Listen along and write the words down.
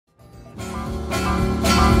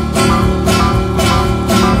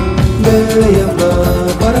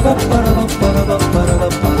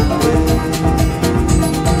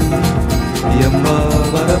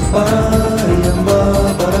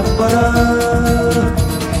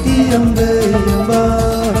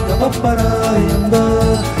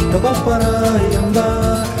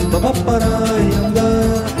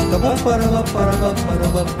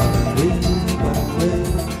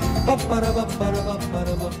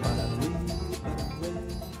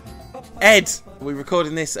Ed, we're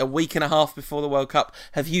recording this a week and a half before the World Cup.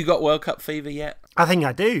 Have you got World Cup fever yet? I think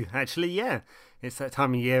I do, actually, yeah. It's that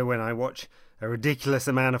time of year when I watch a ridiculous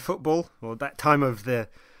amount of football, or that time of the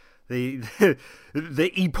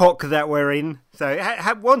epoch that we're in.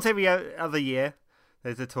 So once every other year,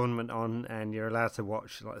 there's a tournament on, and you're allowed to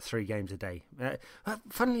watch like 3 games a day.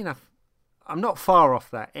 Funnily enough, I'm not far off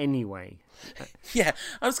that anyway. Yeah,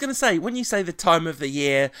 I was going to say, when you say the time of the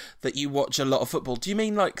year that you watch a lot of football, do you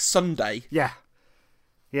mean like Sunday? Yeah.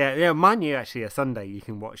 Mind you, actually, a Sunday you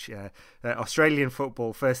can watch Australian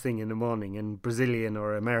football first thing in the morning and Brazilian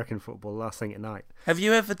or American football last thing at night. Have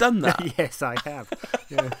you ever done that? Yes, I have.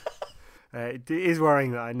 Yeah. It is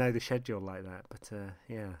worrying that I know the schedule like that, but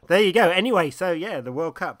yeah. There you go. Anyway, so yeah, the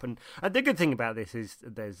World Cup. And the good thing about this is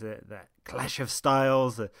there's that clash of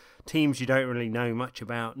styles, teams you don't really know much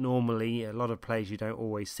about normally, a lot of players you don't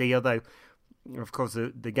always see, although of course,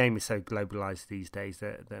 the game is so globalised these days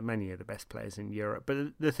that many of the best players in Europe.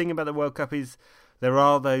 But the thing about the World Cup is there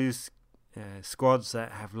are those squads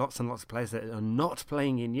that have lots and lots of players that are not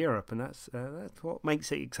playing in Europe, and that's what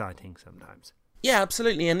makes it exciting sometimes. Yeah,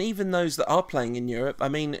 absolutely. And even those that are playing in Europe, I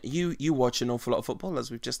mean, you watch an awful lot of football, as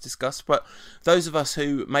we've just discussed, but those of us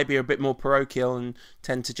who maybe are a bit more parochial and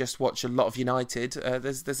tend to just watch a lot of United,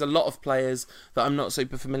 there's a lot of players that I'm not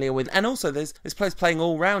super familiar with. And also there's players playing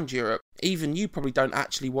all around Europe. Even you probably don't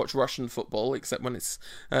actually watch Russian football, except when it's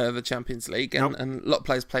the Champions League. And, Nope. and a lot of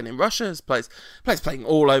players playing in Russia, players playing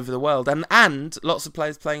all over the world. And lots of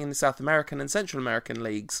players playing in the South American and Central American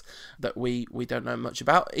leagues that we don't know much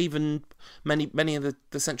about. Even many of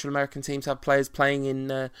the Central American teams have players playing in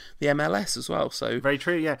the MLS as well. So Very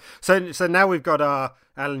true, yeah. So now we've got our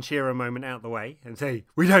Alan Shearer moment out the way and say,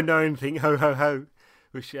 we don't know anything, ho, ho, ho.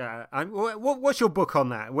 Which, what's your book on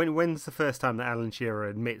that? When's the first time that Alan Shearer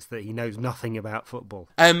admits that he knows nothing about football?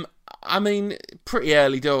 I mean, pretty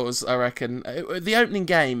early doors, I reckon. The opening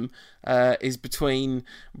game is between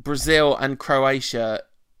Brazil and Croatia.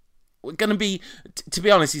 We're going to be, to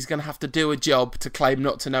be honest, he's going to have to do a job to claim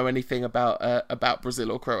not to know anything about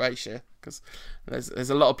Brazil or Croatia, because there's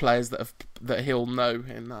a lot of players that he'll know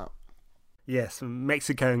in that. Yes,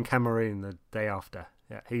 Mexico and Cameroon the day after.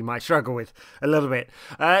 Yeah, he might struggle with a little bit.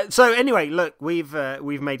 So anyway, look, we've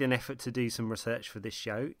made an effort to do some research for this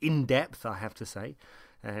show, in depth, I have to say,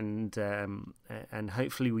 and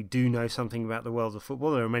hopefully we do know something about the world of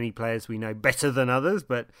football. There are many players we know better than others,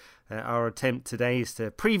 but our attempt today is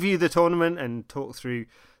to preview the tournament and talk through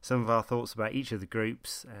some of our thoughts about each of the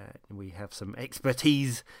groups. We have some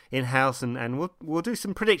expertise in-house, and we'll do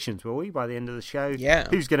some predictions, will we, by the end of the show? Yeah.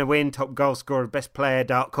 Who's going to win, top goal scorer, best player,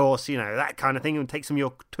 dark horse, that kind of thing, and take some of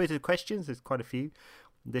your Twitter questions. There's quite a few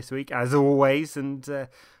this week, as always, and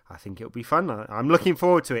I think it'll be fun. I'm looking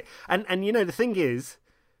forward to it. And the thing is,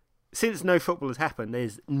 since no football has happened,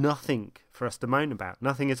 there's nothing for us to moan about.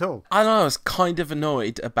 Nothing at all. I know, I was kind of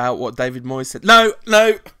annoyed about what David Moyes said. No!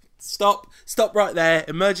 Stop right there.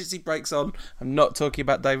 Emergency brakes on. I'm not talking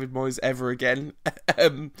about David Moyes ever again.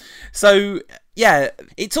 So, yeah,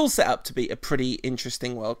 it's all set up to be a pretty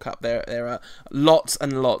interesting World Cup. There are lots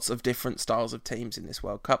and lots of different styles of teams in this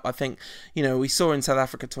World Cup. I think, we saw in South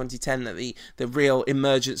Africa 2010 that the real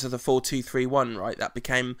emergence of the 4-2-3-1, right, that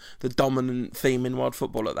became the dominant theme in world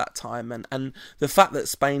football at that time. And the fact that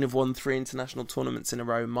Spain have won 3 international tournaments in a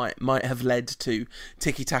row might have led to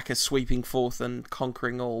tiki-taka sweeping forth and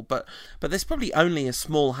conquering all. But there's probably only a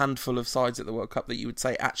small handful of sides at the World Cup that you would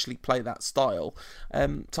say actually play that style.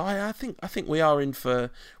 So I think we are in for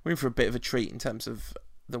a bit of a treat in terms of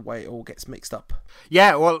the way it all gets mixed up.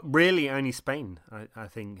 Yeah, well, really only Spain, I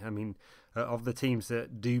think. I mean, of the teams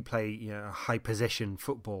that do play high possession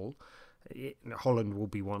football, Holland will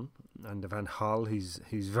be one under Van Gaal,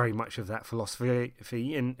 who's very much of that philosophy,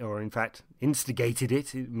 or in fact instigated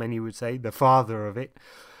it. Many would say the father of it.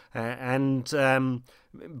 And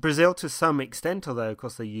Brazil to some extent, although of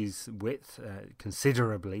course they use width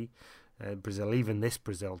considerably. Brazil, even this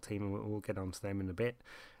Brazil team, we'll get onto them in a bit.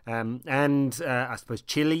 And I suppose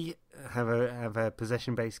Chile have a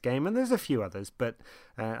possession-based game, and there's a few others, but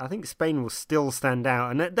I think Spain will still stand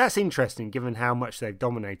out, and that's interesting given how much they've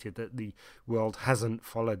dominated, that the world hasn't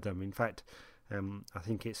followed them. In fact, I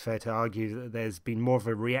think it's fair to argue that there's been more of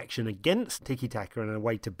a reaction against tiki-taka and a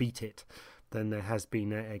way to beat it than there has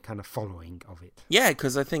been a kind of following of it. Yeah,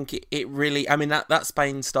 because I think it really... I mean, that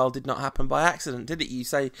Spain style did not happen by accident, did it? You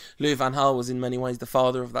say Louis van Gaal was in many ways the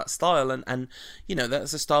father of that style, and you know,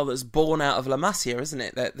 that's a style that's born out of La Masia, isn't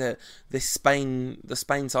it? That the Spain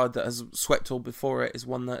side that has swept all before it is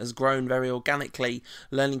one that has grown very organically,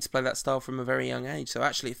 learning to play that style from a very young age. So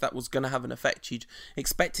actually, if that was going to have an effect, you'd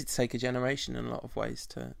expect it to take a generation in a lot of ways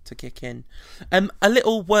to kick in. A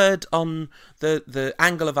little word on the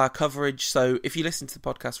angle of our coverage. So if you listen to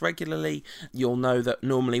the podcast regularly, you'll know that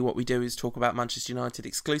normally what we do is talk about Manchester United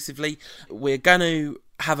exclusively. We're going to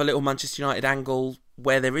have a little Manchester United angle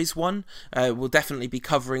where there is one. We'll definitely be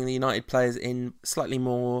covering the United players in slightly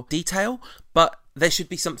more detail, but there should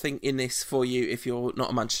be something in this for you if you're not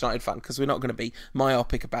a Manchester United fan, because we're not going to be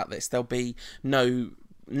myopic about this. There'll be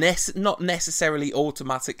not necessarily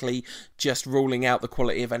automatically just ruling out the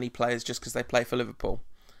quality of any players just because they play for Liverpool.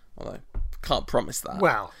 Although, can't promise that.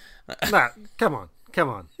 Well, no, come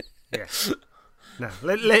on. Yeah. No,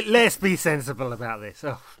 let's be sensible about this.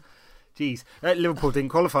 Oh, geez. Liverpool didn't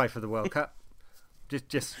qualify for the World Cup.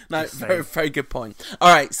 Just very, very good point.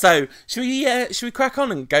 All right, so should we crack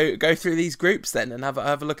on and go through these groups then and have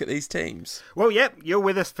a look at these teams? Well, yep, you're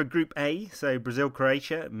with us for Group A, so Brazil,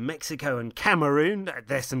 Croatia, Mexico and Cameroon.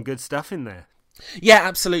 There's some good stuff in there. Yeah,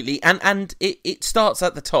 absolutely. And it starts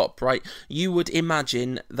at the top, right? You would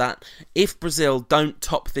imagine that if Brazil don't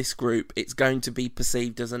top this group, it's going to be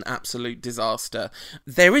perceived as an absolute disaster.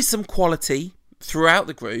 There is some quality throughout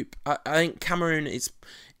the group. I think Cameroon is...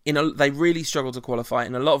 they really struggle to qualify.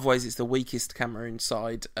 In a lot of ways, it's the weakest Cameroon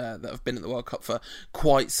side that have been at the World Cup for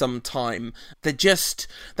quite some time.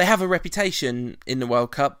 They have a reputation in the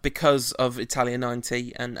World Cup because of Italia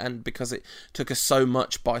 90 and because it took us so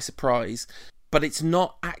much by surprise. But it's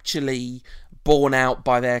not actually borne out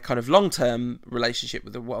by their kind of long-term relationship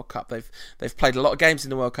with the World Cup. They've played a lot of games in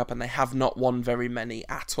the World Cup and they have not won very many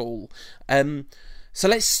at all. So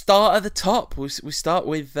let's start at the top. We start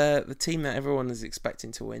with the team that everyone is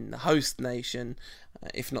expecting to win, the host nation.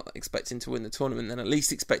 If not expecting to win the tournament, then at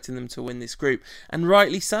least expecting them to win this group. And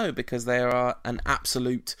rightly so, because they are an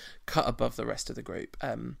absolute cut above the rest of the group.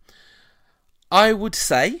 I would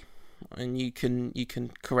say, and you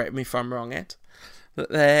can correct me if I'm wrong, Ed,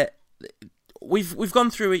 that we've gone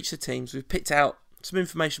through each of the teams. We've picked out some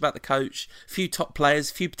information about the coach, a few top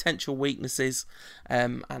players, a few potential weaknesses,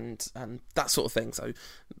 and that sort of thing. So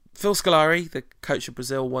Phil Scolari, the coach of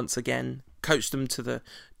Brazil, once again coached them to the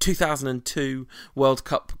 2002 World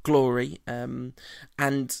Cup glory, and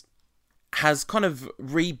has kind of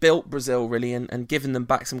rebuilt Brazil really and given them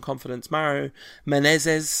back some confidence. Mauro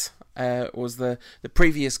Menezes was the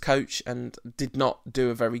previous coach and did not do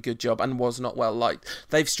a very good job and was not well liked.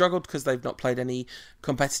 They've struggled because they've not played any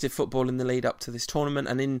competitive football in the lead up to this tournament,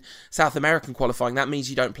 and in South American qualifying that means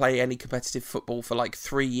you don't play any competitive football for like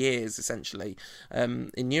 3 years essentially.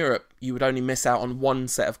 In Europe you would only miss out on one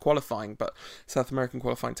set of qualifying, but South American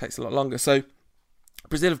qualifying takes a lot longer. So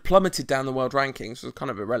Brazil have plummeted down the world rankings, which is kind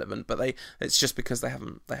of irrelevant, but it's just because they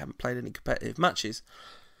haven't played any competitive matches.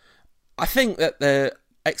 I think that the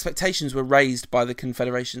expectations were raised by the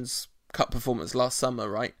Confederations Cup performance last summer,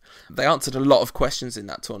 right? They answered a lot of questions in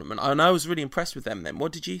that tournament, and I was really impressed with them then.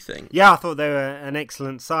 What did you think? Yeah, I thought they were an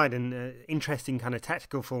excellent side and interesting kind of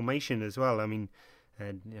tactical formation as well. I mean,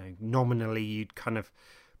 nominally you'd kind of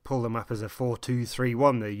pull them up as a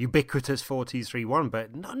 4-2-3-1, the ubiquitous 4-2-3-1,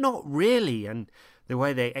 but not really. And the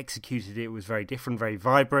way they executed it was very different, very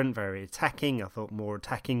vibrant, very attacking. I thought more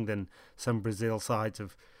attacking than some Brazil sides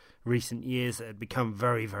of recent years that had become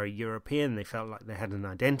very, very European. They felt like they had an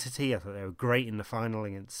identity. I thought they were great in the final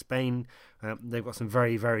against Spain. They've got some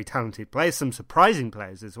very, very talented players, some surprising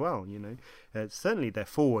players as well. Certainly their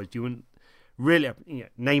forwards, you wouldn't really,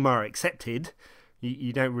 Neymar accepted.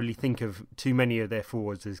 You don't really think of too many of their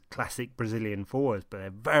forwards as classic Brazilian forwards, but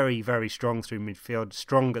they're very, very strong through midfield,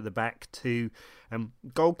 strong at the back too.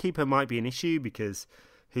 Goalkeeper might be an issue because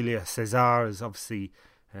Julio Cesar has obviously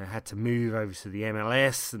had to move over to the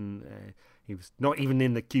MLS, and he was not even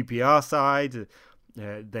in the QPR side.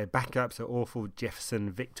 Their backups are awful.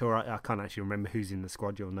 Jefferson, Victor, I can't actually remember who's in the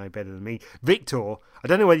squad. You'll know better than me. Victor, I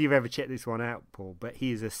don't know whether you've ever checked this one out, Paul, but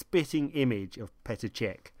he is a spitting image of Petr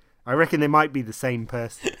Cech. I reckon they might be the same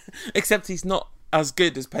person. Except he's not as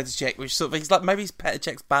good as Petr Cech, which sort of, he's like, maybe he's Petr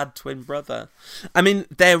Cech's bad twin brother. I mean,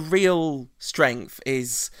 their real strength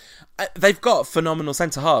is they've got phenomenal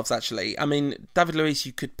centre halves. Actually, I mean, David Luiz,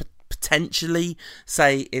 you could potentially potentially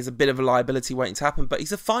say is a bit of a liability waiting to happen, but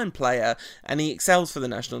he's a fine player and he excels for the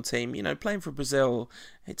national team. You know, playing for Brazil,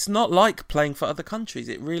 it's not like playing for other countries.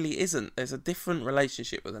 It really isn't. There's a different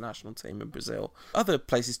relationship with the national team in Brazil. Other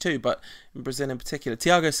places too, but in Brazil in particular.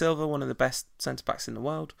 Thiago Silva, one of the best centre-backs in the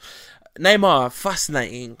world. Neymar,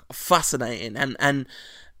 fascinating. And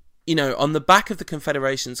you know, on the back of the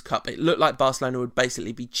Confederations Cup, it looked like Barcelona would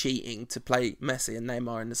basically be cheating to play Messi and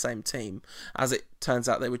Neymar in the same team. As it turns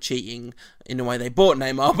out, they were cheating in the way they bought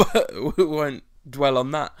Neymar, but we won't dwell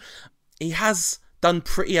on that. He has done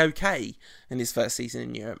pretty okay in his first season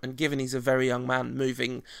in Europe, and given he's a very young man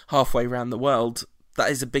moving halfway around the world,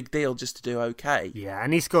 that is a big deal just to do okay. Yeah,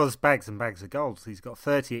 and he scores bags and bags of goals. He's got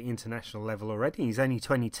 30 at international level already. He's only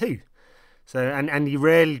 22. So and he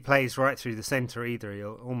rarely plays right through the centre either.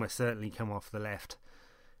 He'll almost certainly come off the left.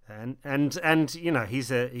 And you know,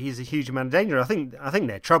 he's a huge amount of danger. I think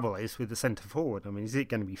their trouble is with the centre forward. I mean, is it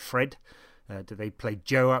going to be Fred? Do they play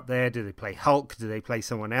Joe up there? Do they play Hulk? Do they play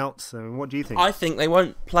someone else? I mean, what do you think? I think they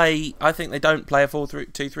won't play. I think they don't play a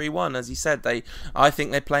 4-2-3-1, as you said. I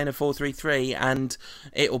think they play in a 4-3-3, and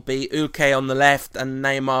it'll be Uke on the left and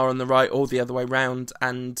Neymar on the right, or the other way round,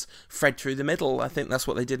 and Fred through the middle. I think that's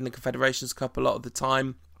what they did in the Confederations Cup a lot of the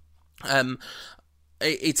time.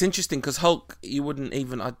 It's interesting because Hulk, you wouldn't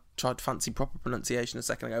even. I tried fancy proper pronunciation a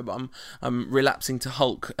second ago, but I'm relapsing to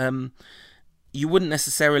Hulk. You wouldn't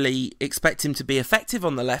necessarily expect him to be effective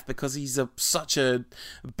on the left because he's such a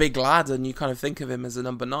big lad, and you kind of think of him as a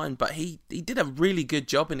number 9. But he did a really good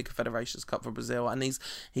job in the Confederations Cup for Brazil, and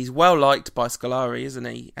he's well liked by Scolari, isn't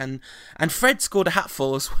he? And Fred scored a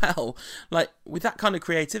hatful as well. Like, with that kind of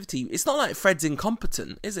creativity, it's not like Fred's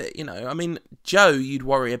incompetent, is it? You know, I mean, Joe you'd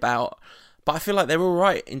worry about. But I feel like they're all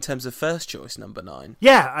right in terms of first choice number 9.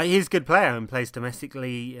 Yeah, he's a good player and plays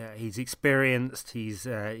domestically. He's experienced.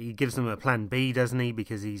 He gives them a plan B, doesn't he?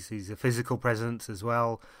 Because he's a physical presence as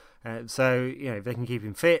well. So, you know, if they can keep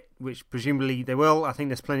him fit, which presumably they will, I think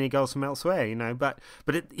there's plenty of goals from elsewhere, you know. But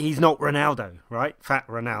he's not Ronaldo, right? Fat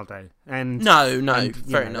Ronaldo. And No,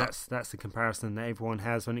 very not. That's the comparison that everyone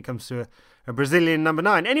has when it comes to a Brazilian number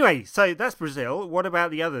 9. Anyway, so that's Brazil. What about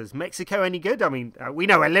the others? Mexico any good? I mean, we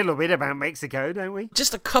know a little bit about Mexico, don't we?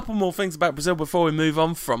 Just a couple more things about Brazil before we move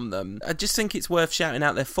on from them. I just think it's worth shouting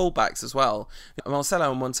out their fullbacks as well. Marcelo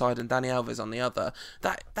on one side and Dani Alves on the other.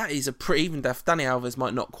 That is a pretty even depth. Dani Alves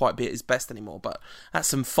might not quite be at his best anymore, but that's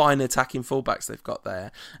some fine attacking fullbacks they've got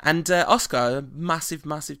there. And Oscar, massive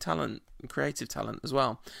talent, creative talent as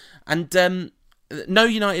well. And no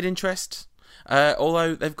United interest.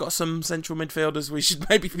 Although they've got some central midfielders we should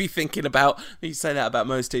maybe be thinking about. You say that about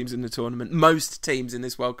most teams in the tournament. Most teams in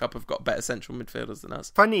this World Cup have got better central midfielders than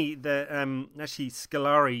us. Funny that actually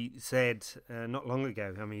Scolari said not long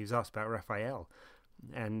ago, I mean, he was asked about Rafael,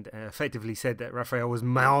 and effectively said that Rafael was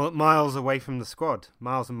miles away from the squad.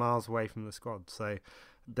 Miles and miles away from the squad. So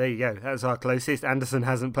there you go. That's our closest. Anderson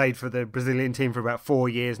hasn't played for the Brazilian team for about 4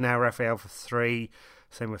 years now. Rafael for 3.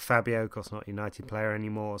 Same with Fabio, of course, not a United player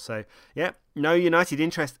anymore. So, yeah, no United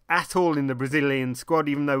interest at all in the Brazilian squad,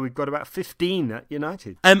 even though we've got about 15 at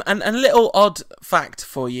United. And a little odd fact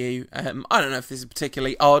for you. I don't know if this is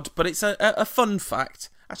particularly odd, but it's a fun fact.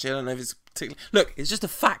 Actually, I don't know if it's particularly... Look, it's just a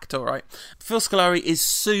fact, all right? Phil Scolari is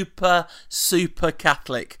super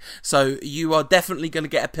Catholic. So you are definitely going to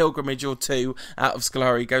get a pilgrimage or two out of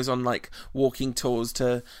Scolari. He goes on, like, walking tours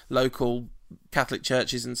to local Catholic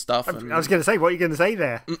churches and stuff. I was going to say, what are you going to say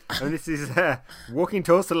there? And this is walking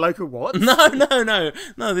tours to local what?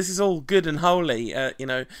 No, this is all good and holy. You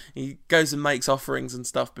know, he goes and makes offerings and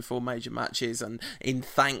stuff before major matches, and in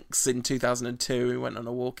thanks in 2002 he went on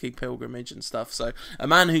a walking pilgrimage and stuff. So a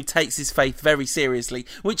man who takes his faith very seriously,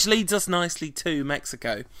 which leads us nicely to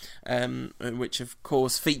Mexico, which of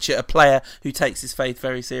course feature a player who takes his faith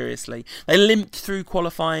very seriously. They limped through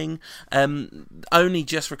qualifying, only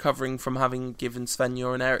just recovering from having given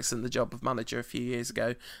Sven-Göran Eriksson the job of manager a few years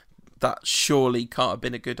ago. That surely can't have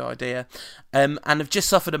been a good idea. And have just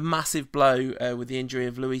suffered a massive blow with the injury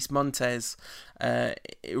of Luis Montes.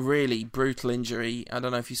 Really brutal injury. I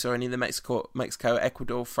don't know if you saw any of the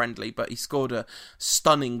Mexico-Ecuador friendly, but he scored a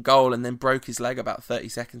stunning goal and then broke his leg about 30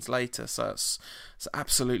 seconds later. So it's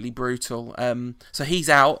absolutely brutal. So he's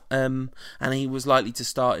out, and he was likely to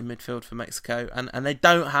start in midfield for Mexico. And they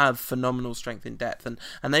don't have phenomenal strength in depth,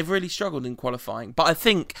 and they've really struggled in qualifying. But I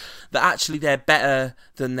think that actually they're better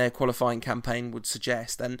than their qualifying qualifying campaign would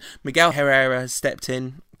suggest. And Miguel Herrera has stepped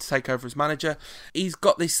in to take over as manager. He's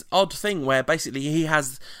got this odd thing where basically he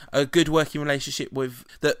has a good working relationship with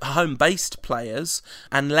the home-based players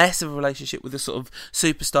and less of a relationship with the sort of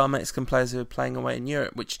superstar Mexican players who are playing away in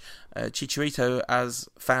Europe, which Chicharito has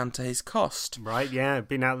found to his cost. Right, yeah,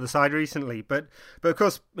 been out of the side recently. But of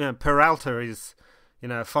course, Peralta is,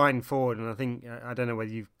 a fine forward, and I think, I don't know whether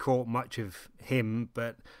you've caught much of him,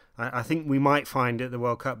 but I think we might find at the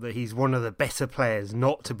World Cup that he's one of the better players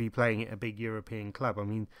not to be playing at a big European club. I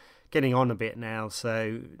mean, getting on a bit now,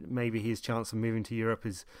 so maybe his chance of moving to Europe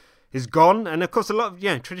is gone. And of course,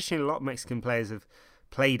 traditionally a lot of Mexican players have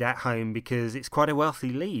played at home because it's quite a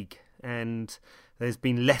wealthy league, and there's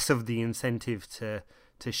been less of the incentive to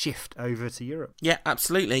shift over to Europe. Yeah,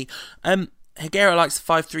 absolutely. Higuera likes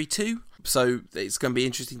 5-3-2. So it's going to be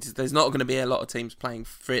interesting. There's not going to be a lot of teams playing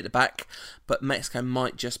three at the back, but Mexico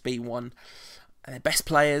might just be one. Their best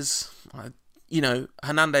players,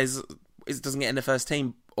 Hernandez doesn't get in the first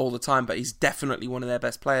team all the time, but he's definitely one of their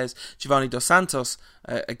best players. Giovanni Dos Santos,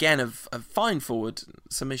 again, a fine forward.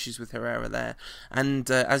 Some issues with Herrera there, and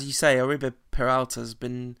as you say, Oribe Peralta's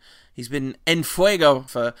been en fuego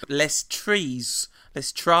for less tries.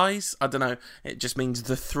 I don't know. It just means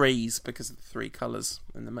the threes because of the three colours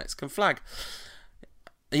in the Mexican flag.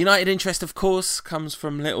 United interest, of course, comes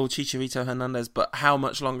from little Chicharito Hernandez, but how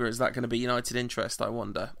much longer is that going to be United interest, I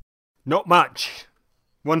wonder? Not much.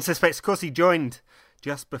 One suspects, of course, he joined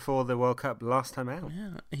just before the World Cup last time out.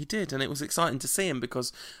 Yeah, he did, and it was exciting to see him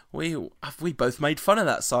because we both made fun of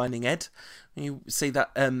that signing, Ed. You see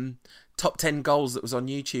that top 10 goals that was on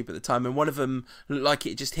YouTube at the time, and one of them looked like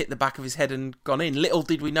it just hit the back of his head and gone in. Little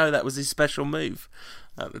did we know that was his special move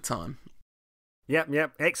at the time. Yep.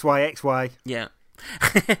 XY. Yeah.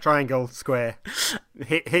 Triangle, square.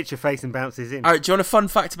 Hits your face and bounces in. All right, do you want a fun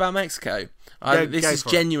fact about Mexico? This is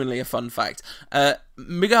genuinely a fun fact.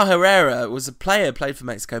 Miguel Herrera was a player, played for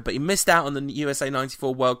Mexico, but he missed out on the USA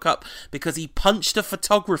 94 World Cup because he punched a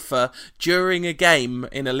photographer during a game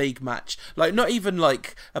in a league match. Like, not even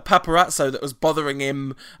like a paparazzo that was bothering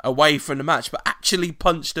him away from the match, but actually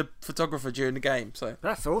punched a photographer during the game. So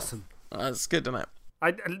that's awesome. That's good, isn't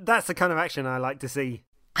it? That's the kind of action I like to see.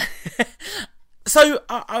 So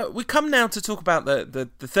we come now to talk about the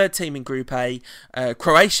third team in Group A,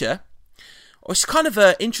 Croatia, which is kind of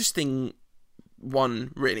an interesting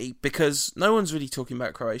one, really, because no one's really talking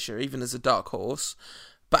about Croatia, even as a dark horse.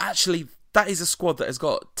 But actually, that is a squad that has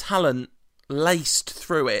got talent laced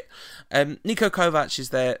through it. Niko Kovac is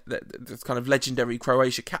the kind of legendary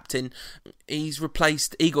Croatia captain. He's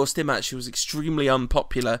replaced Igor Stimac, who was extremely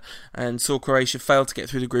unpopular and saw Croatia fail to get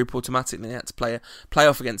through the group automatically. They had to play a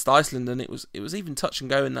playoff against Iceland, and it was even touch and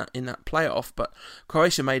go in that playoff. But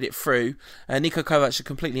Croatia made it through. Niko Kovac, a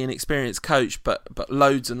completely inexperienced coach, but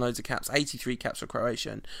loads and loads of caps, 83 caps for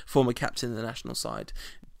Croatia, and former captain of the national side.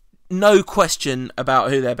 No question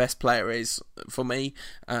about who their best player is for me,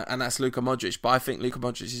 and that's Luka Modric. But I think Luka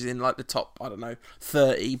Modric is in like the top,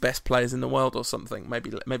 30 best players in the world or something.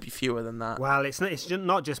 Maybe fewer than that. Well, it's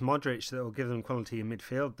not just Modric that will give them quality in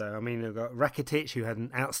midfield, though. I mean, they've got Rakitic, who had an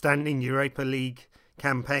outstanding Europa League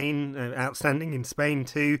campaign, outstanding in Spain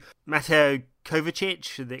too. Mateo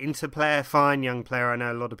Kovacic, the Inter player, fine young player. I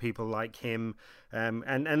know a lot of people like him. And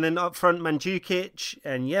then up front, Mandzukic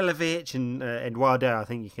and Jelavic and Eduardo. I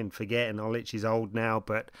think you can forget, and Olic is old now,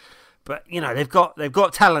 but they've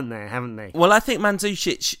got talent there, haven't they? Well, I think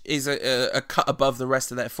Mandzukic is a cut above the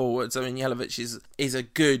rest of their forwards. I mean, Jelavic is a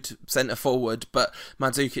good centre forward, but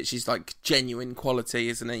Mandzukic is like genuine quality,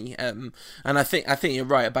 isn't he? And I think you're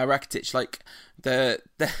right about Rakitic. Like the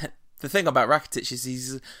thing about Rakitic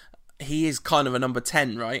is he is kind of a number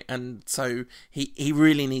 10, right? And so he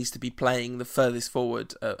really needs to be playing the furthest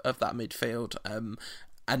forward of that midfield,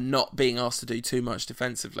 and not being asked to do too much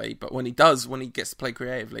defensively. But when he gets to play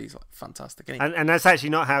creatively, he's like fantastic. And that's actually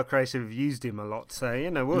not how Croatia have used him a lot. So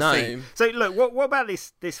we'll see. So look, what about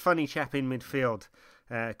this funny chap in midfield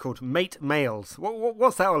called Mate Males?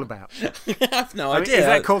 What's that all about? I have no idea. Is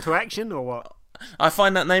that call to action or what? I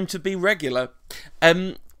find that name to be regular.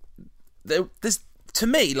 There's. To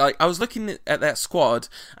me, like, I was looking at that squad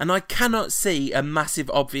and I cannot see a massive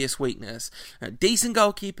obvious weakness. Decent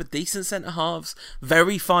goalkeeper, decent centre-halves,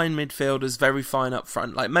 very fine midfielders, very fine up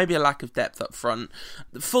front. Like, maybe a lack of depth up front.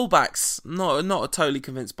 The fullbacks, not totally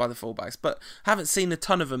convinced by the fullbacks, but haven't seen a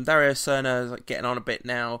ton of them. Dario Serna is like getting on a bit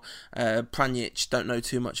now. Pranjic, don't know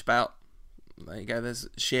too much about. There you go, there's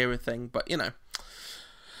a Shearer thing, but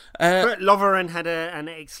But Lovren had an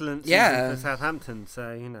excellent season Yeah. for Southampton,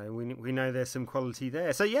 so we know there's some quality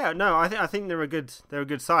there. So I think they're a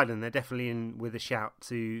good side, and they're definitely in with a shout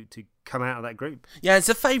to come out of that group. Yeah, it's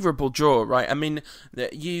a favourable draw, right? I mean,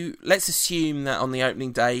 let's assume that on the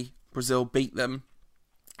opening day Brazil beat them.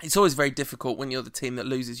 It's always very difficult when you're the team that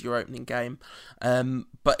loses your opening game.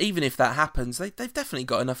 But even if that happens, they've definitely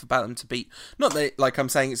got enough about them to beat. Not that, like I'm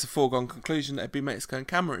saying, it's a foregone conclusion that it'd be Mexico and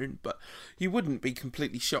Cameroon, but you wouldn't be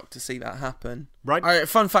completely shocked to see that happen. Right. All right,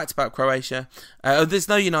 fun fact about Croatia. There's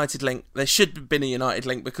no United link. There should have been a United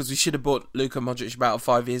link because we should have bought Luka Modric about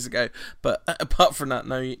 5 years ago. But apart from that,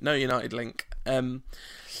 no United link.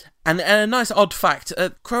 And a nice odd fact,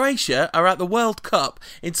 Croatia are at the World Cup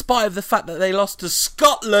in spite of the fact that they lost to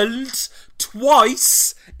Scotland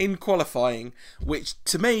twice in qualifying, which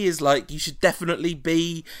to me is like you should definitely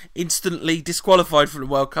be instantly disqualified from the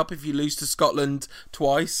World Cup if you lose to Scotland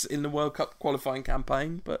twice in the World Cup qualifying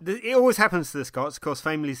campaign. But it always happens to the Scots, of course,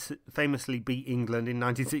 famously beat England in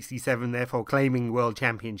 1967, therefore claiming world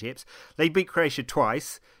championships. They beat Croatia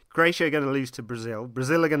twice. Croatia are going to lose to Brazil.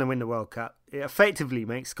 Brazil are going to win the World Cup. It effectively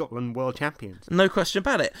makes Scotland world champions. No question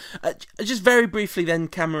about it. Just very briefly then,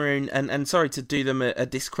 Cameroon, and sorry to do them a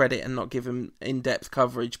discredit and not give them in-depth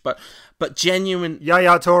coverage, but genuine...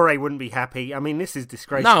 Yaya Toure wouldn't be happy. I mean, this is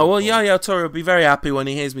disgraceful. No, well, Yaya Toure will be very happy when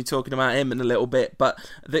he hears me talking about him in a little bit, but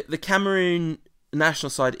the Cameroon national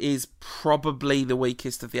side is probably the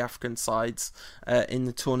weakest of the African sides in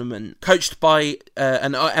the tournament. Coached by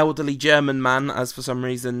an elderly German man, as for some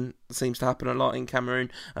reason seems to happen a lot in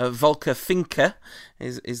Cameroon. Volker Finke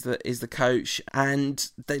is the coach, and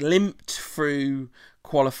they limped through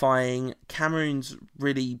qualifying. Cameroon's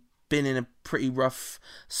really been in a pretty rough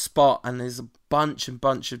spot, and there's a bunch of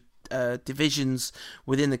divisions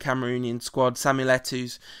within the Cameroonian squad. Samuel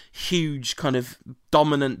Eto'o's huge kind of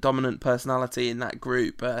dominant personality in that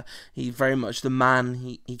group. He's very much the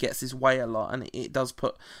man. He gets his way a lot, and it does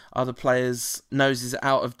put other players' noses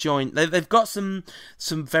out of joint. They've got some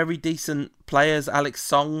very decent players. Alex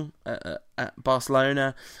Song at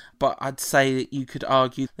Barcelona, but I'd say that you could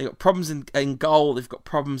argue they've got problems in goal. They've got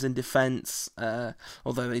problems in defence.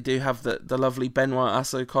 Although they do have the lovely Benoit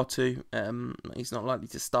Assokotu. He's not likely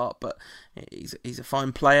to start, but he's a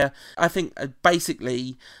fine player. I think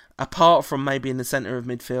basically, apart from maybe in the centre of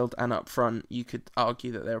midfield and up front, you could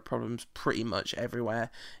argue that there are problems pretty much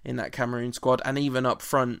everywhere in that Cameroon squad, and even up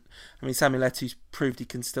front. I mean, Samuel Eto'o's proved he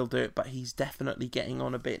can still do it, but he's definitely getting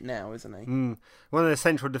on a bit now, isn't he? One of the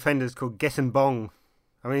central defenders called Gettenbong.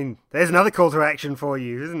 I mean, there's another call to action for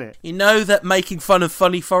you, isn't it? You know that making fun of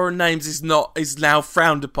funny foreign names is now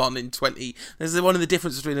frowned upon in 20. There's one of the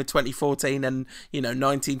differences between a 2014 and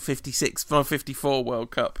 1956, 54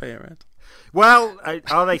 World Cup here, Ed. Well,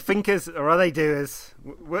 are they thinkers or are they doers?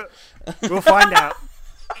 We'll find out.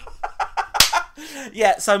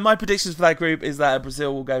 Yeah, so my predictions for that group is that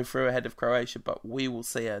Brazil will go through ahead of Croatia, but we will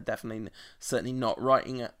see her certainly not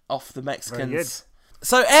writing it off the Mexicans. Very good.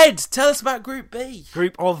 So, Ed, tell us about Group B.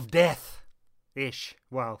 Group of death-ish.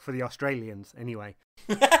 Well, for the Australians, anyway.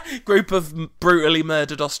 Group of brutally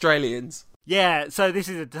murdered Australians. Yeah, so this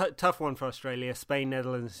is a tough one for Australia. Spain,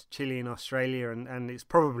 Netherlands, Chile and Australia, and it's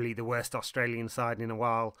probably the worst Australian side in a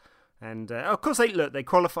while. And, of course, they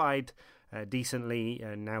qualified decently,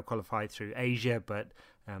 and now qualified through Asia, but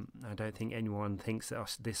I don't think anyone thinks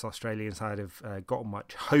that this Australian side have got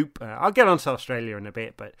much hope. I'll get on to Australia in a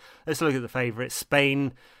bit, but let's look at the favourites.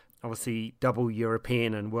 Spain, obviously double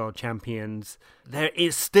European and world champions. There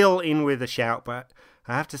is still in with a shout, but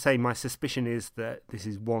I have to say my suspicion is that this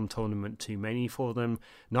is one tournament too many for them.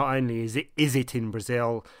 Not only is it in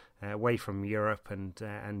Brazil, away from Europe,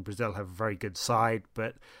 and Brazil have a very good side,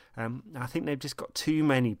 but I think they've just got too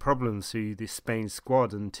many problems through this Spain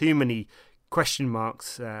squad and too many question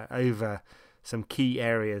marks over some key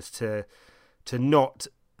areas to not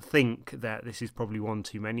think that this is probably one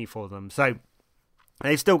too many for them. So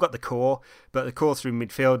they've still got the core, but the core through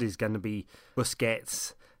midfield is going to be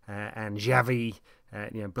Busquets and Xavi.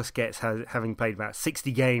 Busquets having played about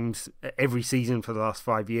 60 games every season for the last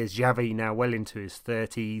 5 years. Xavi now well into his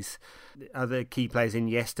 30s. Other key players,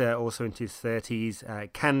 Iniesta, also into his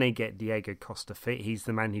 30s. Can they get Diego Costa fit? He's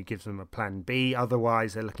the man who gives them a plan B.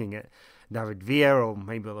 Otherwise, they're looking at David Villa, or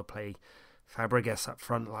maybe they'll play Fabregas up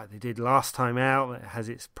front like they did last time out. It has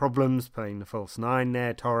its problems playing the false nine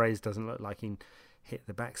there. Torres doesn't look like he can hit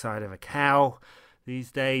the backside of a cow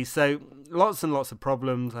these days. So lots and lots of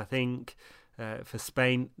problems, I think. For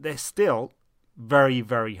Spain, they're still very,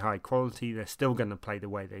 very high quality. They're still going to play the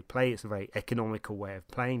way they play. It's a very economical way of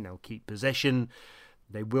playing. They'll keep possession.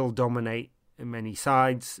 They will dominate many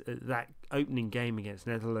sides. That opening game against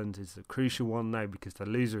Netherlands is a crucial one now, because the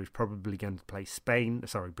loser is probably going to play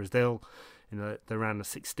Brazil in the round of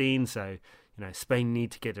 16. So, Spain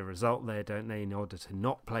need to get a result there, don't they, in order to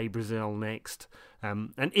not play Brazil next.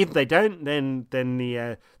 And if they don't, then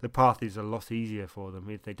the path is a lot easier for them.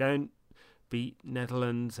 If they don't beat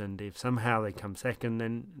Netherlands, and if somehow they come second,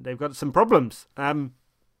 then they've got some problems.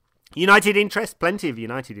 United interest, plenty of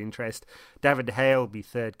United interest. David De Gea will be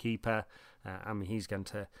third keeper. He's going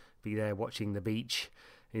to be there watching the beach,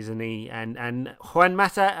 isn't he? And Juan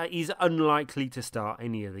Mata is unlikely to start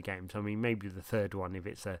any of the games. Maybe the third one if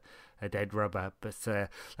it's a dead rubber. But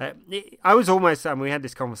I was almost, we had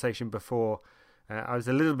this conversation before, I was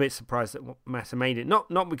a little bit surprised that Mata made it.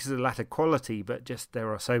 Not because of the lack of quality, but just there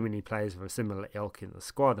are so many players of a similar ilk in the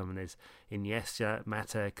squad. There's Iniesta,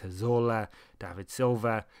 Mata, Cazorla, David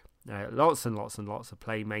Silva, lots and lots and lots of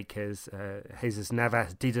playmakers. Jesus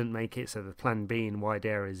Navas didn't make it, so the plan B in wide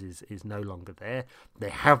areas is no longer there. They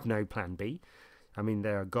have no plan B.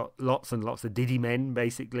 They've got lots and lots of Diddy men,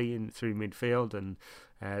 basically, through midfield, and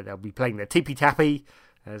they'll be playing their tippy-tappy,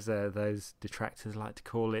 as those detractors like to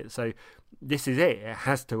call it. So this is it. It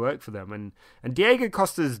has to work for them. And Diego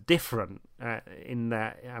Costa's different in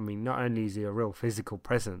that, not only is he a real physical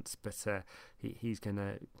presence, but he's going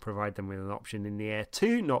to provide them with an option in the air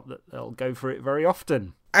too. Not that they'll go for it very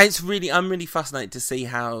often. I'm really fascinated to see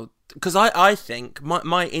how, because I think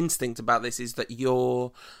my instinct about this is that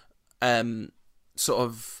you're sort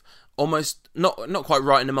of almost not quite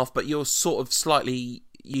writing them off, but you're sort of slightly,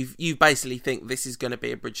 you basically think this is going to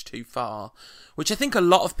be a bridge too far, which I think a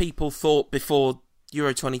lot of people thought before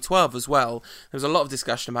Euro 2012 as well. There was a lot of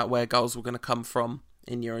discussion about where goals were going to come from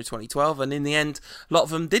in Euro 2012, and in the end a lot of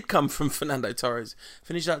them did come from Fernando Torres.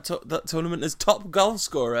 Finished that tournament as top goal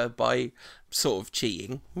scorer by sort of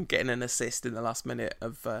cheating, getting an assist in the last minute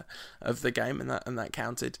of the game, and that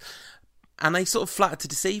counted. And they sort of flattered to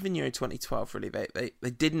deceive in Euro 2012, really. They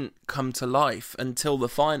didn't come to life until the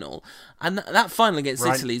final. And that final against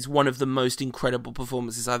Italy is one of the most incredible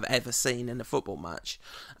performances I've ever seen in a football match.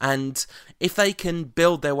 And if they can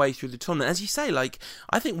build their way through the tournament, as you say,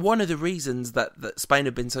 I think one of the reasons that Spain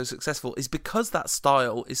have been so successful is because that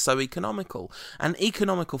style is so economical. And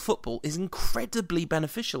economical football is incredibly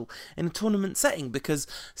beneficial in a tournament setting because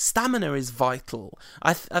stamina is vital.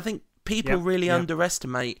 I think people really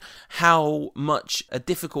underestimate how much a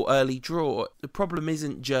difficult early draw. The problem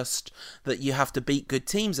isn't just that you have to beat good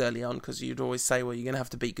teams early on, because you'd always say, well, you're going to have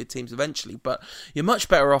to beat good teams eventually, but you're much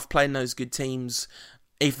better off playing those good teams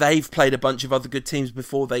if they've played a bunch of other good teams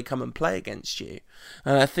before they come and play against you.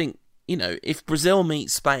 And I think, if Brazil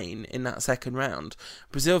meets Spain in that second round,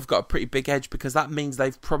 Brazil have got a pretty big edge, because that means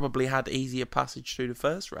they've probably had easier passage through the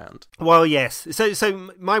first round. Well, yes. So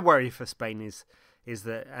my worry for Spain is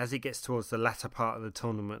that as it gets towards the latter part of the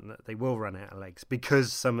tournament, that they will run out of legs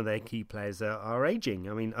because some of their key players are aging.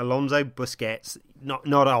 Alonso, Busquets,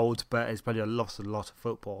 not old, but has probably lost a lot of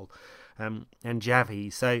football, and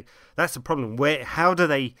Xavi. So that's the problem. How do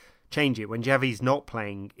they change it when Xavi's not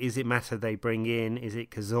playing? Is it Mata they bring in? Is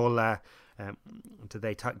it Cazorla? Do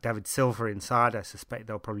they tuck David Silva inside? I suspect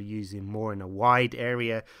they'll probably use him more in a wide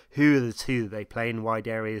area. Who are the two that they play in wide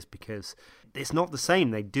areas? Because it's not the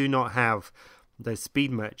same. They do not have those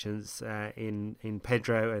speed merchants in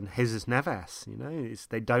Pedro and Jesus Navas.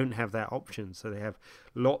 They don't have that option, so they have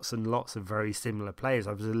lots and lots of very similar players.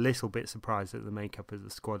 I was a little bit surprised at the makeup of the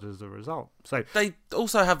squad as a result. So they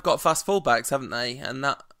also have got fast fullbacks, haven't they? And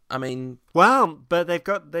that, well, but they've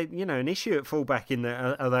got an issue at fullback in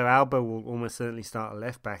that, although Alba will almost certainly start at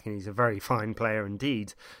left back, and he's a very fine player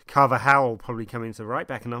indeed. Carvajal will probably come into right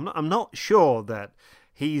back, and I'm not sure that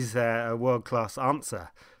he's a world class answer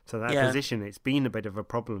to that position. It's been a bit of a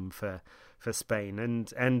problem for Spain,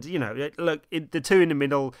 and look, the two in the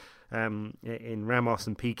middle, in Ramos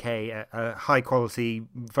and Piqué, high quality,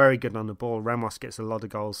 very good on the ball. Ramos gets a lot of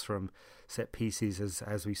goals from set pieces,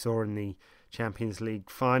 as we saw in the Champions League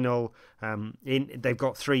final. They've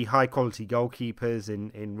got three high quality goalkeepers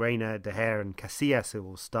in Reina, De Gea and Casillas, who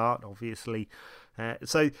will start, obviously.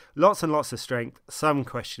 So lots and lots of strength, some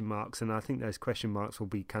question marks, and I think those question marks will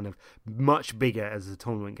be kind of much bigger as the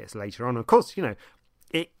tournament gets later on. Of course,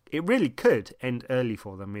 it really could end early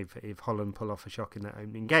for them if Holland pull off a shock in that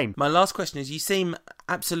opening game. My last question is, you seem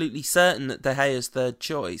absolutely certain that De Gea's third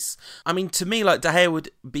choice. To me, De Gea would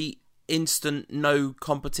be instant, no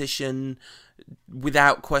competition,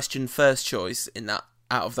 without question first choice in that,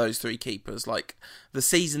 out of those three keepers. The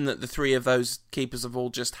season that the three of those keepers have all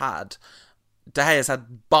just had, De Gea's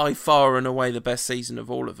had by far and away the best season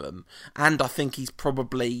of all of them, and I think he's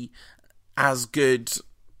probably as good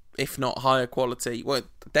if not higher quality. Well,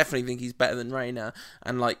 definitely think he's better than Reina,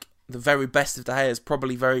 and like the very best of De Gea is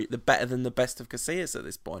probably better than the best of Casillas at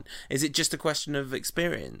this point. Is it just a question of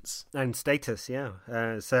experience and status? Yeah.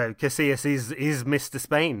 So Casillas is Mr.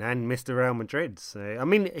 Spain and Mr. Real Madrid. So I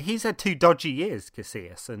mean, he's had 2 dodgy years,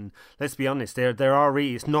 Casillas, and let's be honest, there are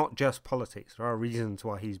it's not just politics. There are reasons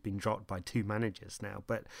why he's been dropped by 2 managers now,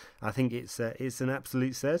 but I think it's an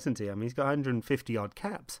absolute certainty. I mean, he's got 150 odd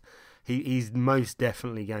caps. He's most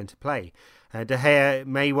definitely going to play. De Gea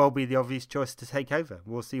may well be the obvious choice to take over.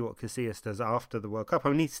 We'll see what Casillas does after the World Cup. I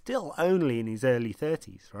mean, he's still only in his early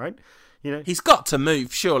 30s, right? You know, he's got to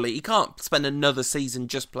move, surely. He can't spend another season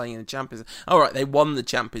just playing in the Champions League. All right, they won the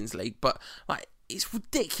Champions League, but like, it's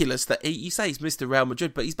ridiculous that you say he's Mr. Real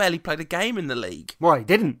Madrid, but he's barely played a game in the league. Well, he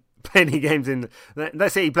didn't play any games in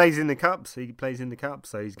that's it. He plays in the cups. He plays in the cups,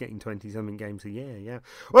 so he's getting 20-something games a year. Yeah.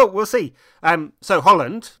 Well, we'll see. So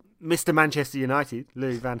Holland, Mr. Manchester United,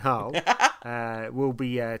 Louis van Gaal, will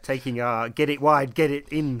be taking our get it wide, get it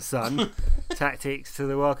in, son tactics to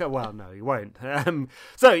the World Cup. Well, no, he won't.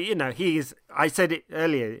 So, you know, I said it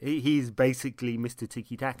earlier, he's basically Mr.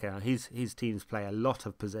 Tiki-Taka. His teams play a lot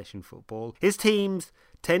of possession football. His teams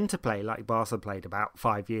tend to play like Barca played about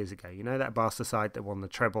 5 years ago. You know, that Barca side that won the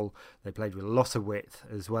treble, they played with a lot of width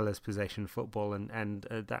as well as possession football, and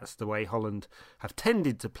that's the way Holland have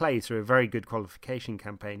tended to play through a very good qualification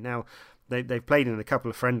campaign. Now, they've played in a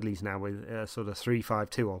couple of friendlies now with sort of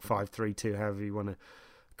 3-5-2 or 5-3-2, however you want to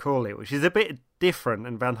call it, which is a bit different,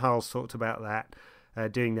 and Van Gaal's talked about that.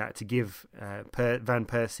 Doing that to give Van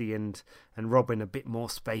Persie and Robin a bit more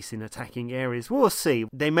space in attacking areas. We'll see.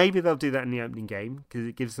 Maybe they'll do that in the opening game because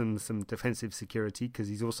it gives them some defensive security, because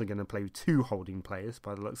he's also going to play with 2 holding players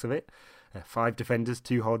by the looks of it. 5 defenders,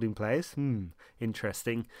 2 holding players.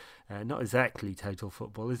 Interesting. Not exactly total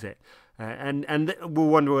football, is it? And we'll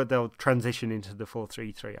wonder whether they'll transition into the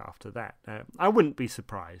 4-3-3 after that. I wouldn't be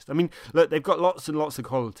surprised. I mean, look, they've got lots and lots of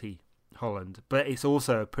quality, Holland, but it's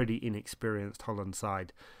also a pretty inexperienced Holland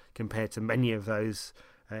side compared to many of those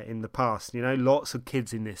in the past. You know, lots of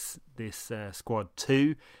kids in this squad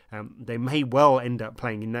too. They may well end up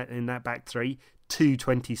playing in that back 3, 2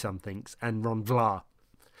 20-somethings and Ron Vlaar.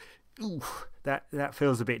 Ooh, that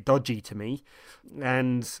feels a bit dodgy to me.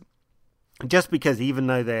 And just because even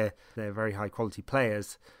though they're very high quality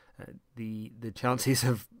players, the chances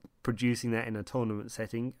of producing that in a tournament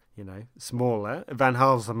setting, you know, smaller. Van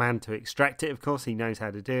Gaal's the man to extract it, of course. He knows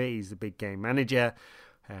how to do it. He's a big game manager.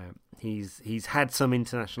 He's had some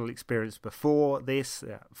international experience before this,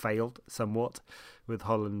 failed somewhat with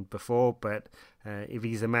Holland before, but if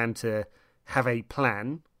he's a man to have a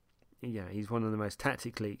plan, yeah, he's one of the most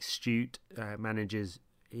tactically astute managers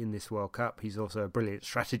in this World Cup. He's also a brilliant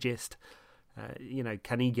strategist. You know,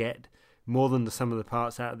 can he get more than the sum of the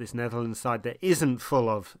parts out of this Netherlands side that isn't full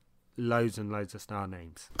of loads and loads of star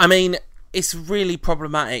names? I mean, it's really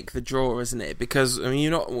problematic, the draw, isn't it? Because, I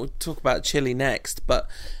mean, we'll talk about Chile next, but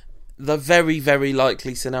the very, very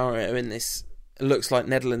likely scenario in this looks like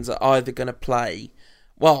Netherlands are either going to play,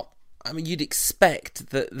 well, I mean, you'd expect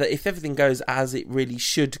that if everything goes as it really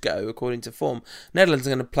should go, according to form, Netherlands are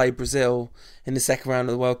going to play Brazil in the second round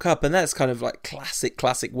of the World Cup, and that's kind of like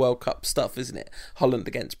classic World Cup stuff, isn't it? Holland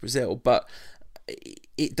against Brazil, but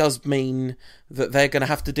it does mean that they're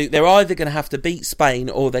either going to have to beat Spain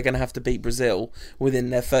or they're going to have to beat Brazil within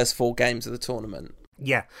their first 4 games of the tournament.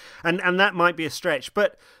 Yeah, and that might be a stretch,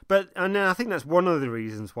 but and I think that's one of the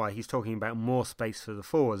reasons why he's talking about more space for the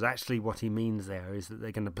forwards. Actually, what he means there is that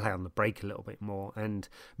they're going to play on the break a little bit more, and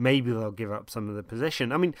maybe they'll give up some of the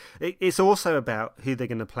possession. I mean, it's also about who they're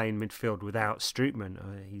going to play in midfield without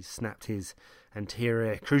Strootman. He's snapped his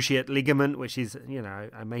anterior cruciate ligament, which is, you know,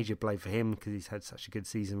 a major blow for him because he's had such a good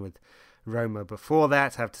season with Roma before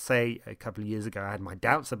that. I have to say, a couple of years ago I had my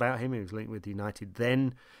doubts about him. He was linked with United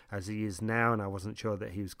then, as he is now, and I wasn't sure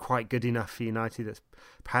that he was quite good enough for United. That's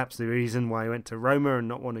perhaps the reason why he went to Roma and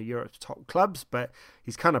not one of Europe's top clubs, but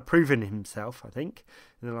he's kind of proven himself, I think,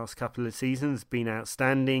 in the last couple of seasons. Been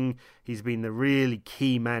outstanding. He's been the really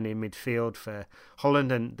key man in midfield for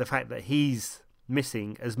Holland, and the fact that he's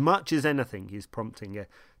missing as much as anything is prompting a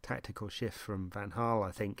tactical shift from Van Gaal,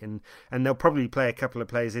 I think, and they'll probably play a couple of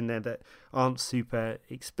players in there that aren't super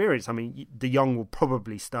experienced. I mean, De Jong will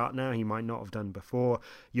probably start now. He might not have done before.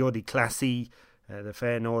 Jordi Clasie, the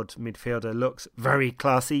Feyenoord midfielder, looks very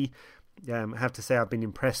classy. I have to say I've been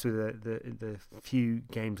impressed with the few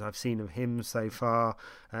games I've seen of him so far.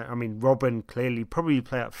 I mean, Robin clearly probably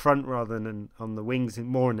play up front rather than on the wings,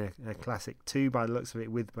 more in a classic 2 by the looks of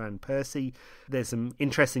it with Van Persie. There's some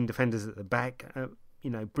interesting defenders at the back.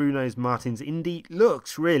 Bruno Martins Indi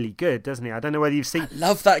looks really good, doesn't he? I don't know whether you've seen.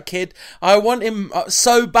 Love that kid. I want him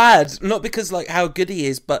so bad, not because like how good he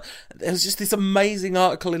is, but there was just this amazing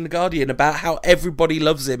article in The Guardian about how everybody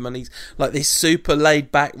loves him, and he's like this super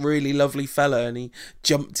laid back, really lovely fella, and he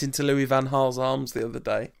jumped into Louis van Gaal's arms the other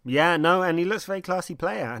day. Yeah, no, and he looks a very classy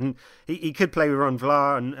player, and he could play with Ron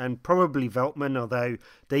Vlaar and probably Veltman, although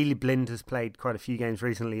Daley Blind has played quite a few games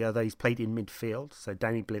recently, although he's played in midfield, so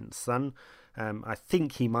Danny Blind's son. I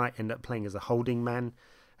think he might end up playing as a holding man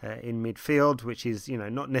in midfield, which is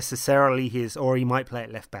not necessarily his, or he might play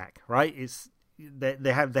at left back. Right?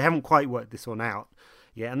 They haven't quite worked this one out.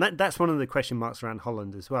 Yeah, and that's one of the question marks around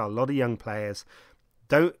Holland as well. A lot of young players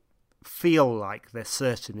don't feel like they're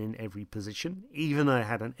certain in every position, even though they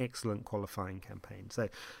had an excellent qualifying campaign. So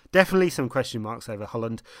definitely some question marks over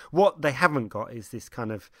Holland. What they haven't got is this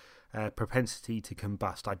kind of propensity to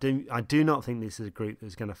combust. I do not think this is a group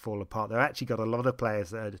that's going to fall apart. They've actually got a lot of players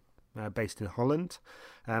that are based in Holland.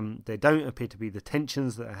 There don't appear to be the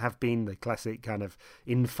tensions that have been the classic kind of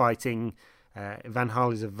infighting. Van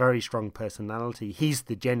Gaal is a very strong personality. He's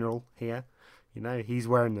the general here. He's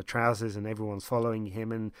wearing the trousers and everyone's following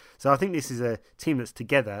him. And so I think this is a team that's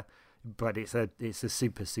together, but it's a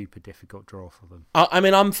super, super difficult draw for them.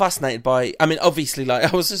 I'm fascinated by... obviously, like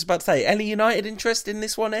I was just about to say, any United interest in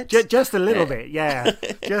this one, Ed? Just a little bit, yeah.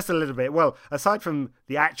 Just a little bit. Well, aside from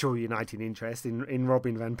the actual United interest in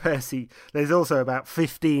Robin van Persie, there's also about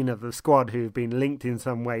 15 of the squad who have been linked in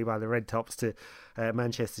some way by the Red Tops to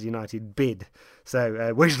Manchester United bid.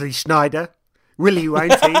 So, Wesley Sneijder, Willie,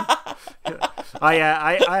 won't he?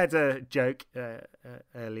 I had a joke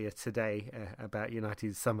earlier today about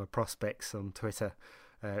United's summer prospects on Twitter,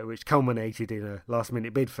 which culminated in a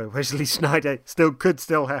last-minute bid for Wesley Sneijder. Could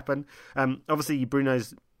still happen. Obviously, Bruno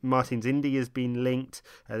Martins Indi has been linked.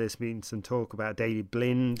 There's been some talk about Daley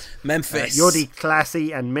Blind, Memphis, Jordi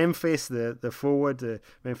Clasie, and Memphis, the forward,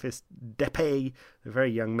 Memphis Depay, a very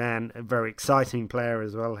young man, a very exciting player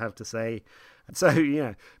as well, I have to say.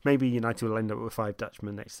 So, maybe United will end up with 5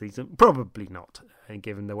 Dutchmen next season. Probably not,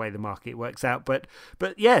 given the way the market works out. But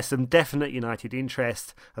yeah, some definite United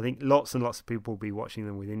interest. I think lots and lots of people will be watching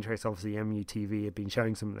them with interest. Obviously, MUTV have been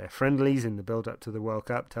showing some of their friendlies in the build-up to the World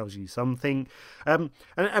Cup. Tells you something. And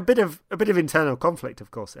a bit of internal conflict, of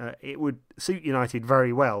course. It would suit United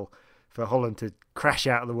very well for Holland to crash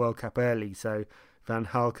out of the World Cup early, so Van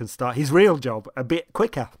Gaal can start his real job a bit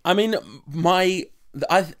quicker.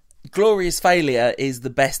 Glorious failure is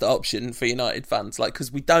the best option for United fans,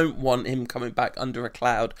 because we don't want him coming back under a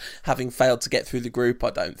cloud, having failed to get through the group,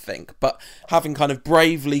 I don't think. But having kind of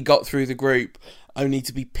bravely got through the group, only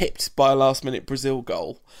to be pipped by a last-minute Brazil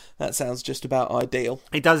goal, that sounds just about ideal.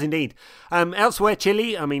 It does indeed. Elsewhere,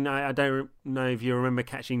 Chile, I don't know if you remember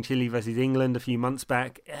catching Chile versus England a few months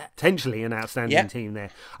back. Potentially an outstanding team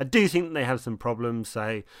there. I do think they have some problems,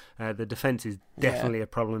 so the defence is definitely a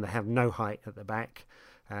problem. They have no height at the back.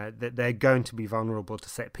 That they're going to be vulnerable to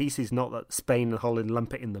set pieces. Not that Spain and Holland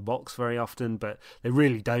lump it in the box very often, but they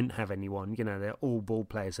really don't have anyone. They're all ball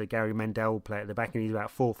players. So Gary Mendel will play at the back, and he's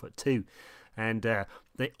about 4'2", and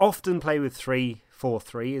they often play with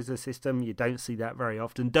 3-4-3 as a system. You don't see that very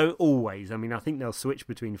often. Don't always. I think they'll switch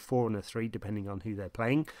between 4 and a 3 depending on who they're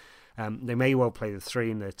playing. They may well play the 3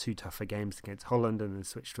 in their 2 tougher games against Holland, and then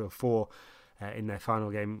switch to a 4 in their final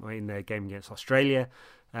game, in their game against Australia.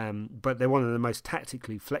 But they're one of the most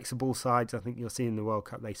tactically flexible sides I think you'll see in the World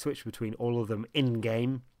Cup. They switch between all of them in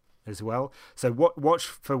game as well. So watch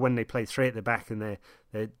for when they play 3 at the back and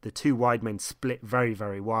the 2 wide men split very,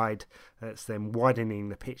 very wide. That's them widening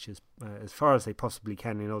the pitch as far as they possibly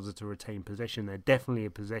can in order to retain possession. They're definitely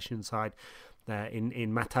a possession side.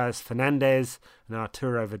 In Matheus Fernandes and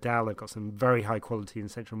Arturo Vidal, they've got some very high quality in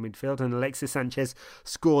central midfield, and Alexis Sanchez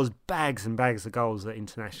scores bags and bags of goals at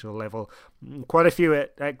international level, quite a few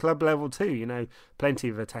at club level too. Plenty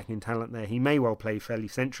of attacking talent there. He may well play fairly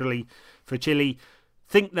centrally for Chile.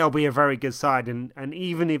 Think they'll be a very good side, and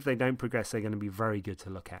even if they don't progress, they're going to be very good to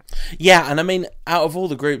look at. Yeah, and out of all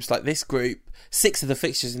the groups, like this group, 6 of the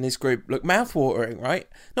fixtures in this group look mouth-watering, right?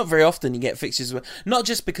 Not very often you get fixtures, not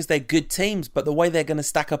just because they're good teams, but the way they're going to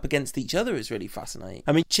stack up against each other is really fascinating.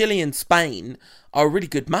 Chile and Spain are a really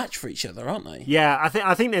good match for each other, aren't they? Yeah,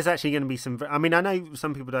 I think there's actually going to be some... I know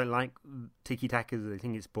some people don't like tiki-taka, they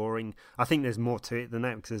think it's boring. I think there's more to it than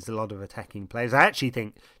that because there's a lot of attacking players. I actually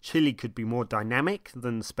think Chile could be more dynamic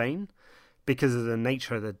than Spain because of the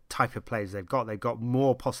nature of the type of players they've got. They've got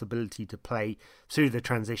more possibility to play through the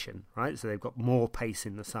transition, right? So they've got more pace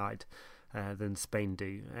in the side than Spain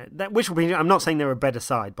do. Which will be... I'm not saying they're a better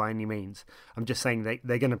side by any means. I'm just saying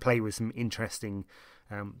they're going to play with some interesting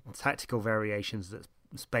tactical variations that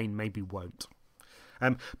Spain maybe won't.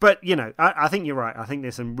 But, I think you're right. I think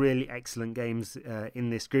there's some really excellent games in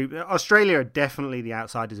this group. Australia are definitely the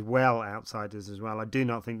outsiders as well. I do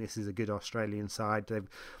not think this is a good Australian side. They've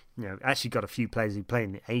actually got a few players who play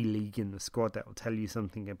in the A-League in the squad that will tell you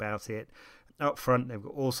something about it. Up front, they've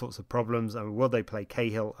got all sorts of problems. I mean, will they play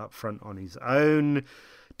Cahill up front on his own?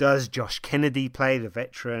 Does Josh Kennedy play, the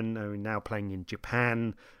veteran, now playing in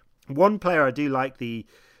Japan? One player I do like, the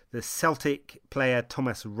Celtic player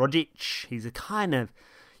Tomas Rodic. He's a kind of,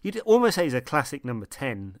 you'd almost say he's a classic number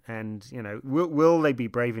 10. And, will they be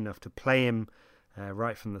brave enough to play him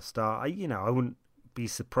right from the start? I wouldn't be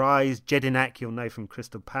surprised. Jedinak, you'll know from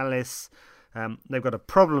Crystal Palace. They've got a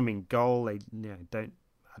problem in goal. I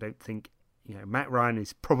don't think Matt Ryan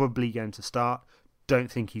is probably going to start.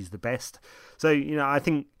 Don't think he's the best. So I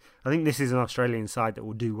think this is an Australian side that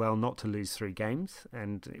will do well not to lose 3 games.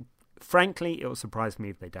 And frankly, it will surprise me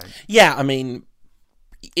if they don't. Yeah, I mean,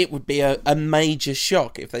 it would be a major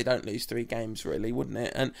shock if they don't lose 3 games, really, wouldn't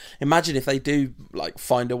it? And imagine if they do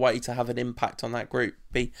find a way to have an impact on that group.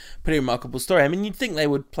 Be a pretty remarkable story. I mean, you'd think they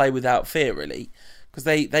would play without fear, really, because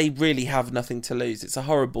they really have nothing to lose. It's a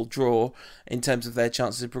horrible draw in terms of their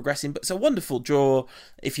chances of progressing, but it's a wonderful draw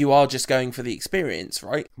if you are just going for the experience,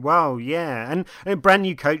 right? Well, yeah, and a brand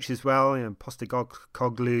new coach as well,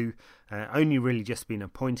 Postecoglou. Only really just been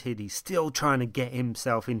appointed. He's still trying to get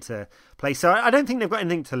himself into play. So I don't think they've got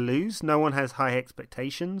anything to lose. No one has high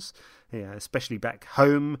expectations, especially back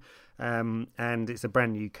home. And it's a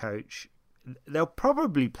brand new coach. They'll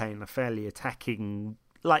probably play in a fairly attacking,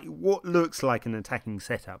 what looks like an attacking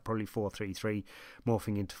setup, probably 4-3-3,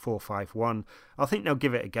 morphing into 4-5-1. I think they'll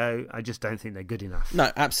give it a go. I just don't think they're good enough.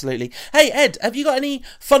 No, absolutely. Hey, Ed, have you got any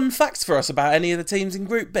fun facts for us about any of the teams in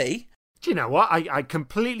Group B? Do you know what? I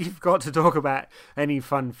completely forgot to talk about any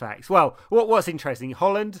fun facts. Well, what's interesting,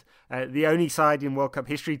 Holland, the only side in World Cup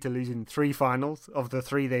history to lose in 3 finals of the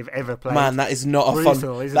 3 they've ever played. Man, that is not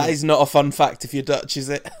is not a fun fact if you're Dutch, is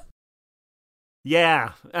it?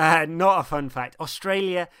 Yeah, not a fun fact.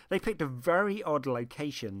 Australia, they picked a very odd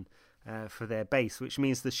location for their base, which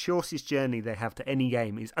means the shortest journey they have to any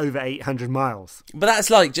game is over 800 miles. But that's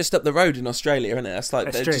just up the road in Australia, isn't it? That's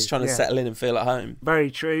they're true, just trying to settle in and feel at home. Very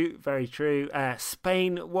true, very true.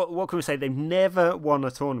 Spain, what can we say? They've never won a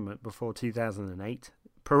tournament before 2008.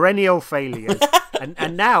 Perennial failures.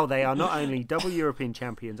 and now they are not only double European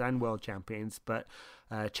champions and world champions, but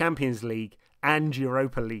Champions League and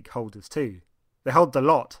Europa League holders too. They hold the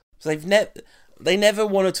lot. So they never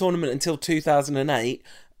won a tournament until 2008.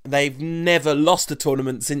 They've never lost a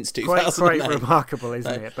tournament since 2008. Quite remarkable,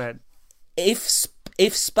 isn't it? But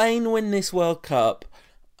if Spain win this World Cup,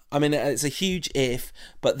 I mean, it's a huge if,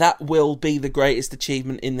 but that will be the greatest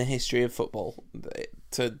achievement in the history of football.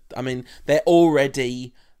 They're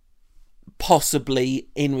already possibly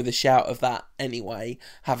in with a shout of that anyway,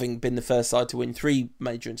 having been the first side to win 3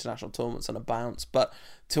 major international tournaments on a bounce. But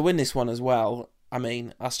to win this one as well, I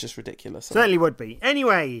mean, that's just ridiculous. Certainly would be.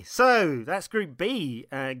 Anyway, so that's Group B.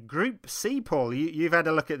 Group C, Paul, you've had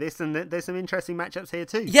a look at this, and there's some interesting matchups here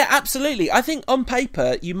too. Yeah, absolutely. I think on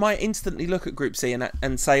paper, you might instantly look at Group C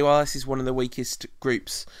and say, well, this is one of the weakest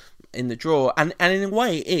groups in the draw. And in a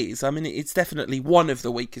way it is. I mean, it's definitely one of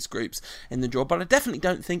the weakest groups in the draw, but I definitely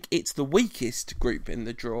don't think it's the weakest group in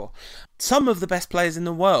the draw. Some of the best players in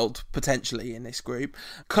the world, potentially, in this group.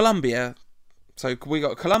 Colombia. So we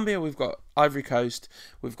got Colombia, we've got Ivory Coast,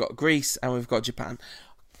 we've got Greece, and we've got Japan.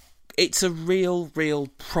 It's a real,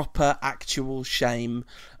 proper, actual shame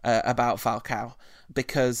about Falcao.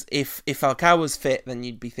 Because if Falcao was fit, then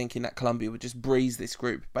you'd be thinking that Colombia would just breeze this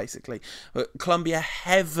group, basically. But Colombia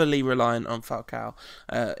heavily reliant on Falcao.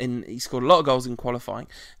 He scored a lot of goals in qualifying.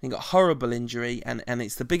 He got a horrible injury, and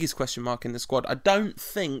it's the biggest question mark in the squad. I don't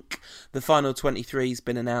think the final 23 has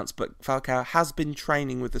been announced, but Falcao has been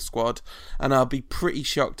training with the squad, and I'll be pretty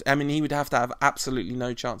shocked. I mean, he would have to have absolutely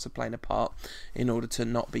no chance of playing a part in order to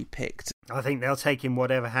not be picked. I think they'll take him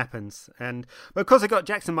whatever happens. But of course, they've got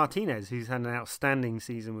Jackson Martinez, who's had an outstanding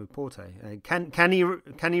season with Porto. Can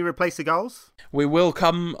he replace the goals? We will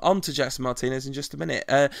come on to Jackson Martinez in just a minute.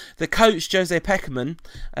 The coach, Jose Pekerman,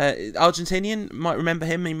 Argentinian, might remember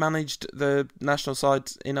him. He managed the national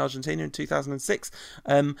side in Argentina in 2006.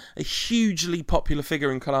 A hugely popular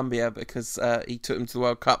figure in Colombia because he took them to the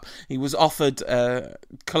World Cup. He was offered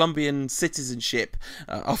Colombian citizenship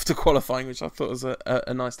after qualifying, which I thought was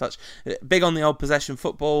a nice touch. Big on the old possession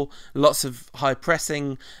football, lots of high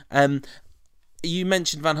pressing. You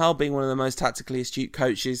mentioned Van Gaal being one of the most tactically astute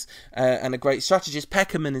coaches and a great strategist.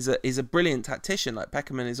 Peckerman is a brilliant tactician. Like,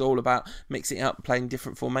 Peckerman is all about mixing it up, playing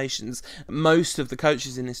different formations. Most of the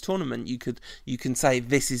coaches in this tournament, you can say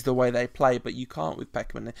this is the way they play, but you can't with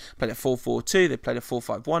Peckerman. They played a 4-4-2, they played a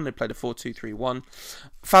 4-5-1, they played a 4-2-3-1.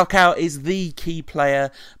 Falcao is the key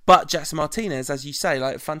player, but Jackson Martinez, as you say,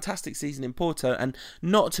 like, fantastic season in Porto and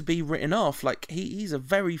not to be written off. Like, he's a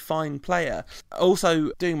very fine player.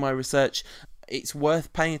 Also, doing my research, it's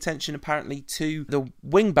worth paying attention apparently to the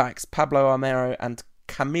wing-backs, Pablo Armero and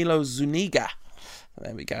Camilo Zuniga.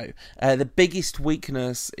 There we go. The biggest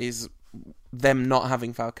weakness is them not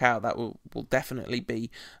having Falcao. That will definitely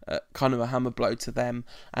be kind of a hammer blow to them.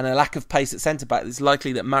 And a lack of pace at centre-back. It's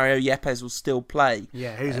likely that Mario Yepes will still play.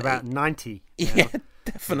 Yeah, who's about 90. Yeah,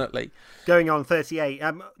 definitely. Going on 38.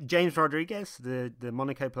 James Rodriguez, the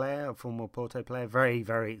Monaco player, a former Porto player, very,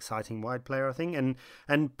 very exciting wide player, I think.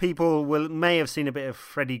 And people may have seen a bit of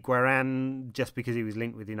Freddie Guerin just because he was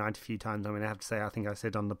linked with United a few times. I mean, I have to say, I think I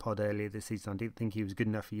said on the pod earlier this season, I didn't think he was good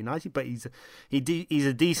enough for United, but he's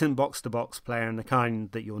a decent box-to-box player and the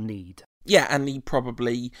kind that you'll need. Yeah, and he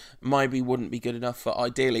probably maybe wouldn't be good enough for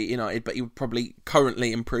ideally United, but he would probably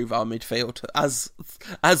currently improve our midfield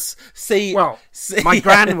my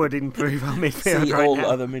gran would improve our midfield. See right all now.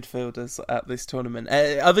 Other midfielders at this tournament.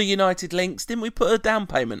 Other United links, didn't we put a down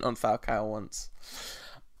payment on Falcao once?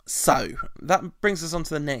 So that brings us on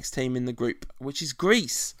to the next team in the group, which is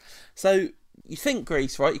Greece. So you think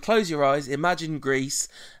Greece, right? You close your eyes, imagine Greece.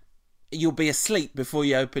 You'll be asleep before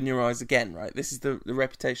you open your eyes again, right? This is the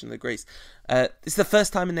reputation of the Greece. It's the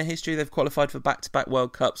first time in their history they've qualified for back-to-back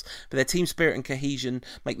World Cups, but their team spirit and cohesion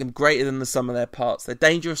make them greater than the sum of their parts. They're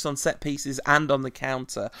dangerous on set pieces and on the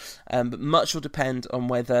counter, but much will depend on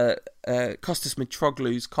whether Kostas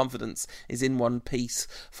Mitroglou's confidence is in one piece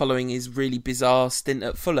following his really bizarre stint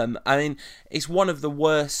at Fulham. I mean, it's one of the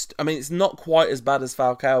worst. I mean, it's not quite as bad as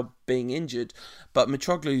Falcao being injured, but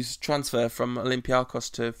Mitroglou's transfer from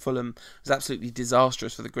Olympiacos to Fulham was absolutely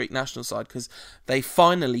disastrous for the Greek national side because they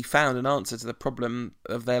finally found an answer to the problem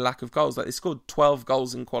of their lack of goals. Like, they scored 12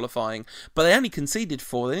 goals in qualifying, but they only conceded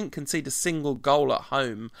 4. They didn't concede a single goal at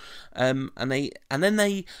home, and then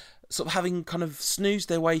they sort of, having kind of snoozed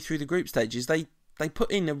their way through the group stages, they put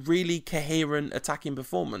in a really coherent attacking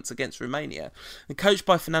performance against Romania. And coached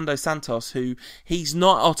by Fernando Santos, who, he's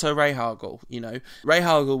not Otto Rehhagel, you know.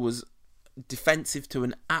 Rehhagel was defensive to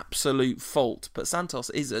an absolute fault, but Santos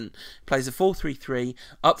isn't. Plays a 4-3-3.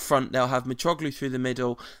 Up front, they'll have Mitroglou through the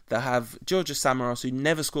middle. They'll have Georgios Samaros, who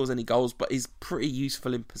never scores any goals, but is pretty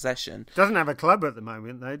useful in possession. Doesn't have a club at the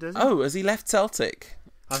moment, though, does he? Oh, has he left Celtic?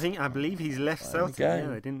 I believe he's left Celtic. Yeah,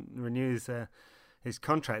 they didn't renew his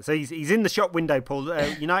contract, so he's in the shop window. Paul,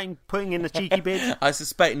 United putting in a cheeky bid. I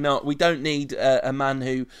suspect not. We don't need a man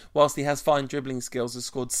who, whilst he has fine dribbling skills, has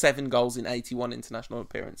scored 7 goals in 81 international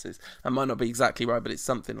appearances. That might not be exactly right, but it's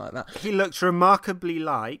something like that. He looks remarkably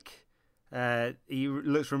like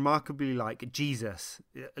Jesus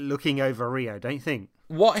looking over Rio, don't you think?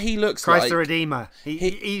 What he looks Christ like... the Redeemer.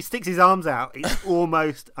 He sticks his arms out. It's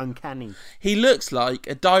almost uncanny. He looks like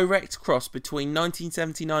a direct cross between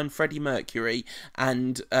 1979 Freddie Mercury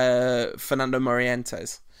and Fernando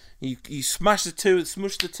Morientes. You smush the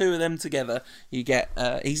two of them together, you get...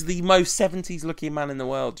 he's the most 70s looking man in the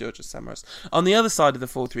world, Georgios Samaras. On the other side of the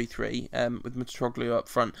 4-3-3, with Mitroglou up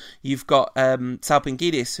front, you've got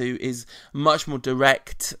Salpingidis, who is much more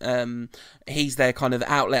direct. He's their kind of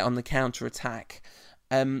outlet on the counter-attack.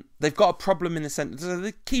 They've got a problem in the centre. So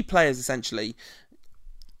the key players, essentially...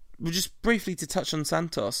 Just briefly to touch on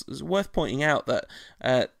Santos, it's worth pointing out that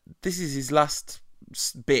this is his last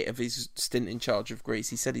bit of his stint in charge of Greece.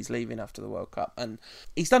 He said he's leaving after the World Cup, and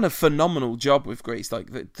he's done a phenomenal job with Greece.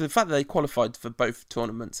 Like, the fact that they qualified for both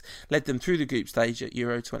tournaments led them through the group stage at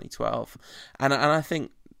Euro 2012, and I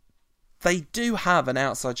think they do have an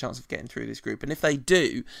outside chance of getting through this group, and if they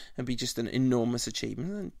do, it'd be just an enormous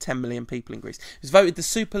achievement. 10 million people in Greece. He was voted the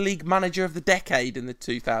Super League Manager of the Decade in the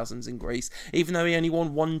 2000s in Greece, even though he only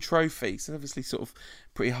won 1 trophy, so obviously sort of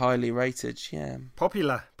pretty highly rated. Yeah,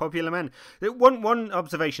 popular man. One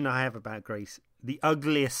observation I have about Greece: the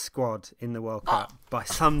ugliest squad in the World Cup by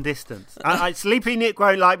some distance. Sleepy Nick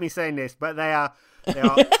won't like me saying this, but they are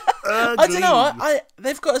ugly. I don't know.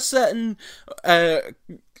 They've got a certain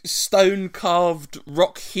stone-carved,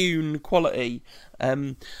 rock-hewn quality.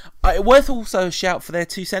 Worth also a shout for their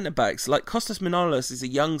 2 centre-backs. Like, Kostas Manolis is a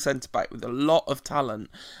young centre-back with a lot of talent,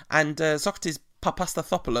 and Socrates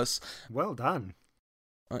Papastathopoulos. Well done.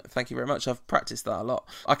 Thank you very much. I've practiced that a lot.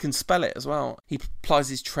 I can spell it as well. He plies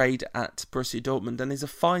his trade at Borussia Dortmund and is a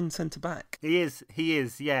fine centre-back. He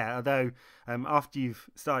is, yeah. Although, after you've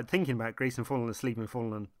started thinking about Greece and fallen asleep and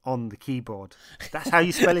fallen on the keyboard, that's how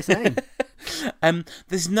you spell his name.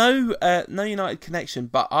 There's no United connection,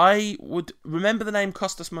 but I would remember the name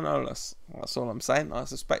Kostas Manolas. That's all I'm saying. I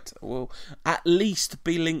suspect it will at least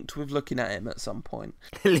be linked with looking at him at some point.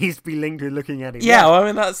 At least be linked with looking at him. Yeah, well, I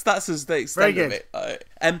mean that's as the extent of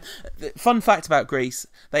it. Fun fact about Greece: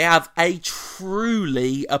 they have a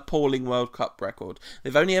truly appalling World Cup record.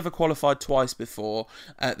 They've only ever qualified twice before.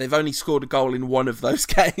 They've only scored a goal in one of those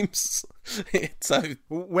games. So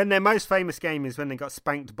when their most famous game is when they got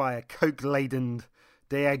spanked by a coke-laden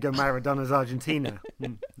Diego Maradona's Argentina,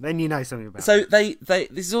 then you know something about it. So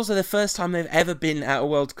this is also the first time they've ever been at a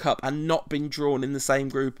World Cup and not been drawn in the same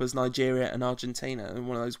group as Nigeria and Argentina,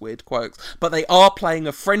 one of those weird quirks. But they are playing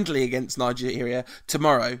a friendly against Nigeria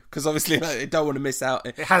tomorrow, because obviously they don't want to miss out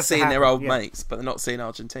seeing their old mates, but they're not seeing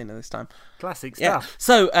Argentina this time. Classic stuff. Yeah.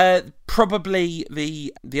 So probably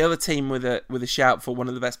the other team with a shout for one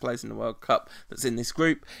of the best players in the World Cup that's in this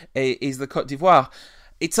group is the Côte d'Ivoire.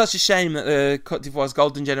 It's such a shame that the Côte d'Ivoire's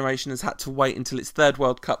golden generation has had to wait until its third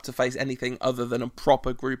World Cup to face anything other than a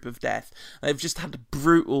proper group of death. They've just had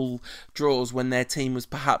brutal draws when their team was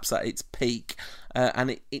perhaps at its peak,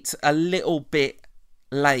 and it's a little bit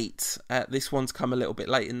late. This one's come a little bit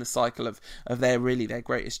late in the cycle of their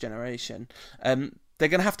greatest generation. They're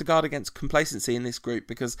going to have to guard against complacency in this group,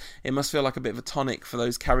 because it must feel like a bit of a tonic for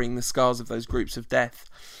those carrying the scars of those groups of death.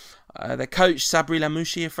 Their coach, Sabri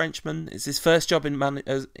Lamouchi, a Frenchman, it's his first job in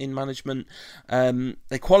management.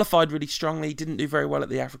 They qualified really strongly. He didn't do very well at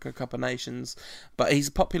the Africa Cup of Nations, but he's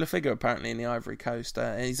a popular figure apparently in the Ivory Coast.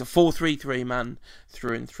 He's a 4-3-3 man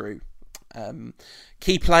through and through.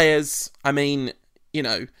 Key players, I mean,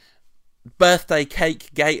 birthday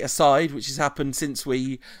cake gate aside, which has happened since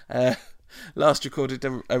we last recorded a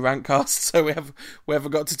Rantcast, so we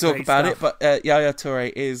haven't got to talk Great about stuff. it. But Yaya Toure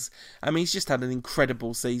he's just had an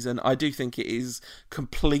incredible season. I do think it is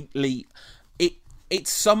completely...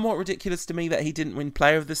 It's somewhat ridiculous to me that he didn't win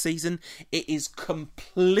Player of the Season. It is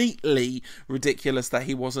completely ridiculous that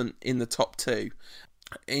he wasn't in the top two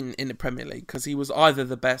in the Premier League, because he was either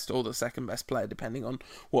the best or the second best player, depending on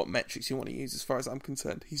what metrics you want to use as far as I'm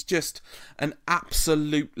concerned. He's just an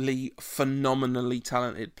absolutely phenomenally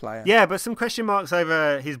talented player. Yeah, but some question marks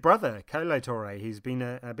over his brother, Kolo Toure. He's been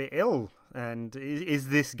a bit ill, and is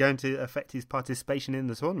this going to affect his participation in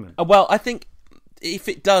the tournament? Well, I think if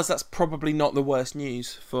it does, that's probably not the worst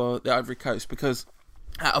news for the Ivory Coast, because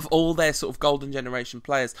out of all their sort of golden generation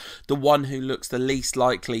players, the one who looks the least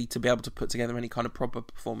likely to be able to put together any kind of proper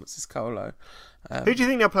performance is Kolo. Who do you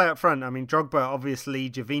think they'll play up front? I mean, Drogba, obviously,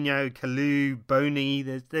 Gervinho, Kalou, Bony.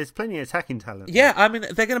 There's plenty of attacking talent. Yeah, I mean,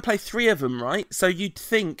 they're going to play three of them, right? So you'd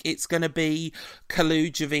think it's going to be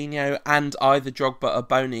Kalou, Gervinho, and either Drogba or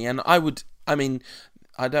Bony. And I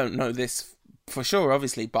don't know this for sure,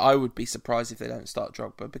 obviously, but I would be surprised if they don't start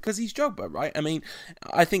Drogba, because he's Drogba, right? I mean,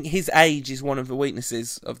 I think his age is one of the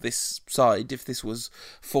weaknesses of this side. If this was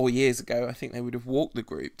 4 years ago, I think they would have walked the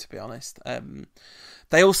group, to be honest.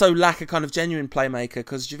 They also lack a kind of genuine playmaker,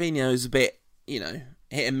 because Gervinho is a bit, hit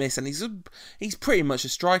and miss, and he's pretty much a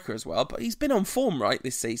striker as well, but he's been on form, right,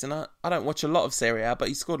 this season. I don't watch a lot of Serie A, but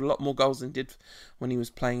he scored a lot more goals than he did when he was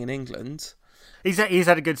playing in England. He's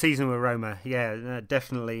had a good season with Roma, yeah,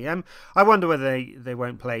 definitely. I wonder whether they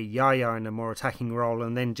won't play Yaya in a more attacking role,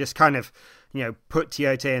 and then just kind of, put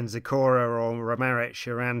Tiote and Zakora or Ramaric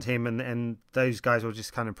around him, and those guys will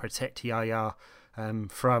just kind of protect Yaya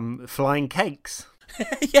from flying cakes.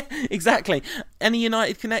 Yeah, exactly. Any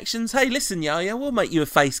United connections? Hey, listen, Yaya, we'll make you a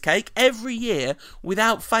face cake. Every year,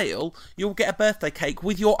 without fail, you'll get a birthday cake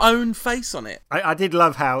with your own face on it. I did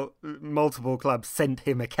love how multiple clubs sent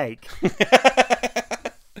him a cake.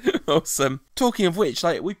 Awesome. Talking of which,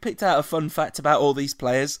 we picked out a fun fact about all these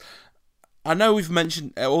players. I know we've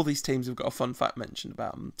mentioned all these teams have got a fun fact mentioned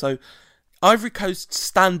about them. So, Ivory Coast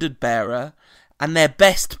standard bearer and their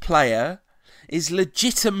best player is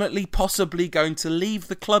legitimately possibly going to leave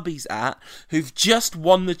the club he's at, who've just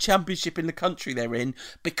won the championship in the country they're in,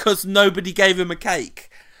 because nobody gave him a cake.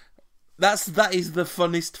 That is the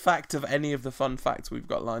funnest fact of any of the fun facts we've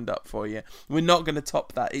got lined up for you. We're not going to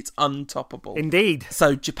top that. It's untoppable. Indeed.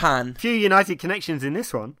 So, Japan. Few United connections in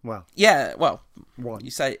this one. Well. Yeah, well, One.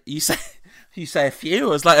 You say you say a few. I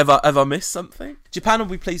was like, have I missed something? Japan will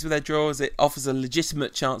be pleased with their draw as it offers a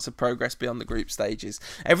legitimate chance of progress beyond the group stages.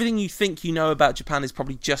 Everything you think you know about Japan is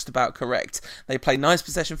probably just about correct. They play nice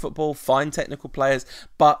possession football, fine technical players,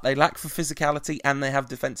 but they lack for physicality and they have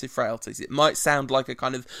defensive frailties. It might sound like a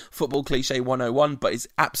kind of football cliche 101, but it's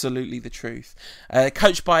absolutely the truth.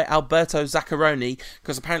 Coached by Alberto Zaccaroni,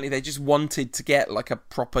 because apparently they just wanted to get like a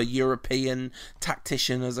proper European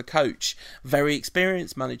tactician as a coach. Very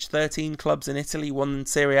experienced, managed 13 clubs in Italy, won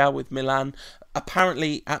Serie A with Milan.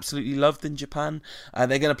 Apparently absolutely loved in Japan. They're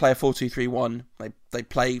going to play a 4-2-3-1. They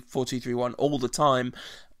play 4-2-3-1 all the time.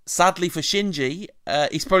 Sadly for Shinji,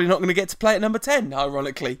 he's probably not going to get to play at number 10,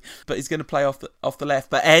 ironically, but he's going to play off the left.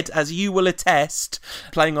 But Ed, as you will attest,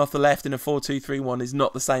 playing off the left in a 4-2-3-1 is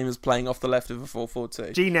not the same as playing off the left of a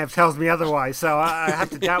 4-4-2. Gnev tells me otherwise, so I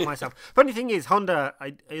have to doubt myself. Funny thing is, Honda,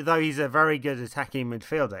 though he's a very good attacking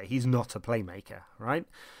midfielder, he's not a playmaker, right?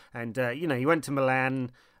 And, he went to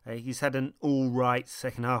Milan. He's had an all-right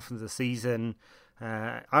second half of the season.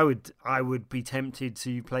 I would be tempted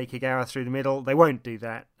to play Kagawa through the middle. They won't do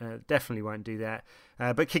that. Definitely won't do that.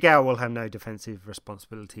 But Kagawa will have no defensive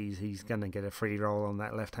responsibilities. He's going to get a free roll on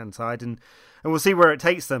that left-hand side, and we'll see where it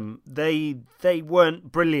takes them. They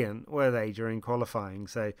weren't brilliant, were they, during qualifying?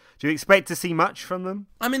 So do you expect to see much from them?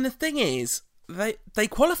 I mean, the thing is, they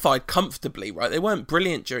qualified comfortably, right? They weren't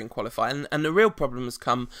brilliant during qualifying, and the real problem has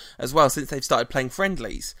come as well since they've started playing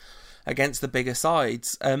friendlies against the bigger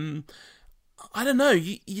sides. I don't know,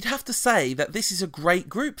 you'd have to say that this is a great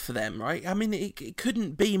group for them, right? I mean, it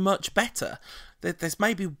couldn't be much better. There's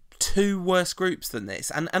maybe two worse groups than this.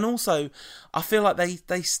 And also, I feel like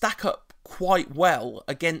they stack up quite well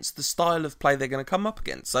against the style of play they're going to come up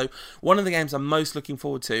against. So one of the games I'm most looking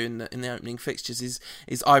forward to in the opening fixtures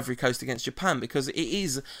is Ivory Coast against Japan, because it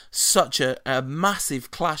is such a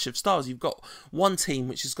massive clash of styles. You've got one team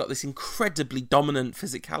which has got this incredibly dominant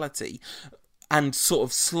physicality and sort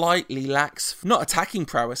of slightly lacks, not attacking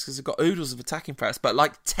prowess, because they've got oodles of attacking prowess, but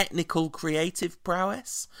like technical, creative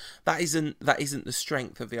prowess. That isn't the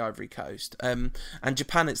strength of the Ivory Coast. And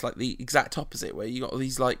Japan, it's like the exact opposite, where you got all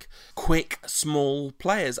these like quick, small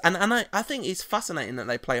players. And I think it's fascinating that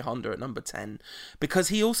they play Honda at number 10, because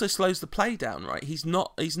he also slows the play down, right? He's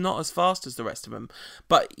not as fast as the rest of them,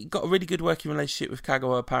 but he got a really good working relationship with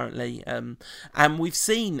Kagawa, apparently. And we've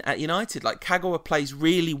seen at United, like Kagawa plays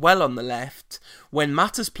really well on the left. When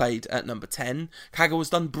Mata's played at number 10,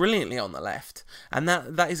 Kagawa's done brilliantly on the left, and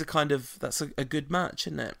that's a good match,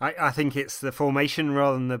 isn't it? I think it's the formation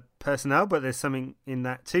rather than the personnel, but there's something in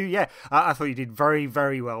that too. Yeah, I thought you did very,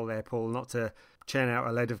 very well there, Paul, not to churn out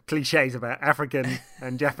a load of cliches about African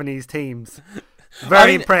and Japanese teams.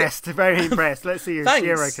 Very impressed. Let's see if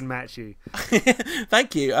Shiro can match you.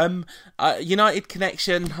 Thank you. United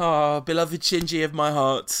connection. Oh, beloved Shinji of my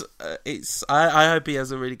heart. I hope he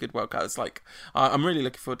has a really good World Cup. It's like I'm really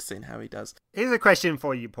looking forward to seeing how he does. Here's a question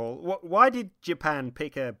for you, Paul. Why did Japan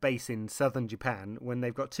pick a base in southern Japan when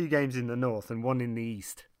they've got 2 games in the north and 1 in the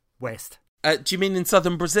west? Do you mean in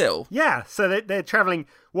southern Brazil? Yeah. So they're travelling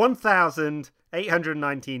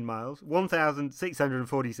 1,819 miles,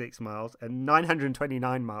 1,646 miles, and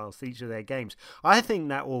 929 miles to each of their games. I think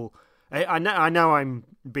that will... I know I'm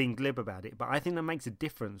being glib about it, but I think that makes a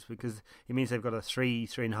difference, because it means they've got a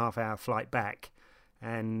 3.5 hour flight back,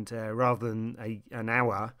 and rather than an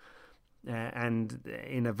hour, and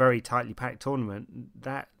in a very tightly packed tournament,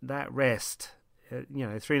 that rest,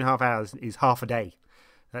 3.5 hours is half a day.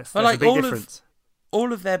 That's a big difference.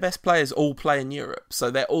 All of their best players all play in Europe, so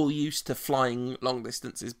they're all used to flying long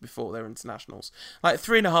distances before their internationals. Like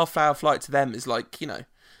 3.5 hour flight to them is like,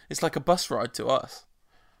 it's like a bus ride to us.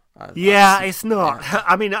 It's not. Yeah.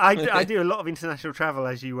 I mean, I do a lot of international travel,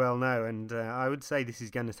 as you well know, and I would say this is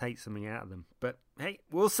going to take something out of them. But hey,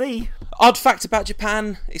 we'll see. Odd fact about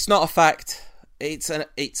Japan: it's not a fact. It's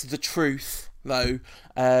the truth. Though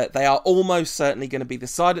they are almost certainly going to be the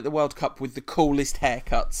side at the World Cup with the coolest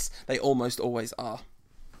haircuts. They almost always are.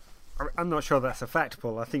 I'm not sure that's a fact,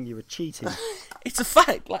 Paul. I think you were cheating. It's a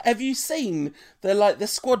fact. Like, have you seen the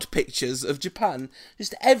squad pictures of Japan?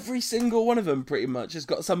 Just every single one of them, pretty much, has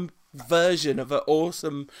got some version of an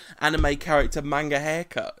awesome anime character manga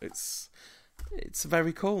haircut. It's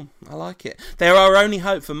very cool. I like it. They're our only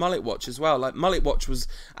hope for Mullet Watch as well. Like, Mullet Watch was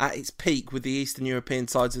at its peak with the Eastern European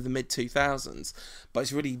sides of the mid-2000s, but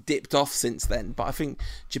it's really dipped off since then. But I think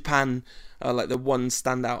Japan are like the one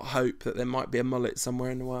standout hope that there might be a mullet somewhere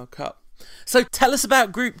in the World Cup. So tell us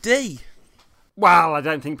about Group D. Well, I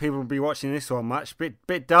don't think people will be watching this one much.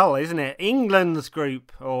 Bit dull, isn't it? England's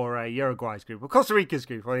group, or Uruguay's group, or Costa Rica's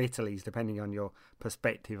group, or Italy's, depending on your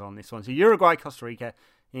perspective on this one. So Uruguay, Costa Rica,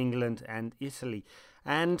 England and Italy.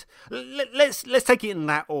 And let's take it in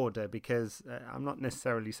that order, because I'm not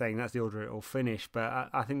necessarily saying that's the order it will finish, but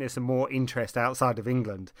I think there's some more interest outside of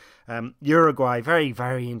England. Uruguay, very,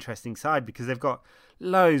 very interesting side, because they've got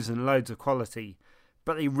loads and loads of quality,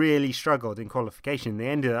 but they really struggled in qualification. They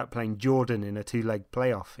ended up playing Jordan in a 2-leg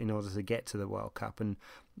playoff in order to get to the World Cup, and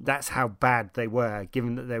that's how bad they were,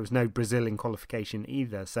 given that there was no Brazil in qualification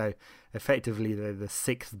either. So effectively they're the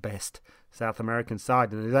 6th best South American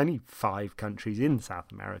side, and there's only 5 countries in South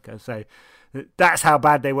America. So that's how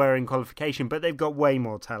bad they were in qualification, but they've got way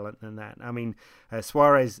more talent than that. I mean,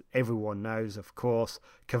 Suarez, everyone knows, of course.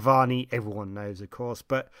 Cavani, everyone knows, of course.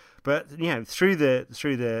 But you know, through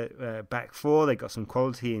the back four, they got some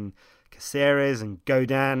quality in Caceres and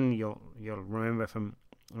Godin. You'll remember from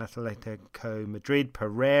Atletico Madrid,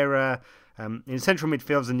 Pereira. In central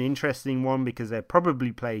midfield's an interesting one, because they'll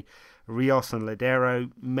probably play Rios and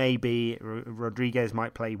Ladero. Maybe Rodriguez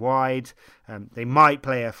might play wide. They might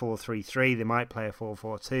play a 4-3-3. They might play a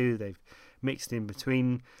 4-4-2. They've mixed in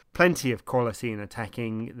between. Plenty of quality in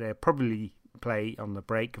attacking. They'll probably play on the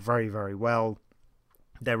break very, very well.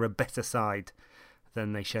 They're a better side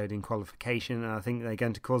than they showed in qualification, and I think they're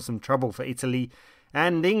going to cause some trouble for Italy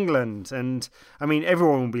and England. And I mean,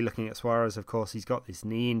 everyone will be looking at Suarez, of course. He's got this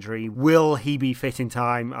knee injury. Will he be fit in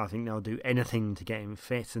time? I think they'll do anything to get him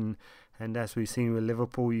fit, and as we've seen with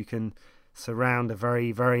Liverpool, you can surround a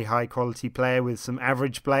very, very high quality player with some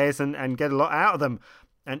average players and get a lot out of them.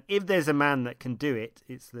 And if there's a man that can do it,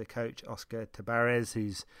 it's the coach Oscar Tabarez,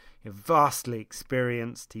 who's vastly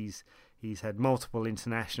experienced. He's had multiple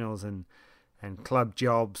internationals and club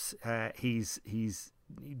jobs. He's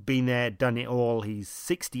been there, done it all. He's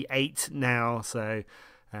 68 now, so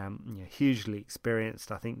hugely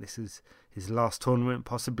experienced. I think this is his last tournament,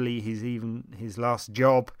 possibly his last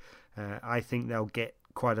job. I think they'll get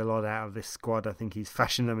quite a lot out of this squad. I think he's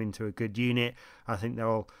fashioned them into a good unit. I think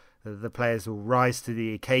the players will rise to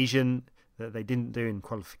the occasion that they didn't do in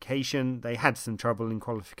qualification. They had some trouble in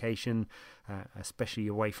qualification, especially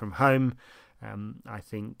away from home. I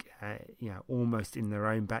think almost in their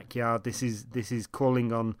own backyard. This is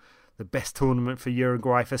calling on the best tournament for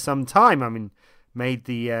Uruguay for some time. I mean, made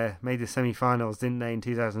the semi-finals, didn't they, in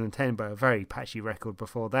 2010, but a very patchy record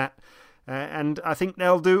before that. And I think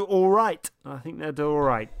they'll do all right.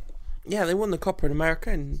 Yeah, they won the Copa in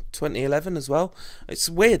America in 2011 as well. It's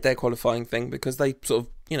weird, their qualifying thing, because they sort of,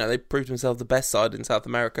 they proved themselves the best side in South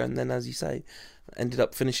America, and then, as you say, ended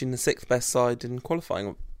up finishing the 6th best side in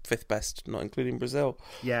qualifying, 5th best, not including Brazil.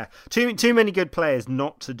 Yeah, too many good players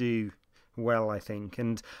not to do well, I think.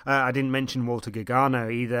 And I didn't mention Walter Gargano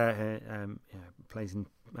either. Plays in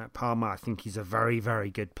Parma. I think he's a very,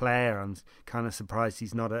 very good player. I'm kind of surprised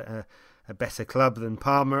he's not at a better club than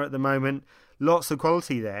Parma at the moment. Lots of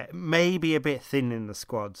quality there. Maybe a bit thin in the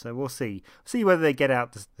squad, so we'll see. See whether they get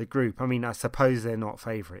out the group. I mean, I suppose they're not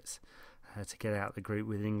favourites to get out the group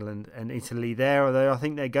with England and Italy there, although I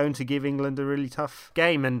think they're going to give England a really tough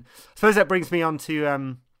game. And I suppose that brings me on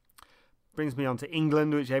to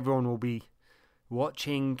England, which everyone will be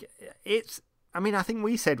watching. I think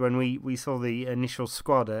we said when we saw the initial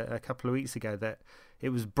squad a couple of weeks ago that it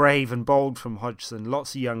was brave and bold from Hodgson.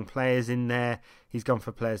 Lots of young players in there. He's gone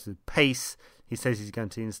for players with pace. He says he's going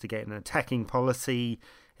to instigate an attacking policy.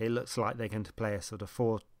 It looks like they're going to play a sort of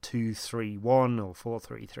 4-2-3-1 or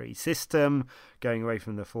 4-3-3 system, going away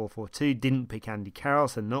from the 4-4-2. Didn't pick Andy Carroll,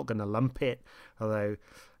 so not going to lump it. Although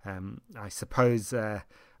I suppose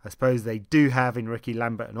they do have in Ricky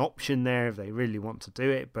Lambert an option there if they really want to do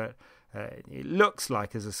it. But it looks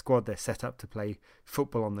like as a squad they're set up to play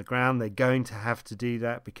football on the ground. They're going to have to do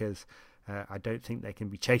that because I don't think they can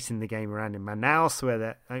be chasing the game around in Manaus, where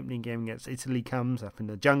the opening game against Italy comes, up in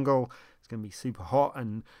the jungle. It's going to be super hot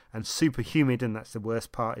and super humid, and that's the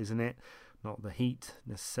worst part, isn't it? Not the heat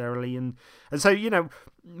necessarily. And so,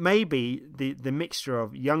 maybe the mixture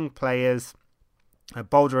of young players, a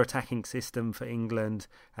bolder attacking system for England,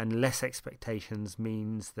 and less expectations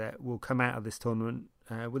means that we'll come out of this tournament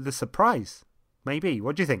with a surprise. Maybe.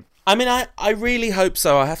 What do you think? I mean, I really hope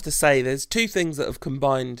so. I have to say, there's two things that have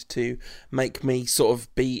combined to make me sort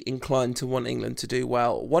of be inclined to want England to do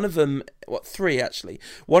well. One of them, three actually.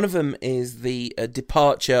 One of them is the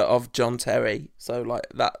departure of John Terry. So,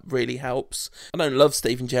 that really helps. I don't love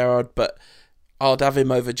Steven Gerrard, but I'd have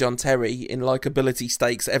him over John Terry in likability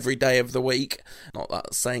stakes every day of the week. Not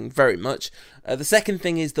that saying very much. The second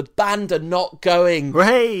thing is the band are not going.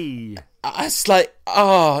 Hey! It's like,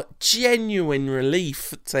 genuine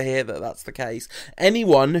relief to hear that that's the case.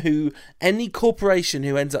 Any corporation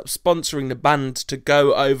who ends up sponsoring the band to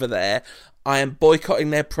go over there, I am boycotting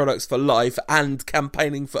their products for life and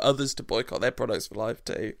campaigning for others to boycott their products for life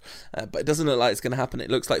too. But it doesn't look like it's going to happen.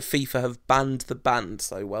 It looks like FIFA have banned the band,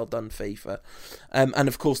 so well done, FIFA. And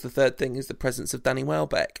of course, the third thing is the presence of Danny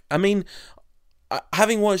Welbeck. I mean,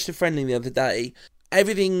 having watched a friendly the other day,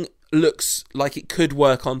 everything looks like it could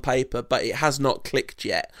work on paper, but it has not clicked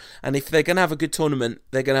yet. And if they're going to have a good tournament,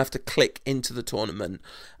 they're going to have to click into the tournament.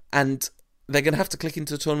 And they're going to have to click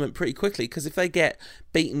into the tournament pretty quickly, because if they get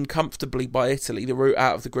beaten comfortably by Italy, the route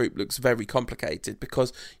out of the group looks very complicated,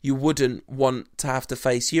 because you wouldn't want to have to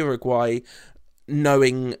face Uruguay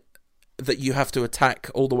knowing that you have to attack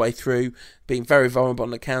all the way through, being very vulnerable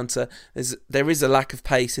on the counter. There is a lack of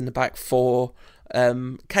pace in the back four.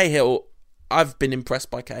 Cahill, I've been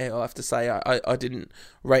impressed by Cahill, I have to say. I didn't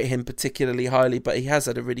rate him particularly highly, but he has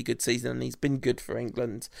had a really good season and he's been good for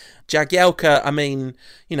England. Jagielka, I mean,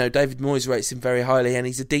 David Moyes rates him very highly and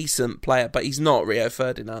he's a decent player, but he's not Rio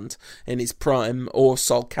Ferdinand in his prime, or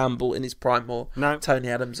Sol Campbell in his prime, or Tony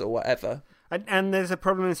Adams or whatever. And there's a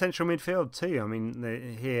problem in central midfield too. I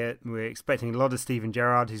mean, here we're expecting a lot of Steven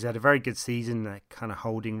Gerrard, who's had a very good season, a kind of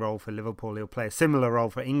holding role for Liverpool. He'll play a similar role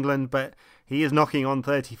for England, but he is knocking on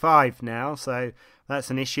 35 now, so that's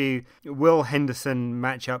an issue. Will Henderson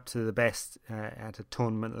match up to the best at a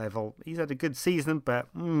tournament level? He's had a good season, but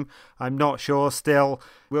I'm not sure still.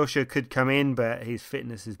 Wilshere could come in, but his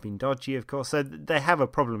fitness has been dodgy, of course, so they have a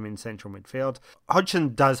problem in central midfield.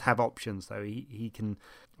 Hodgson does have options, though. He can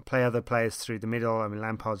play other players through the middle. I mean,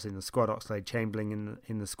 Lampard's in the squad, Oxlade-Chamberlain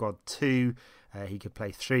in the squad too. He could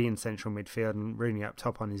play three in central midfield and Rooney up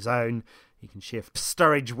top on his own. He can shift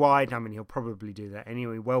Sturridge wide. I mean, he'll probably do that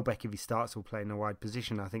anyway. Welbeck, if he starts, will play in a wide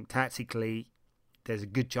position. I think tactically, there's a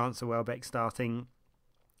good chance of Welbeck starting.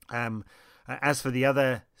 As for the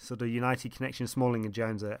other sort of United connection, Smalling and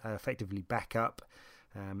Jones are effectively back up.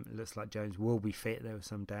 It looks like Jones will be fit. There were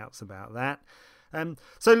some doubts about that.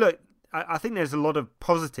 So look, I think there's a lot of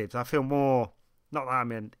positives. I feel more, not that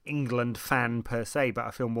I'm an England fan per se, but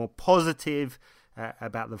I feel more positive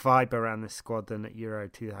about the vibe around this squad than at Euro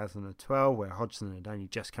 2012, where Hodgson had only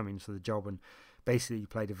just come into the job and basically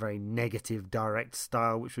played a very negative, direct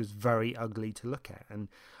style, which was very ugly to look at. And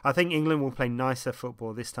I think England will play nicer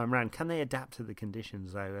football this time round. Can they adapt to the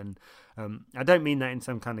conditions, though? And I don't mean that in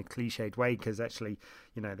some kind of cliched way, because actually,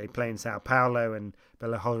 they play in Sao Paulo and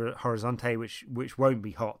Belo Horizonte, which won't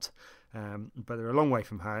be hot. But they're a long way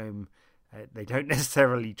from home. They don't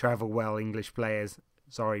necessarily travel well, English players.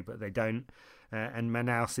 Sorry, but they don't. And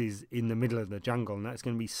Manaus is in the middle of the jungle, and that's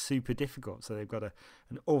going to be super difficult. So they've got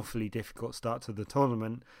an awfully difficult start to the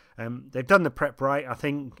tournament. They've done the prep right. I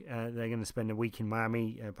think they're going to spend a week in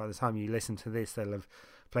Miami. By the time you listen to this, they'll have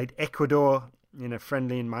played Ecuador in a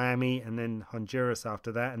friendly in Miami, and then Honduras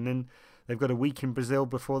after that. And then they've got a week in Brazil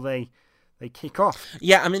before they kick off.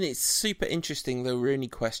 Yeah, I mean, it's super interesting, the Rooney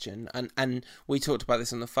question, and we talked about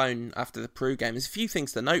this on the phone after the Peru game. There's a few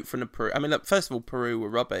things to note from the Peru. I mean, look, first of all, Peru were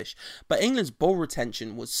rubbish, but England's ball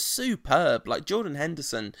retention was superb. Like Jordan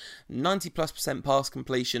Henderson, 90+% pass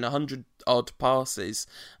completion, 100-odd passes,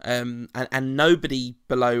 and nobody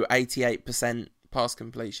below 88% pass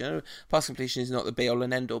completion. Pass completion is not the be-all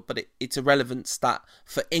and end-all, but it's a relevant stat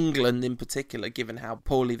for England in particular, given how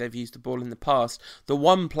poorly they've used the ball in the past. The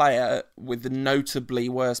one player with the notably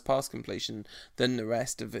worse pass completion than the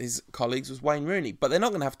rest of his colleagues was Wayne Rooney, but they're not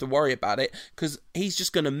going to have to worry about it, because he's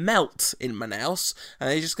just going to melt in Manaus, and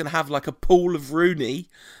they're just going to have like a pool of Rooney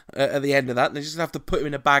at the end of that, and they're just going to have to put him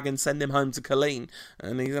in a bag and send him home to Colleen,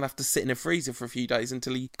 and he's going to have to sit in a freezer for a few days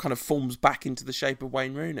until he kind of forms back into the shape of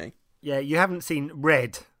Wayne Rooney. Yeah, you haven't seen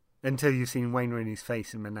red until you've seen Wayne Rooney's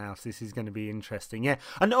face in Manaus. This is going to be interesting. Yeah,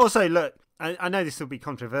 and also, look, I know this will be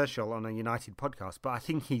controversial on a United podcast, but I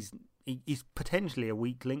think he's potentially a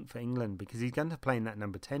weak link for England, because he's going to play in that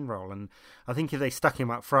number 10 role. And I think if they stuck him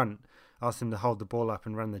up front, asked him to hold the ball up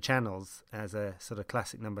and run the channels as a sort of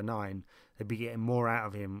classic number 9, they'd be getting more out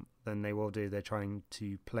of him than they will do. They're trying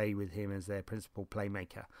to play with him as their principal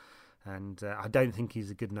playmaker. And I don't think he's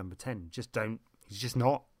a good number 10. He's just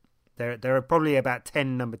not. There are probably about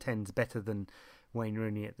 10 number 10s better than Wayne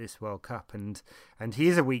Rooney at this World Cup, and he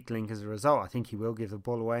is a weak link as a result. I think he will give the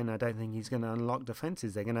ball away, and I don't think he's going to unlock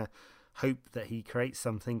defences. They're going to hope that he creates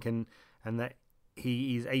something and that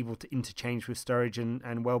he is able to interchange with Sturridge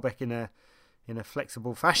and Welbeck in a in a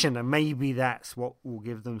flexible fashion, and maybe that's what will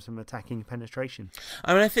give them some attacking penetration.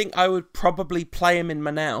 I mean, I think I would probably play him in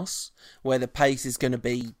Manaus, where the pace is going to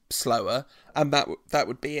be slower, and that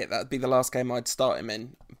would be it. That would be the last game I'd start him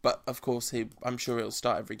in. But of course, I'm sure he'll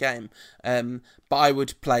start every game. But I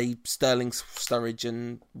would play Sterling, Sturridge,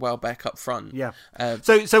 and Welbeck up front. Yeah.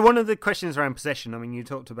 So one of the questions around possession. I mean, you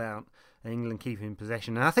talked about England keeping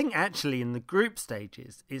possession, and I think actually in the group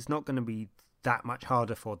stages, it's not going to be that much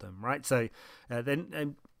harder for them, right? So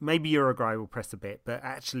then maybe Uruguay will press a bit, but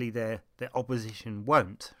actually their opposition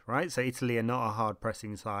won't, right? So Italy are not a hard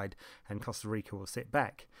pressing side, and Costa Rica will sit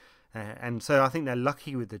back. And so I think they're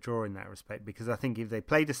lucky with the draw in that respect, because I think if they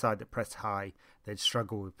played a side that pressed high, they'd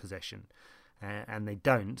struggle with possession, and they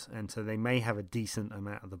don't, and so they may have a decent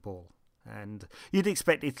amount of the ball. And you'd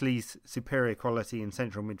expect Italy's superior quality in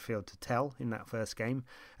central midfield to tell in that first game.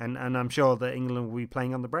 And I'm sure that England will be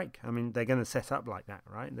playing on the break. I mean, they're going to set up like that,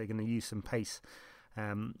 right? They're going to use some pace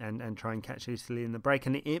and try and catch Italy in the break.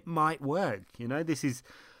 And it might work. You know, this is,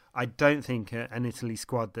 I don't think, an Italy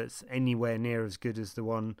squad that's anywhere near as good as the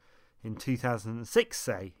one in 2006,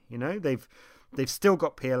 say. You know, they've still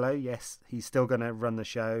got Pirlo. Yes, he's still going to run the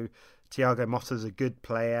show. Thiago Motta's a good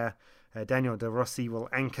player. Daniel De Rossi will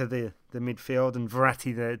anchor the midfield, and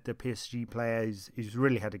Verratti, the PSG player who's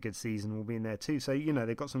really had a good season, will be in there too. So, you know,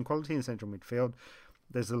 they've got some quality in central midfield.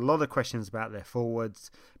 There's a lot of questions about their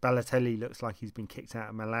forwards. Balotelli looks like he's been kicked out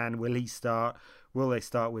of Milan. Will he start? Will they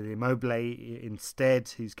start with Immobile instead,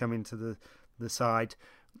 who's come into the side?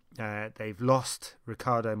 They've lost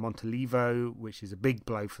Ricardo Montolivo, which is a big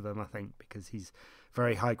blow for them, I think, because he's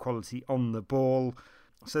very high quality on the ball.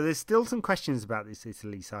 So there's still some questions about this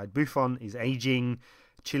Italy side. Buffon is ageing.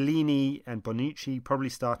 Chiellini and Bonucci, probably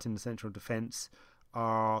starting the central defence,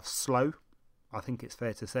 are slow. I think it's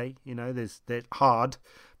fair to say. You know, they're hard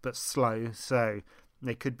but slow, so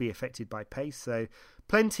they could be affected by pace. So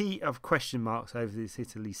plenty of question marks over this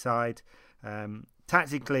Italy side.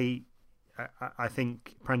 Tactically, I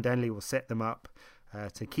think Prandelli will set them up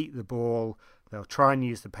to keep the ball. They'll try and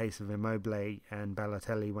use the pace of Immobile and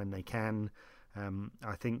Balotelli when they can.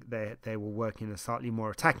 I think they will work in a slightly more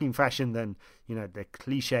attacking fashion than, you know, the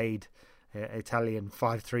cliched Italian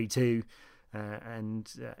 5-3-2, and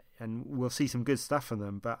we'll see some good stuff from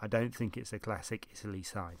them. But I don't think it's a classic Italy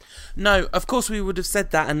side. No, of course we would have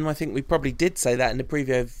said that, and I think we probably did say that in the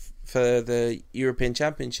preview for the European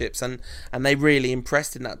Championships, and they really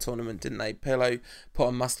impressed in that tournament, didn't they? Pirlo put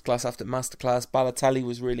on masterclass after masterclass. Balotelli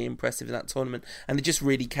was really impressive in that tournament, and it just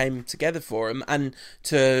really came together for him. And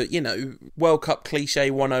to, you know, World Cup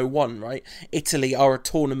cliche 101, right? Italy are a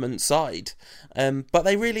tournament side, but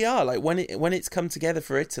they really are. Like when it's come together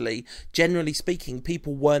for Italy, generally speaking,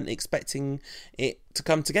 people weren't expecting it to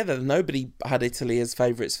come together. Nobody had Italy as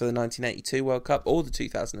favourites for the 1982 World Cup or the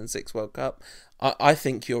 2006 World Cup. I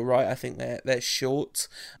think you're right. I think they're short,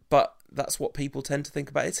 but that's what people tend to think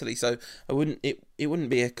about Italy. So it wouldn't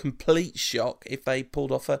be a complete shock if they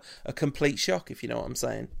pulled off a complete shock, if you know what I'm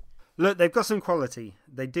saying. Look, they've got some quality.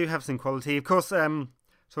 They do have some quality. Of course,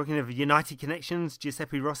 talking of United connections,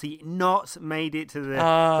 Giuseppe Rossi not made it to the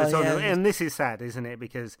tournament. And this is sad, isn't it?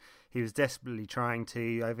 Because he was desperately trying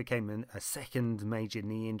to overcome a second major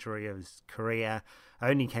knee injury of his career.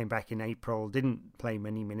 Only came back in April, didn't play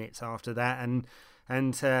many minutes after that,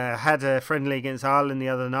 and had a friendly against Ireland the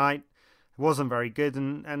other night. Wasn't very good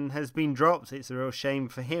and has been dropped. It's a real shame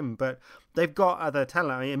for him, but they've got other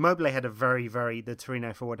talent. I mean, Immobile had the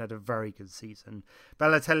Torino forward had a very good season.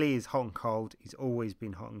 Balotelli is hot and cold. He's always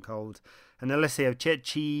been hot and cold. And Alessio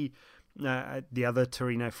Cecchi, the other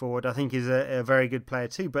Torino forward, I think is a very good player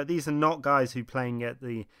too. But these are not guys who are playing at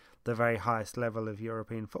the very highest level of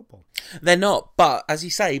European football. They're not, but as you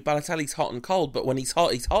say, Balotelli's hot and cold, but when he's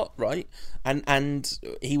hot, right? And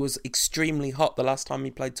he was extremely hot the last time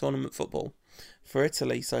he played tournament football for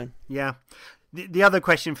Italy, so... Yeah. The other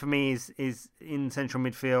question for me is in central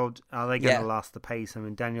midfield, are they going to last the pace? I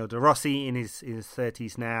mean, Daniel De Rossi in his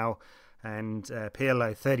 30s now, and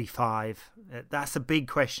Pirlo 35. That's a big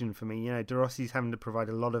question for me. You know, De Rossi's having to provide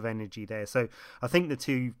a lot of energy there. So I think the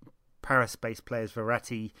two Paris-based players,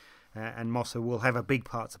 Verratti and Mossa, will have a big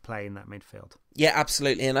part to play in that midfield. Yeah,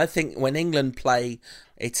 absolutely. And I think when England play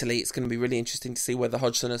Italy, it's going to be really interesting to see whether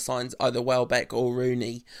Hodgson assigns either Welbeck or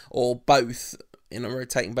Rooney or both in a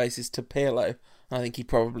rotating basis to Pirlo. I think he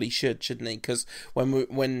probably should, shouldn't he? Because when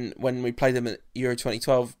we played them at Euro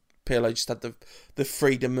 2012, Pirlo just had the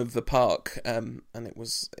freedom of the park, and it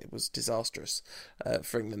was disastrous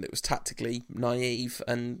for England. It was tactically naive,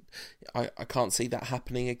 and I can't see that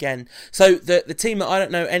happening again. So the team that I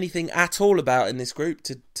don't know anything at all about in this group,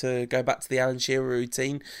 to go back to the Alan Shearer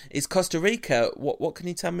routine, is Costa Rica. What can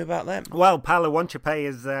you tell me about them? Well, Paulo Wanchope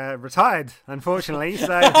is retired, unfortunately,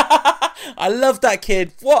 so... I love that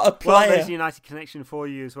kid. What a player. Well, there's a United connection for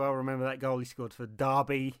you as well. Remember that goal he scored for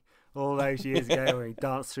Derby all those years ago, where he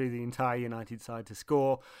danced through the entire United side to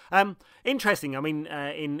score. Interesting. I mean,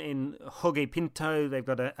 in Jorge Pinto, they've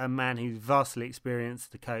got a man who's vastly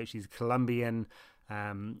experienced, the coach. He's Colombian,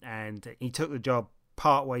 and he took the job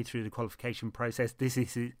part way through the qualification process. This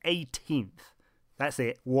is his 18th. That's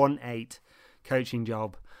it, 1-8 coaching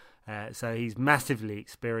job. So he's massively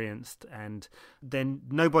experienced, and then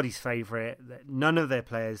nobody's favourite. None of their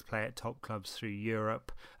players play at top clubs through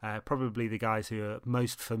Europe. Probably the guys who are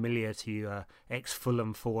most familiar to you are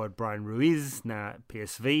ex-Fulham forward Brian Ruiz, now at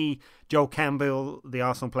PSV. Joel Campbell, the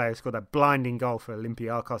Arsenal player, scored a blinding goal for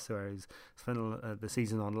Olympiacos, where he's spent the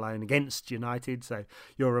season on loan against United, so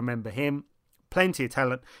you'll remember him. Plenty of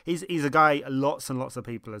talent. He's a guy lots and lots of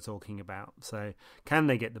people are talking about. So can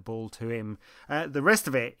they get the ball to him? The rest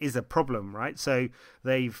of it is a problem, right? So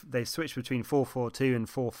they've switched between 4-4-2 and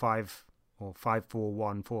 4-5 or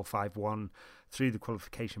 5-4-1, 4-5-1 through the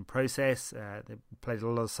qualification process. They've played a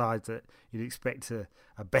lot of sides that you'd expect are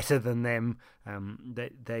better than them.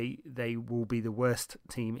 They will be the worst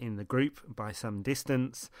team in the group by some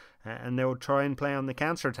distance, and they'll try and play on the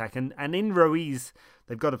counter-attack. And in Ruiz,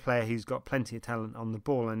 they've got a player who's got plenty of talent on the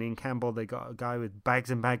ball, and in Campbell, they've got a guy with bags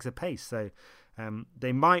and bags of pace. So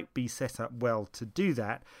they might be set up well to do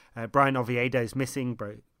that. Brian Oviedo's missing,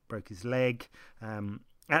 broke his leg.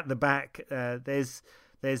 At the back, there's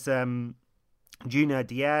Junior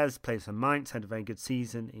Diaz, plays for Mainz, had a very good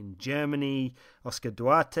season in Germany. Oscar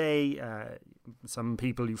Duarte, some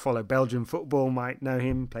people who follow Belgian football might know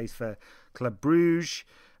him, plays for Club Bruges.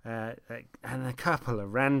 And a couple of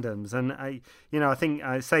randoms, and I think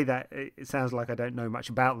I say that it sounds like I don't know much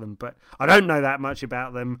about them, but I don't know that much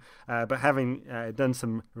about them. But having done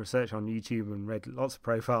some research on YouTube and read lots of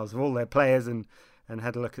profiles of all their players and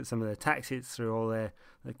had a look at some of their tactics through all their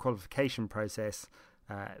qualification process,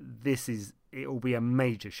 it will be a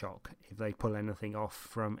major shock if they pull anything off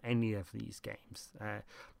from any of these games.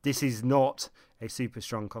 This is not a super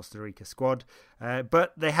strong Costa Rica squad,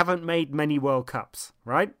 but they haven't made many World Cups,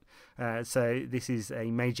 right? So this is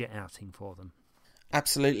a major outing for them.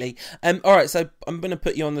 Absolutely. All right, so I'm going to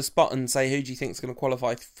put you on the spot and say, who do you think is going to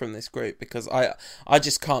qualify from this group? Because I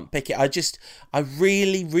just can't pick it. I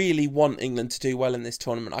really, really want England to do well in this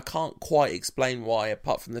tournament. I can't quite explain why,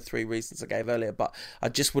 apart from the three reasons I gave earlier, but I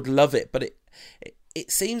just would love it. But it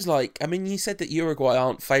seems like, I mean, you said that Uruguay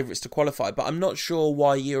aren't favourites to qualify, but I'm not sure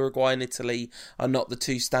why Uruguay and Italy are not the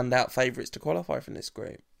two standout favourites to qualify from this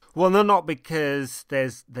group. Well, they're not, because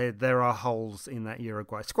there are holes in that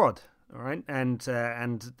Uruguay squad. All right, and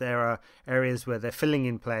there are areas where they're filling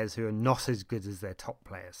in players who are not as good as their top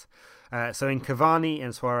players. So in Cavani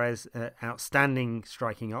and Suarez, outstanding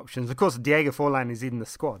striking options. Of course, Diego Forlan is in the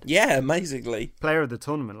squad. Yeah, amazingly. Player of the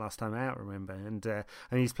tournament last time out, remember? And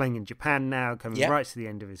he's playing in Japan now, coming right to the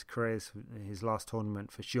end of his career. His last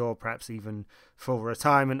tournament for sure, perhaps even full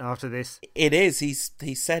retirement after this. It is. He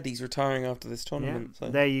said he's retiring after this tournament. Yeah,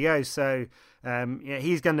 so. There you go. So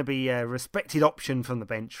he's going to be a respected option from the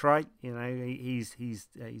bench, right? You know, he's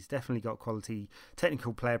definitely got quality,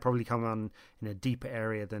 technical player, probably come on in a deeper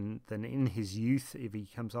area than in his youth if he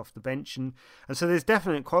comes off the bench, and so there's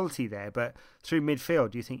definite quality there. But through midfield,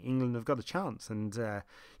 do you think England have got a chance? And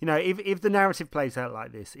if the narrative plays out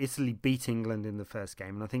like this, Italy beat England in the first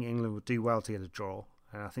game, and I think England would do well to get a draw.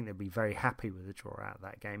 I think they'd be very happy with a draw out of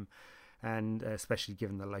that game. And especially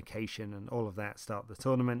given the location and all of that start the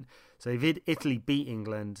tournament. So if Italy beat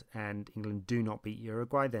England and England do not beat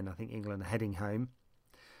Uruguay, then I think England are heading home.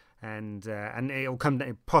 And it'll come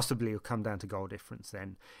down to goal difference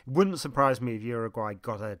then. It wouldn't surprise me if Uruguay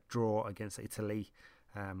got a draw against Italy.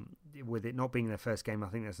 With it not being their first game, I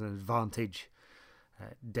think there's an advantage.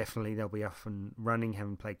 Definitely they'll be up and running,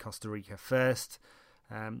 having played Costa Rica first.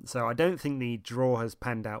 So I don't think the draw has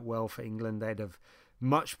panned out well for England. They'd have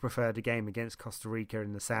much preferred a game against Costa Rica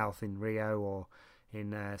in the south, in Rio or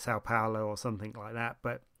in Sao Paulo or something like that,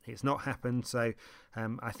 but it's not happened. So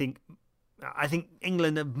I think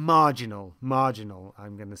England are marginal.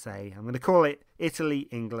 I'm going to say. I'm going to call it Italy,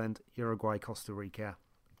 England, Uruguay, Costa Rica.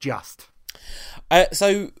 Just.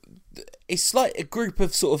 So it's like a group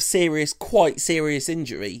of sort of quite serious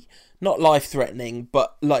injury not life-threatening,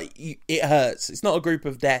 but like it hurts. It's not a group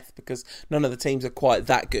of death because none of the teams are quite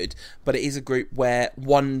that good, but it is a group where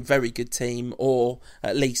one very good team, or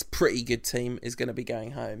at least pretty good team, is going to be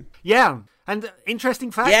going home. Yeah, and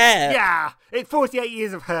interesting fact. Yeah, it's 48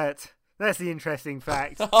 years of hurt. That's the interesting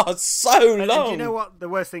fact. Oh, it's so long. And do you know what the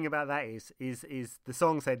worst thing about that is the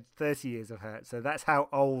song said 30 years of hurt, so that's how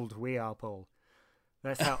old we are, Paul.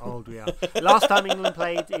 That's how old we are. Last time England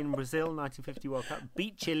played in Brazil, 1950 World Cup,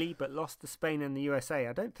 beat Chile, but lost to Spain and the USA.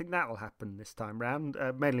 I don't think that will happen this time round,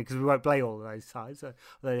 mainly because we won't play all of those sides.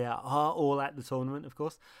 They are all at the tournament, of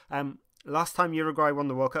course. Last time Uruguay won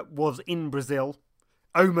the World Cup was in Brazil.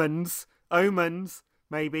 Omens,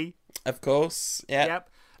 maybe. Of course, yeah. Yep.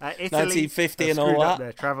 Italy 1950 and all that.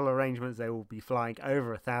 Their travel arrangements. They will be flying over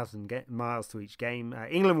 1,000 miles to each game.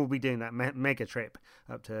 England will be doing that mega trip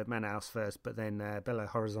up to Manaus first, but then Belo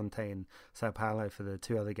Horizonte and Sao Paulo for the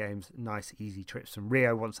two other games. Nice, easy trips from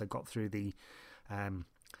Rio once they got through the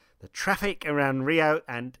traffic around Rio.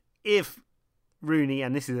 And if Rooney,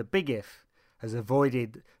 and this is a big if, has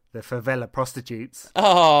avoided the favela prostitutes.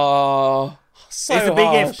 Oh, so it's a big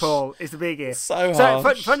harsh. if, Paul. It's a big if. So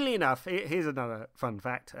harsh. Funnily enough, here's another fun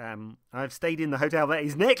fact. I've stayed in the hotel that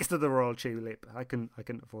is next to the Royal Tulip. I couldn't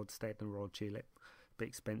afford to stay at the Royal Tulip. A bit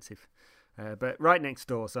expensive. But right next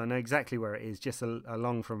door, so I know exactly where it is, just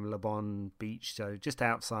along from Lebon Beach, so just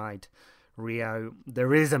outside Rio.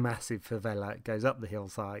 There is a massive favela. It goes up the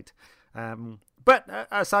hillside. But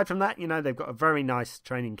aside from that, they've got a very nice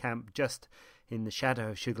training camp just in the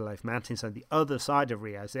shadow of Sugarloaf Mountain, so the other side of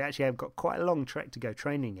Rio. So they actually have got quite a long trek to go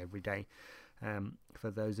training every day, for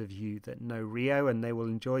those of you that know Rio, and they will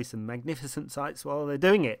enjoy some magnificent sights while they're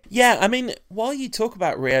doing it. Yeah, I mean, while you talk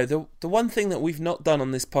about Rio, the one thing that we've not done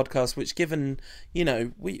on this podcast, which given,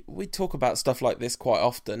 we talk about stuff like this quite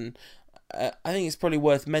often, I think it's probably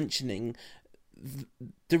worth mentioning.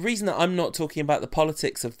 The reason that I'm not talking about the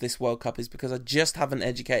politics of this World Cup is because I just haven't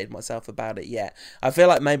educated myself about it yet. I feel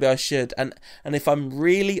like maybe I should, and if I'm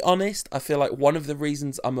really honest, I feel like one of the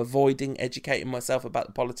reasons I'm avoiding educating myself about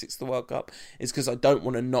the politics of the World Cup is because I don't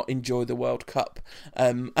want to not enjoy the World Cup,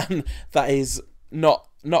 and that is not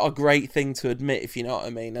a great thing to admit, if you know what I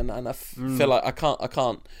mean. And I feel like I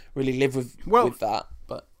can't really live with that.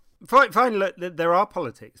 But fine. Look, there are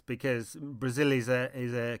politics because Brazil is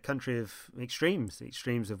a country of extremes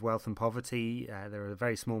of wealth and poverty. They're a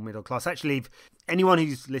very small middle class. Actually, if anyone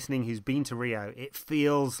who's listening who's been to Rio, it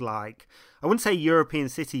feels like, I wouldn't say European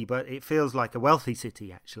city, but it feels like a wealthy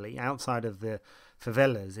city. Actually, outside of the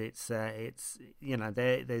favelas, it's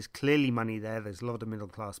there's clearly money there. There's a lot of middle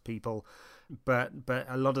class people, but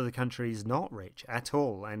a lot of the country is not rich at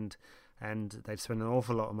all, and they've spent an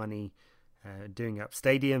awful lot of money doing up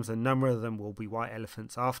stadiums. A number of them will be white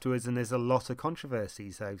elephants afterwards, and there's a lot of controversy.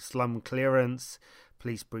 So slum clearance,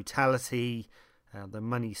 police brutality, the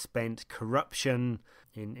money spent, corruption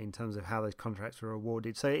in terms of how those contracts were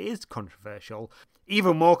awarded. So it is controversial.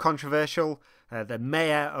 Even more controversial, the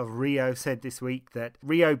mayor of Rio said this week that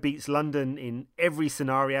Rio beats London in every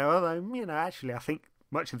scenario, although, actually I think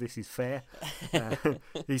much of this is fair.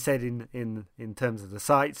 He said in terms of the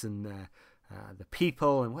sights and the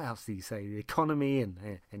people, and what else do you say? The economy,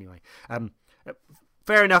 and anyway.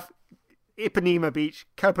 Fair enough. Ipanema Beach,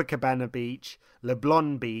 Copacabana Beach,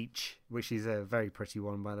 Leblon Beach, which is a very pretty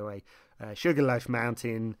one, by the way. Sugarloaf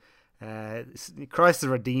Mountain, Christ the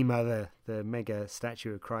Redeemer, the mega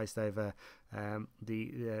statue of Christ over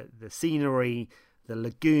the scenery, the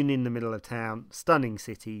lagoon in the middle of town, stunning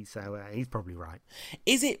city. So he's probably right.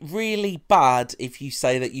 Is it really bad if you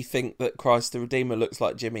say that you think that Christ the Redeemer looks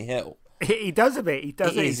like Jimmy Hill? He does a bit. He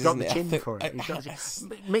does it. He's got the chin for it.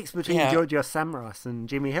 Mixed between Georgios Samaras and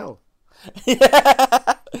Jimmy Hill.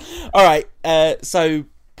 All right. So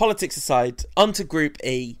politics aside, on to Group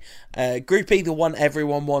E. Group E, the one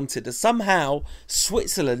everyone wanted. Somehow,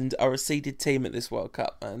 Switzerland are a seeded team at this World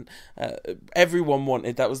Cup, and everyone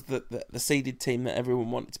wanted. That was the seeded team that everyone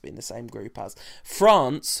wanted to be in the same group as.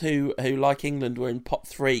 France, who like England were in pot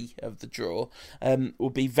 3 of the draw, will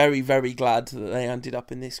be very, very glad that they ended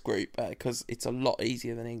up in this group because it's a lot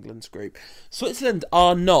easier than England's group. Switzerland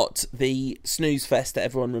are not the snooze fest that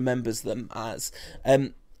everyone remembers them as.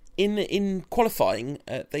 In qualifying,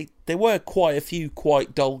 there were quite a few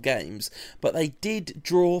quite dull games, but they did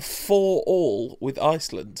draw 4-4 with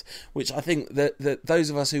Iceland, which I think that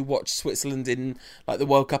those of us who watched Switzerland in like the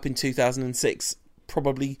World Cup in 2006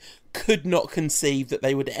 probably could not conceive that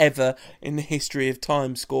they would ever, in the history of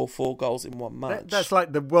time, score 4 goals in one match. That's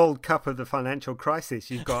like the World Cup of the financial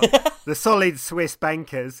crisis. You've got the solid Swiss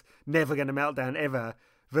bankers, never going to melt down ever,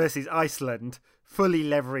 versus Iceland, fully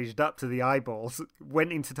leveraged up to the eyeballs,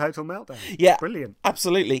 went into total meltdown. Yeah, brilliant.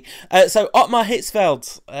 Absolutely. So Ottmar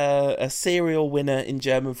Hitzfeld, a serial winner in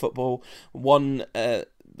German football, won the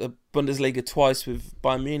Bundesliga twice with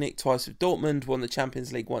Bayern Munich, twice with Dortmund, won the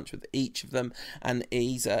Champions League once with each of them, and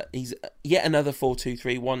he's yet another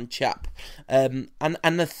 4-2-3-1 chap. And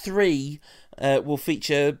the three will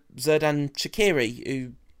feature Xherdan Shaqiri,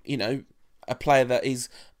 who, you know, a player that is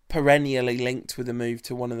perennially linked with a move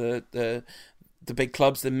to one of the big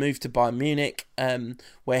clubs, then moved to Bayern Munich,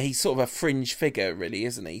 where he's sort of a fringe figure, really,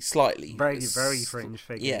 isn't he? Slightly. Very fringe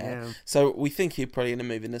figure, yeah. So we think he'll probably going to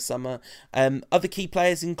move in the summer. Other key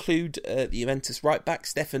players include the Juventus right-back,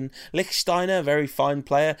 Stefan Lichtsteiner, a very fine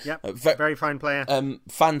player. Yep, very fine player.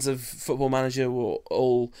 Fans of Football Manager will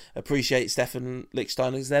all appreciate Stefan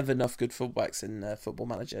Lichtsteiner. There's never enough good fullbacks in Football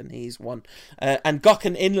Manager, and he's one. And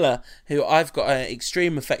Gökhan Inler, who I've got an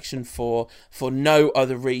extreme affection for no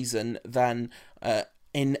other reason than...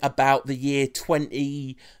 in about the year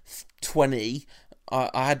 2020,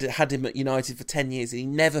 I had him at United for 10 years, and he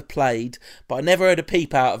never played, but I never heard a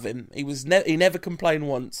peep out of him. He never complained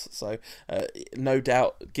once, so no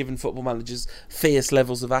doubt, given Football Manager's fierce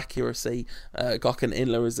levels of accuracy, Gökhan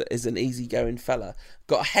Inler is an easygoing fella.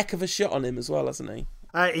 Got a heck of a shot on him as well, hasn't he?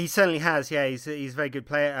 He certainly has, yeah. He's a very good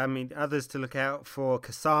player. I mean, others to look out for: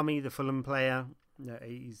 Kasami, the Fulham player.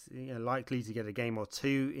 He's likely to get a game or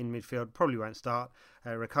two in midfield. Probably won't start.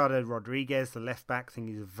 Ricardo Rodriguez, the left back, I think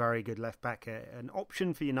he's a very good left back. An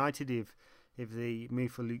option for United if the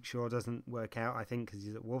move for Luke Shaw doesn't work out, I think, because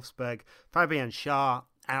he's at Wolfsburg. Fabian Schär,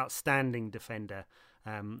 outstanding defender.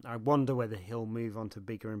 I wonder whether he'll move on to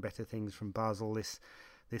bigger and better things from Basel this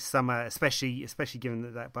summer, especially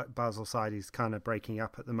given that Basel side is kind of breaking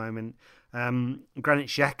up at the moment. Granit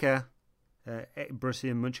Xhaka,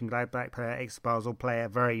 Borussia Mönchengladbach player, ex-Basel player,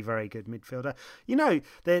 very, very good midfielder. You know,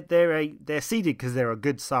 they're seeded because they're a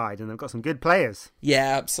good side and they've got some good players.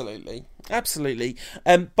 Yeah, absolutely.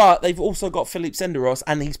 But they've also got Philippe Senderos,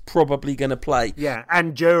 and he's probably going to play. Yeah,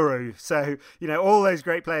 and Giroud. So, you know, all those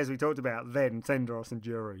great players we talked about, then Senderos and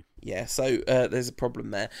Giroud. Yeah, so there's a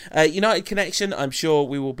problem there. United Connection, I'm sure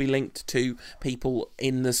we will be linked to people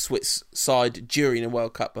in the Swiss side during the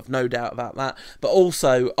World Cup, I've no doubt about that. But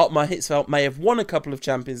also, Ottmar Hitzfeld may have won a couple of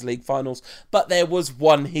Champions League finals, but there was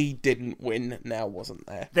one he didn't win now, wasn't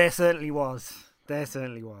there? There certainly was.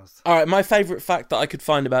 All right, my favourite fact that I could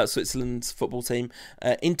find about Switzerland's football team,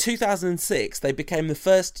 in 2006, they became the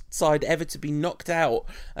first side ever to be knocked out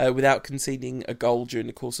without conceding a goal during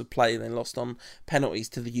the course of play. They lost on penalties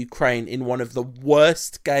to the Ukraine in one of the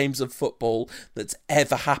worst games of football that's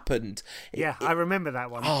ever happened. I remember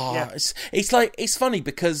that one. Oh, yeah. It's funny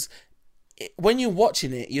because when you're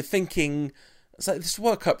watching it, you're thinking, it's like this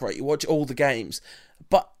World Cup, right? You watch all the games,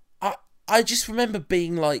 but I just remember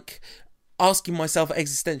being like, asking myself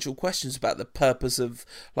existential questions about the purpose of,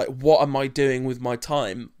 like, what am I doing with my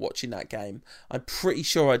time watching that game? I'm pretty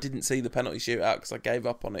sure I didn't see the penalty shootout because I gave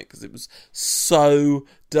up on it because it was so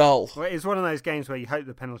dull. Well, it's one of those games where you hope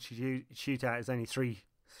the penalty shootout is only three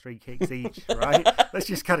kicks each, right? Let's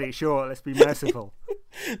just cut it short. Let's be merciful.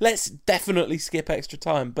 Let's definitely skip extra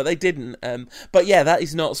time, but they didn't. But yeah, that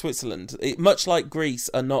is not Switzerland. Much like Greece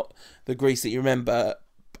are not the Greece that you remember,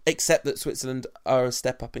 except that Switzerland are a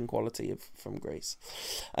step up in quality from Greece.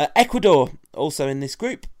 Ecuador, also in this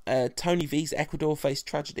group. Tony V's Ecuador faced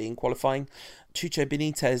tragedy in qualifying. Chucho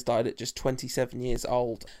Benitez died at just 27 years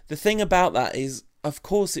old. The thing about that is, of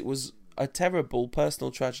course, it was a terrible personal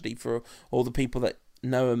tragedy for all the people that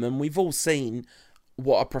know him, and we've all seen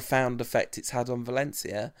what a profound effect it's had on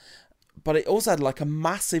Valencia. But it also had like a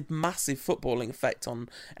massive footballing effect on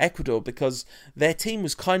Ecuador because their team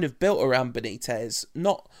was kind of built around Benitez,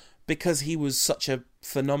 not because he was such a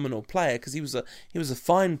phenomenal player, because he was a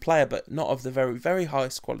fine player, but not of the very, very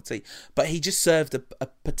highest quality. But he just served a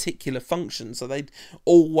particular function, so they'd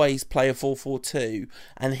always play a 4-4-2,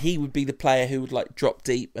 and he would be the player who would like drop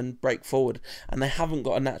deep and break forward. And they haven't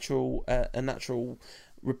got a natural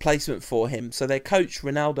replacement for him. So their coach,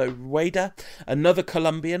 Ronaldo Rueda, another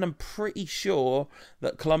Colombian. I'm pretty sure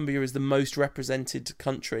that Colombia is the most represented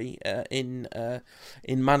country in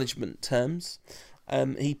management terms.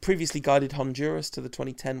 He previously guided Honduras to the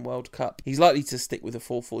 2010 World Cup. He's likely to stick with a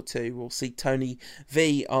 4-4-2. We'll see Tony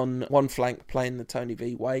V on one flank playing the Tony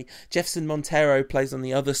V way. Jefferson Montero plays on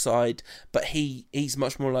the other side, but he's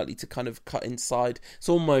much more likely to kind of cut inside. It's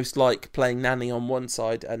almost like playing Nani on one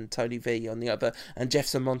side and Tony V on the other. And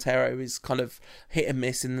Jefferson Montero is kind of hit and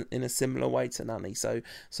miss in a similar way to Nani. So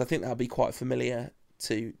I think that'll be quite familiar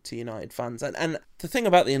to United fans. And the thing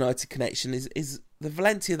about the United connection is the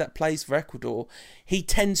Valencia that plays for Ecuador, he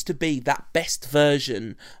tends to be that best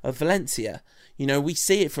version of Valencia. You know, we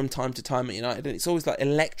see it from time to time at United, and it's always like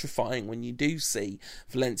electrifying when you do see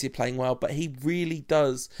Valencia playing well, but he really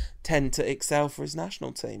does tend to excel for his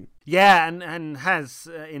national team. Yeah, and has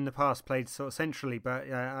in the past played sort of centrally,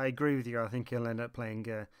 but I agree with you. I think he'll end up playing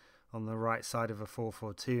on the right side of a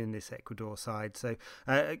 4-4-2 in this Ecuador side. So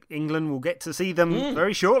England will get to see them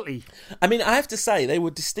very shortly. I mean, I have to say, they were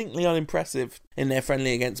distinctly unimpressive in their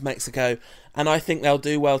friendly against Mexico, and I think they'll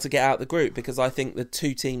do well to get out of the group, because I think the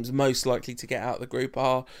two teams most likely to get out of the group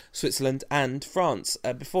are Switzerland and France.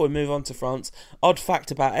 Before we move on to France, odd fact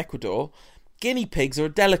about Ecuador, guinea pigs are a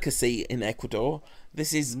delicacy in Ecuador.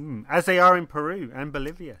 This is... as they are in Peru and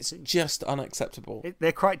Bolivia. It's just unacceptable.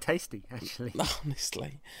 They're quite tasty, actually.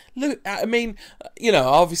 Honestly. Look, I mean, you know,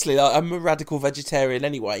 obviously I'm a radical vegetarian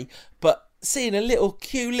anyway, but seeing a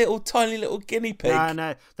cute little tiny little guinea pig...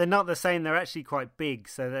 No, they're not the same. They're actually quite big,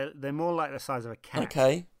 so they're more like the size of a cat.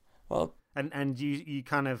 Okay, well... And you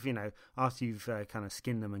kind of, you know, after you've kind of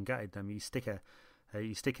skinned them and gutted them, you stick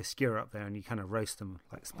a skewer up there and you kind of roast them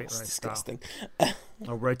like spit roast disgusting. Style.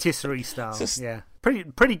 Or rotisserie style. Yeah.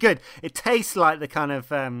 Pretty good. It tastes like the kind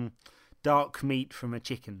of dark meat from a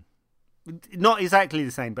chicken. Not exactly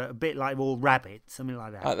the same, but a bit like all rabbit, something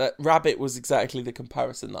like that. That rabbit was exactly the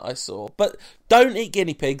comparison that I saw. But don't eat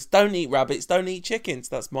guinea pigs, don't eat rabbits, don't eat chickens.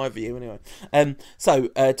 That's my view anyway. So,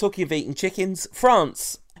 talking of eating chickens,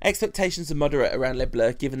 France. Expectations are moderate around Les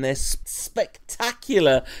Bleus given their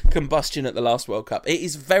spectacular combustion at the last World Cup. It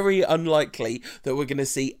is very unlikely that we're going to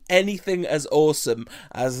see anything as awesome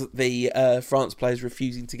as the France players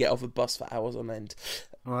refusing to get off a bus for hours on end.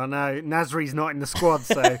 Well, no, Nasri's not in the squad,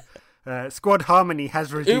 so squad harmony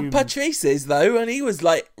has resumed. Patrice is, though, and he was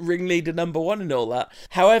like ringleader number one and all that.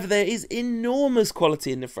 However, there is enormous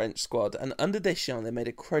quality in the French squad, and under Deschamps they made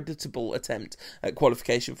a creditable attempt at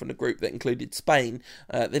qualification from the group that included Spain.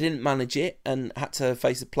 They didn't manage it and had to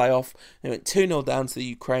face a playoff. They went 2-0 down to the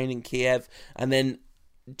Ukraine in Kiev, and then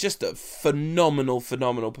just a phenomenal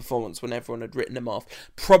performance when everyone had written them off.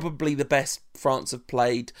 Probably the best France have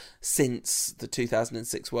played since the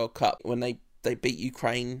 2006 World Cup, when they beat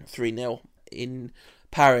Ukraine 3-0 in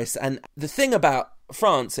Paris. And the thing about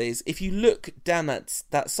France is, if you look down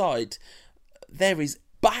that side, there is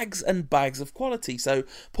bags and bags of quality. So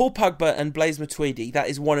Paul Pogba and Blaise Matuidi, that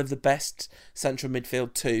is one of the best central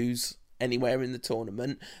midfield twos anywhere in the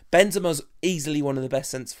tournament. Benzema's easily one of the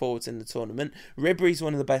best centre-forwards in the tournament. Ribéry's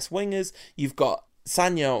one of the best wingers. You've got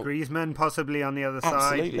Sagna, Griezmann possibly on the other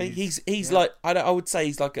side. Absolutely, he's like, I would say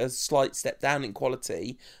he's like a slight step down in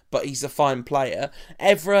quality, but he's a fine player.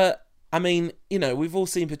 Evra, I mean, you know, we've all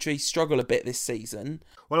seen Patrice struggle a bit this season.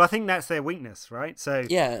 Well, I think that's their weakness, right? So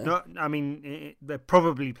yeah, they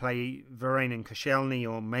probably play Varane and Koscielny,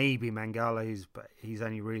 or maybe Mangala, he's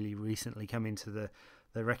only really recently come into the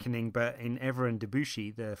reckoning. But in Evra and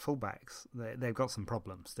Debuchy, the fullbacks, they've got some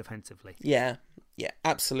problems defensively. Yeah,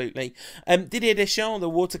 absolutely. Didier Deschamps, the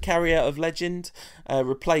water carrier of legend,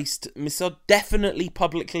 replaced definitely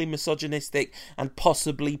publicly misogynistic and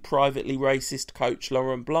possibly privately racist coach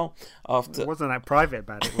Laurent Blanc. After it wasn't that private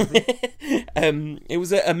about it, was it? It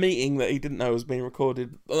was a meeting that he didn't know was being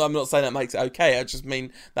recorded. I'm not saying that makes it okay. I just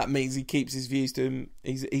mean that means he keeps his views to him.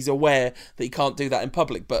 He's aware that he can't do that in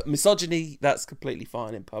public. But misogyny, that's completely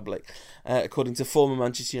fine in public, according to former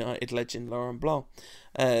Manchester United legend Laurent Blanc.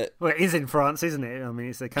 Well, it is in France, isn't it? I mean,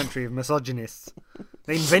 it's a country of misogynists.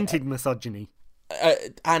 They invented misogyny.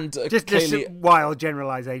 And just wild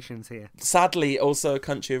generalisations here. Sadly, also a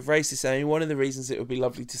country of racists. I mean, one of the reasons it would be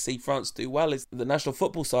lovely to see France do well is the national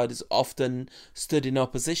football side has often stood in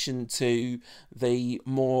opposition to the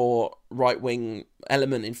more right-wing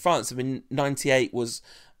element in France. I mean, 98 was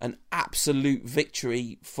an absolute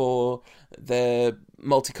victory for the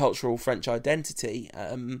multicultural French identity,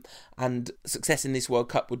 and success in this World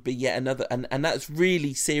Cup would be yet another, and that's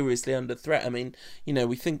really seriously under threat. I mean, you know,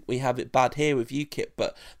 we think we have it bad here with UKIP,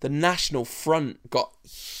 but the National Front got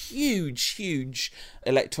huge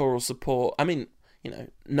electoral support. I mean, you know,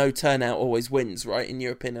 no turnout always wins, right, in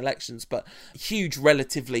European elections, but huge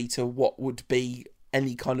relatively to what would be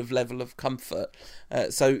any kind of level of comfort.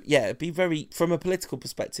 So yeah, it'd be very, from a political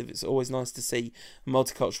perspective, it's always nice to see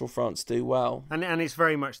multicultural France do well. And it's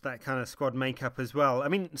very much that kind of squad makeup as well. I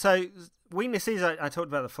mean, so weaknesses, I talked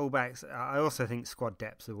about the fullbacks. I also think squad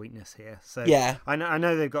depth's a weakness here. So yeah, I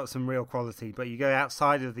know they've got some real quality, but you go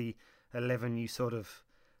outside of the 11 you sort of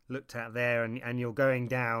looked at there, and you're going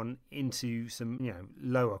down into some, you know,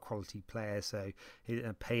 lower quality players. So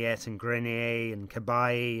Payet and Grenier and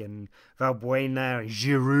Cabaye and Valbuena and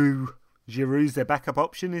Giroud. Giroud's their backup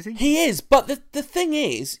option, is he? He is, but the thing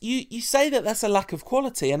is, you say that that's a lack of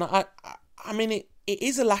quality, and I mean, it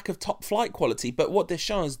is a lack of top flight quality, but what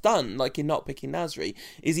Deschamps has done, like in not picking Nasri,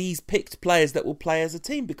 is he's picked players that will play as a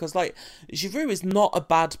team, because like Giroud is not a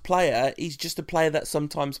bad player, he's just a player that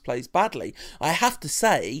sometimes plays badly. I have to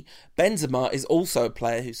say, Benzema is also a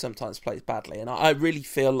player who sometimes plays badly, and I really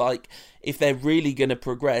feel like if they're really going to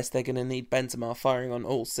progress, they're going to need Benzema firing on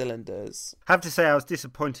all cylinders. I have to say I was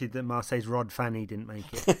disappointed that Marseille's Rod Fanny didn't make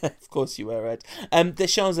it. Of course you were, Ed.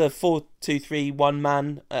 Deschamps a 4-2-3,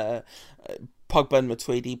 one-man, Pogba and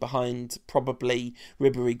Matuidi behind probably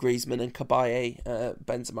Ribéry, Griezmann and Cabaye,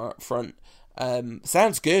 Benzema up front.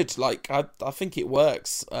 Sounds good. Like I think it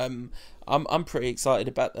works. I'm pretty excited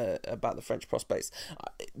about the French prospects.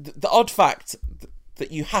 The odd fact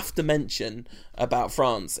that you have to mention about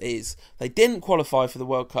France is they didn't qualify for the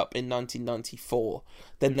World Cup in 1994.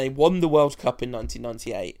 Then they won the World Cup in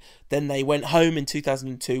 1998. Then they went home in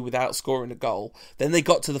 2002 without scoring a goal. Then they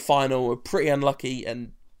got to the final, were pretty unlucky,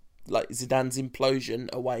 and like Zidane's implosion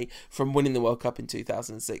away from winning the World Cup in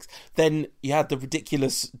 2006. Then you had the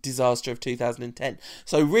ridiculous disaster of 2010.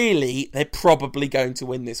 So really, they're probably going to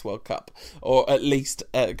win this World Cup, or at least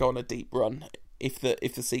go on a deep run if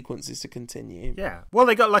the sequence is to continue. Yeah, well,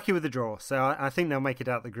 they got lucky with the draw, so I think they'll make it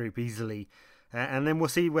out the group easily, and then we'll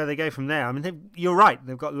see where they go from there. I mean, you're right,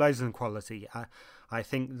 they've got loads of quality. I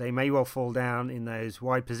think they may well fall down in those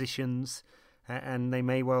wide positions, and they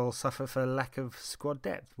may well suffer for lack of squad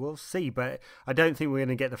depth. We'll see, but I don't think we're going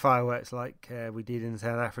to get the fireworks like we did in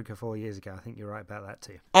South Africa 4 years ago. I think you're right about that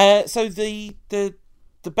too. So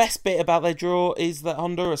the best bit about their draw is that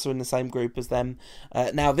Honduras are in the same group as them.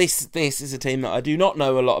 Now this is a team that I do not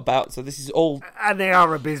know a lot about, so this is all, and they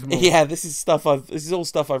are abysmal. Yeah, this is all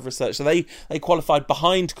stuff I've researched. So they qualified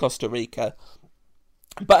behind Costa Rica,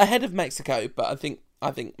 but ahead of Mexico. But I think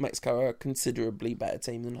Mexico are a considerably better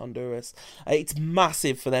team than Honduras. It's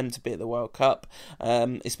massive for them to be at the World Cup,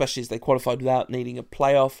 especially as they qualified without needing a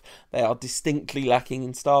playoff. They are distinctly lacking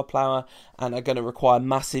in star power and are going to require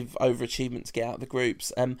massive overachievement to get out of the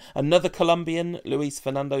groups. Another Colombian, Luis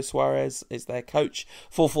Fernando Suarez, is their coach.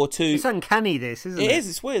 4-4-2. It's uncanny, this, isn't it? It is.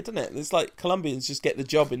 It's weird, isn't it? It's like Colombians just get the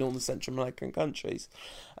job in all the Central American countries.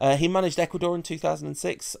 He managed Ecuador in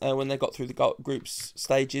 2006 when they got through the groups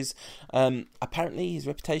stages. Apparently, his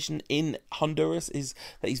reputation in Honduras is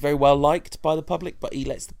that he's very well liked by the public, but he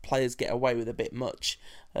lets the players get away with a bit much.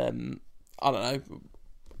 I don't know.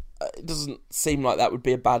 It doesn't seem like that would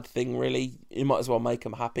be a bad thing, really. You might as well make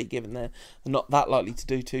them happy, given they're not that likely to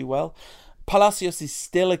do too well. Palacios is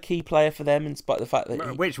still a key player for them, in spite of the fact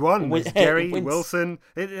that... Which one? Jerry, Wilson?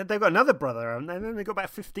 They've got another brother, haven't they? They've got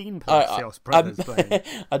about 15 Palacios brothers playing.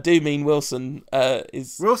 I do mean Wilson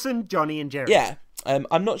is... Wilson, Johnny and Jerry. Yeah.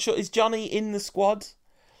 I'm not sure. Is Johnny in the squad?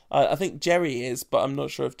 I think Jerry is, but I'm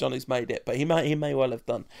not sure if Johnny's made it. But he may well have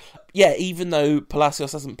done. Yeah, even though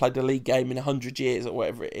Palacios hasn't played a league game in 100 years or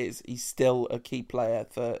whatever it is, he's still a key player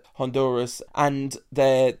for Honduras. And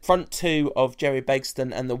their front two of Jerry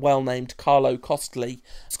Begston and the well-named Carlo Costly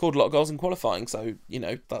scored a lot of goals in qualifying. So,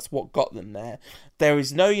 that's what got them there. There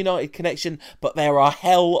is no United connection, but there are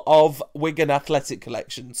hell of Wigan Athletic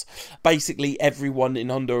collections. Basically, everyone in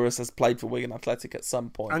Honduras has played for Wigan Athletic at some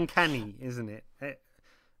point. Uncanny, isn't it?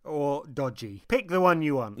 Or dodgy. Pick the one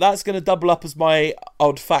you want. That's going to double up as my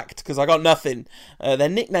odd fact, because I got nothing. Their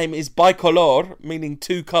nickname is Bicolor, meaning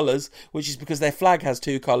two colours, which is because their flag has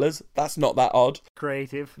two colours. That's not that odd.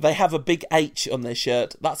 Creative. They have a big H on their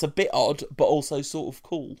shirt. That's a bit odd, but also sort of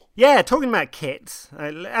cool. Yeah, talking about kits,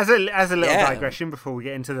 as a little digression before we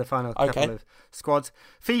get into the final couple of squads,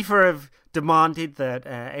 FIFA have demanded that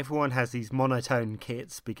everyone has these monotone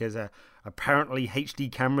kits because apparently HD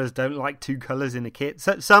cameras don't like two colours in a kit.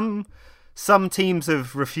 So some teams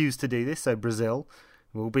have refused to do this. So Brazil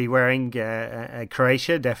will be wearing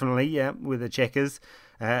Croatia, definitely, with the checkers.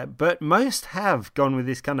 But most have gone with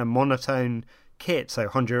this kind of monotone kit. So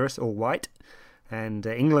Honduras, all white. And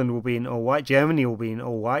England will be in all white. Germany will be in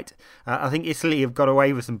all white. I think Italy have got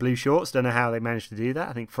away with some blue shorts. Don't know how they managed to do that.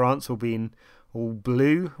 I think France will be in all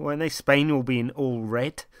blue, won't they? Spain will be in all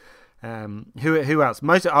red. Who else?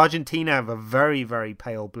 Most Argentina have a very, very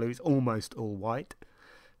pale blue. It's almost all white,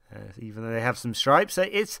 even though they have some stripes. So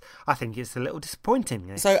I think it's a little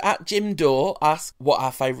disappointing. So at Jim Dore asked what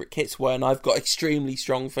our favourite kits were, and I've got extremely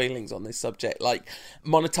strong feelings on this subject. Like,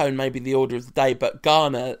 monotone may be the order of the day, but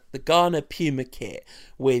the Ghana Puma kit,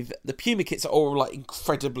 with the Puma kits are all like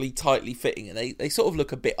incredibly tightly fitting, and they sort of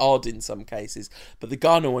look a bit odd in some cases, but the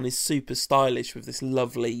Ghana one is super stylish with this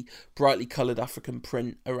lovely brightly coloured African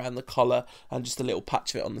print around the collar and just a little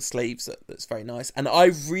patch of it on the sleeves that's very nice. And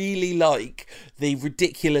I really like the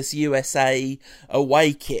ridiculous ridiculous USA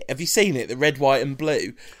away kit. Have you seen it? The red, white and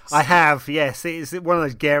blue? I have, yes. It's one of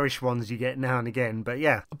those garish ones you get now and again, but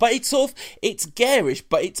yeah. But it's garish,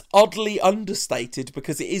 but it's oddly understated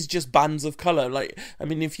because it is just bands of colour. Like, I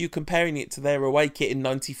mean, if you're comparing it to their away kit in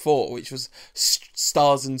 '94, which was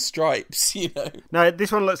stars and stripes, you know. No,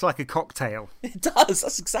 this one looks like a cocktail. It does.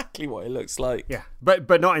 That's exactly what it looks like. Yeah,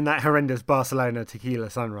 but not in that horrendous Barcelona tequila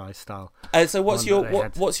sunrise style. So what's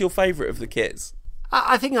your favourite of the kits?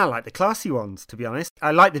 I think I like the classy ones, to be honest.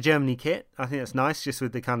 I like the Germany kit. I think it's nice, just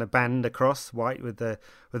with the kind of band across white with the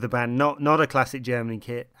band. Not a classic Germany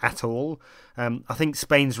kit at all. I think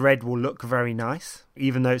Spain's red will look very nice,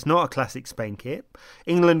 even though it's not a classic Spain kit.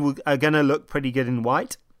 England are going to look pretty good in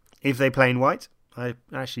white if they play in white. I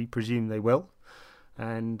actually presume they will.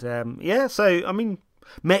 And so I mean,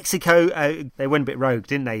 Mexico, they went a bit rogue,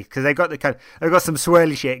 didn't they? Because they've got some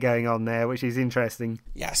swirly shit going on there, which is interesting.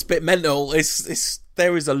 Yeah, it's a bit mental.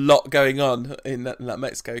 There is a lot going on in that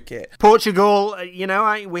Mexico kit. Portugal,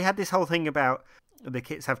 we had this whole thing about the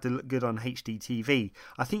kits have to look good on HD TV.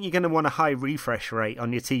 I think you're going to want a high refresh rate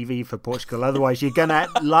on your TV for Portugal. Otherwise, it's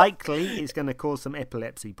going to cause some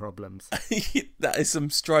epilepsy problems. That is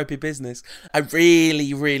some stripy business. I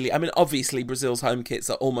mean, obviously Brazil's home kits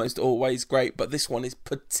are almost always great, but this one is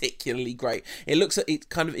particularly great. It looks at it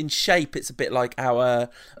kind of in shape. It's a bit like our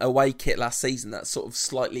away kit last season. That sort of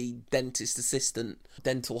slightly dentist assistant,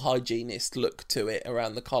 dental hygienist look to it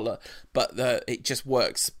around the collar, but it just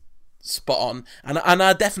works spot on, and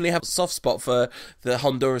I definitely have a soft spot for the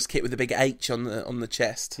Honduras kit with the big H on the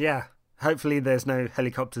chest. Yeah, hopefully there's no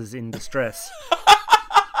helicopters in distress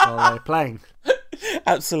while they're playing.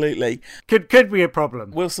 Absolutely, could be a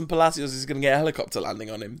problem. Wilson Palacios is going to get a helicopter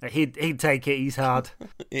landing on him. He'd take it. He's hard.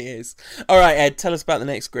 He is. All right, Ed, tell us about the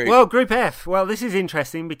next group. Well, Group F. Well, this is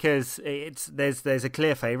interesting because there's a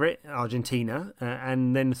clear favourite, Argentina,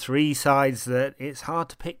 and then three sides that it's hard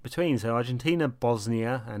to pick between. So Argentina,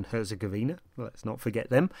 Bosnia, and Herzegovina. Let's not forget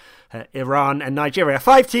them. Iran and Nigeria.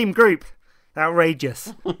 5-team group.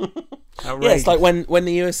 Outrageous. Yeah, it's like when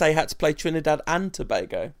the USA had to play Trinidad and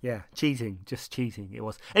Tobago. Yeah, just cheating it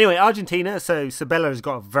was. Anyway, Argentina, so Sabella has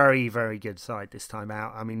got a very, very good side this time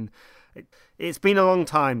out. I mean, it's been a long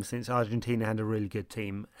time since Argentina had a really good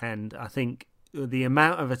team, and I think the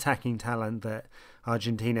amount of attacking talent that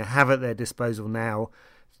Argentina have at their disposal now,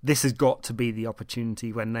 this has got to be the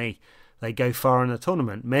opportunity when they go far in the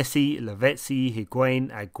tournament. Messi, Lavezzi,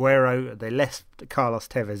 Higuain, Aguero, they left Carlos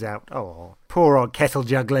Tevez out. Oh, poor old kettle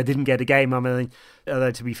juggler didn't get a game. I mean,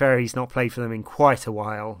 although to be fair, he's not played for them in quite a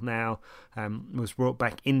while now. Was brought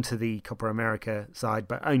back into the Copa America side,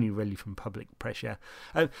 but only really from public pressure.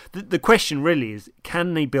 The question really is,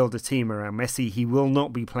 can they build a team around Messi? He will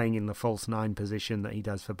not be playing in the false nine position that he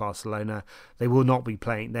does for Barcelona. They will not be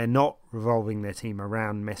playing. They're not revolving their team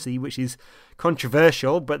around Messi, which is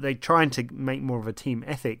controversial, but they're trying to make more of a team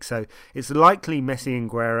ethic. So it's likely Messi and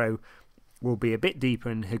Aguero will be a bit deeper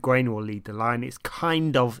and Higuain will lead the line. It's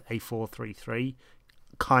kind of a 4-3-3.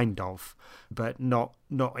 Kind of, but not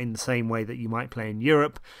in the same way that you might play in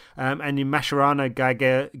Europe. And in Mascherano,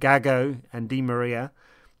 Gago and Di Maria,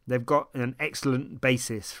 they've got an excellent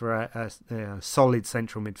basis for a solid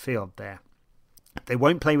central midfield there. They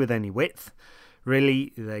won't play with any width.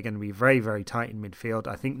 Really, they're going to be very, very tight in midfield.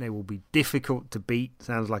 I think they will be difficult to beat.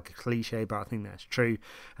 Sounds like a cliche, but I think that's true.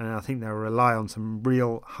 And I think they'll rely on some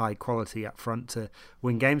real high quality up front to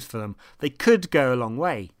win games for them. They could go a long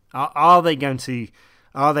way. Are they going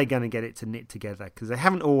to get it to knit together? Because they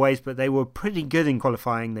haven't always, but they were pretty good in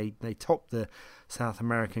qualifying. They topped the South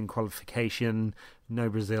American qualification. No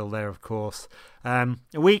Brazil there, of course. A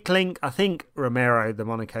weak link, I think Romero, the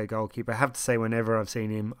Monaco goalkeeper. I have to say, whenever I've seen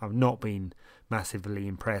him, I've not been massively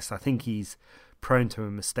impressed. I think he's prone to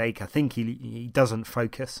a mistake. I think he doesn't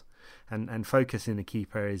focus. And focus in a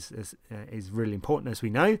keeper is really important, as we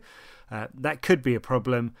know. That could be a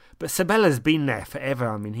problem. But Sabella's been there forever.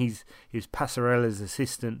 I mean, he was Passarella's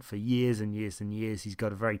assistant for years and years and years. He's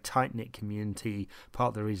got a very tight-knit community, part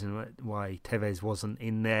of the reason why Tevez wasn't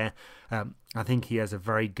in there. I think he has a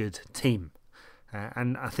very good team.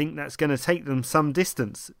 And I think that's going to take them some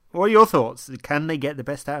distance. What are your thoughts? Can they get the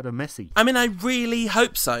best out of Messi? I mean, I really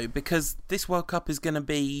hope so, because this World Cup is going to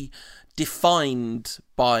be defined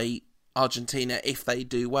by Argentina if they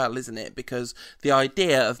do well, isn't it? Because the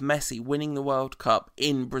idea of Messi winning the World Cup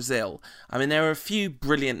in Brazil, I mean, there are a few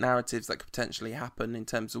brilliant narratives that could potentially happen in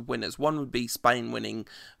terms of winners. One would be Spain winning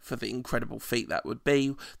for the incredible feat that would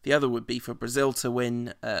be. The other would be for Brazil to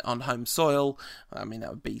win on home soil. I mean, that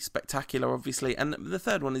would be spectacular, obviously. And the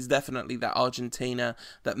third one is definitely that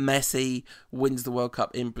Messi wins the World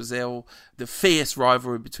Cup in Brazil. The fierce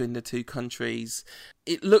rivalry between the two countries.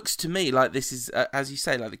 it looks to me like this is, as you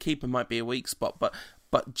say, like the keeper might be a weak spot, but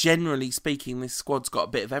generally speaking, this squad's got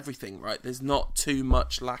a bit of everything, right? There's not too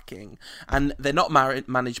much lacking. And they're not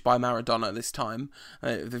managed by Maradona this time.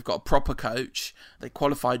 They've got a proper coach. They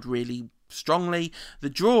qualified really strongly. The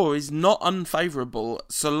draw is not unfavourable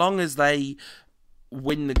so long as they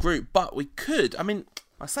win the group. But we could,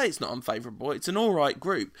 I say it's not unfavourable. It's an all right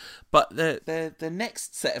group. But the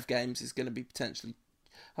next set of games is going to be potentially...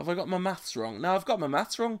 Have I got my maths wrong? No, I've got my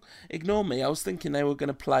maths wrong. Ignore me. I was thinking they were going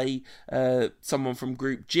to play someone from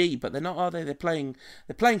Group G, but they're not, are they? They're playing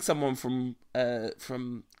someone from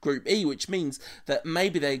Group E, which means that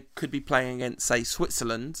maybe they could be playing against, say,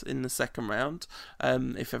 Switzerland in the second round,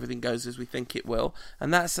 if everything goes as we think it will,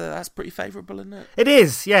 and that's pretty favourable, isn't it? It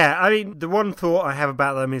is, yeah. The one thought I have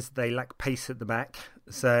about them is they lack pace at the back.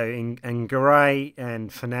 So in Garay and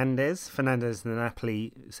Fernandes, the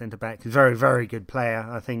Napoli centre back, is a very, very good player.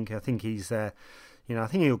 I think he's, I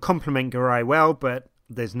think he'll complement Garay well, but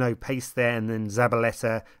there's no pace there. And then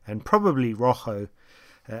Zabaleta and probably Rojo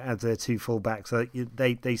as their two full-backs. So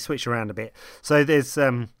they switch around a bit. So there's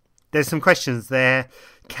some questions there.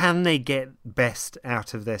 Can they get best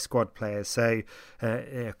out of their squad players? So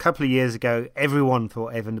a couple of years ago, everyone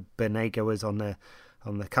thought Evan Banega was on the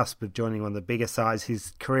cusp of joining one of the bigger sides.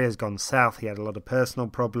 His career's gone south. He had a lot of personal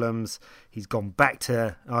problems. He's gone back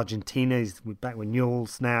to Argentina. He's back with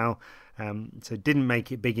Newell's now. So didn't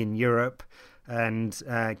make it big in Europe. And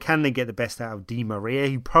can they get the best out of Di Maria?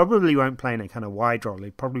 He probably won't play in a kind of wide role.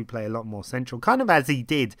 He'll probably play a lot more central, kind of as he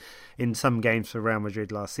did in some games for Real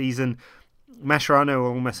Madrid last season. Mascherano will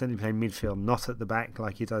almost certainly play midfield, not at the back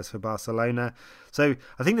like he does for Barcelona. So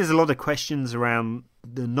I think there's a lot of questions around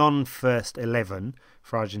the non-first 11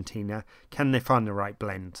 for Argentina. Can they find the right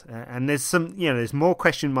blend? And there's there's more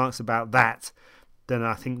question marks about that than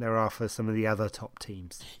I think there are for some of the other top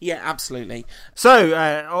teams. Yeah, absolutely.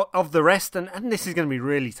 So, of the rest, and this is going to be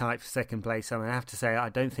really tight for second place, I have to say, I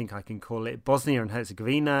don't think I can call it. Bosnia and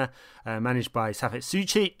Herzegovina, managed by Safet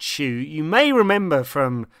Sucic, who you may remember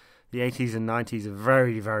from the 80s and 90s, a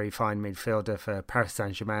very, very fine midfielder for Paris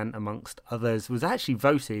Saint-Germain, amongst others, was actually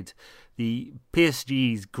voted the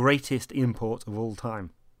PSG's greatest import of all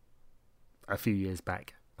time a few years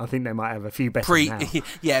back. I think they might have a few better now.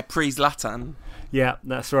 Yeah, pre-Zlatan. Yeah,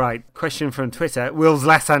 that's right. Question from Twitter. Will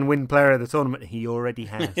Zlatan win player of the tournament? He already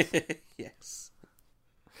has. Yes.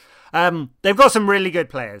 They've got some really good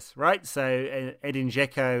players, right? So Edin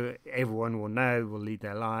Dzeko, everyone will know, will lead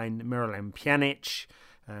their line. Miralem Pjanic.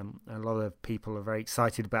 A lot of people are very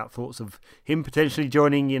excited about thoughts of him potentially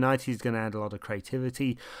joining United. He's going to add a lot of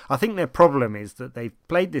creativity. I think their problem is that they've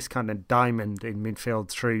played this kind of diamond in midfield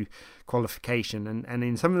through qualification, and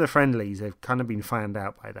in some of the friendlies they've kind of been found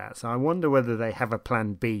out by that. So I wonder whether they have a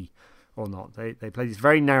plan B or not. They play this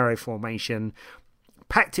very narrow formation,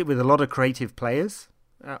 packed it with a lot of creative players,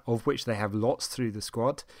 of which they have lots through the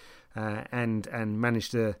squad, and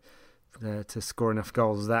managed to score enough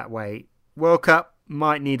goals that way. World Cup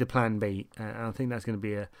might need a plan B. I think that's going to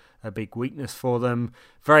be a big weakness for them.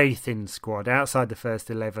 Very thin squad. Outside the first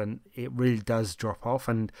 11, it really does drop off.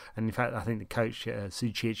 And in fact, I think the coach,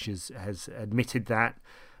 Sucic, has admitted that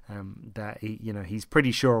he's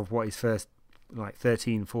pretty sure of what his first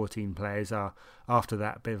 13, 14 players are. After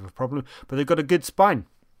that, a bit of a problem. But they've got a good spine.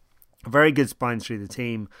 A very good spine through the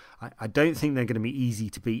team. I don't think they're going to be easy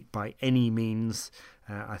to beat by any means.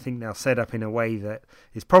 I think they'll set up in a way that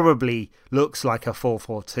is probably looks like a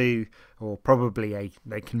 4-4-2, or probably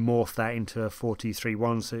they can morph that into a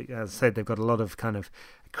 4-2-3-1. So as I said, they've got a lot of kind of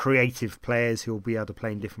creative players who will be able to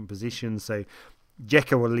play in different positions. So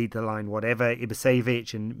Dzeko will lead the line, whatever.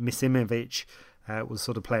 Ibisevic and Misimovic will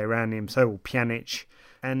sort of play around him. So will Pjanic,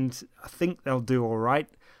 and I think they'll do all right.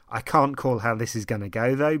 I can't call how this is going to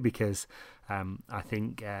go though, because I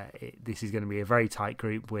think this is going to be a very tight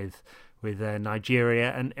group with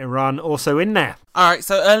Nigeria and Iran also in there. All right,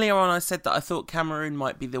 so earlier on I said that I thought Cameroon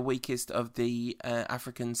might be the weakest of the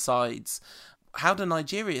African sides. How do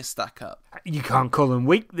Nigeria stack up? You can't call them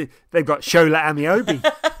weak. They've got Shola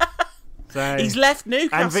Amiobi. So, he's left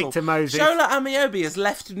Newcastle. And Victor Moses. Shola Amiobi has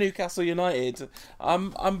left Newcastle United.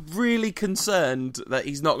 I'm really concerned that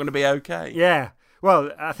he's not going to be okay. Yeah.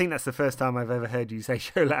 Well, I think that's the first time I've ever heard you say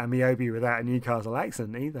Shola Amiobi without a Newcastle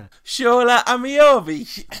accent either. Shola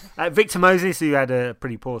Amiobi. Victor Moses, who had a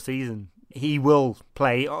pretty poor season, he will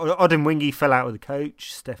play. Odemwingie fell out with the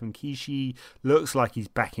coach. Stefan Kishi looks like he's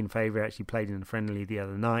back in favour. Actually played in a friendly the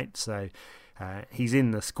other night, so he's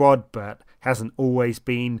in the squad, but hasn't always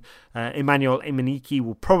been. Emmanuel Imaniki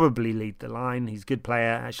will probably lead the line. He's a good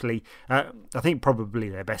player, actually. I think probably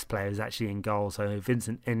their best player is actually in goal. So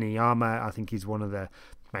Vincent Enyama, I think he's one of the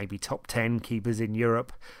maybe top 10 keepers in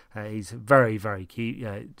Europe. He's a very, very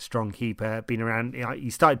strong keeper. Been around. He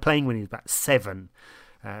started playing when he was about 7.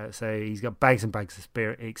 So he's got bags and bags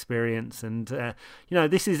of experience. And,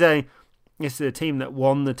 this is a team that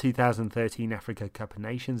won the 2013 Africa Cup of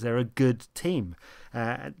Nations. They're a good team.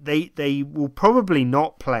 They will probably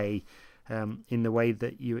not play in the way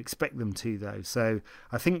that you expect them to, though. So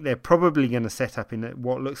I think they're probably going to set up in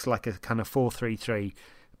what looks like a kind of 4-3-3,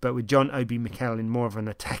 but with John Obi Mikel in more of an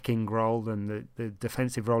attacking role than the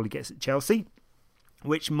defensive role he gets at Chelsea,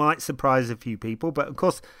 which might surprise a few people. But of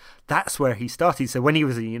course, that's where he started. So when he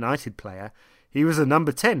was a United player, he was a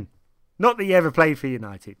number 10. Not that he ever played for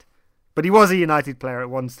United, but he was a United player at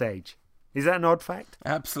one stage. Is that an odd fact?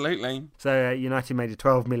 Absolutely. So United made a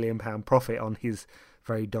 £12 million profit on his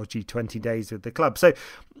very dodgy 20 days with the club. So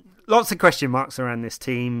lots of question marks around this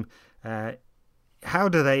team. How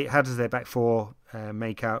does their back four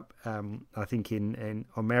make up? I think in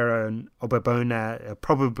Omero and Obabona,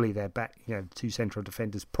 probably their back, 2 central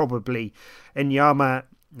defenders, probably. Enyama,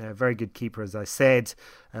 a very good keeper, as I said.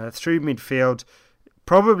 Through midfield,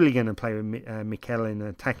 probably going to play with Mikel in an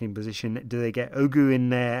attacking position. Do they get Ogu in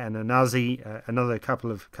there and Anazi, another couple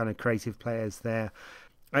of kind of creative players there?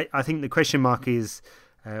 I think the question mark is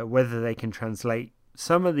whether they can translate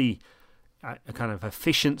some of the kind of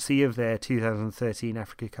efficiency of their 2013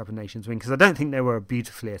 Africa Cup of Nations win, because I don't think they were a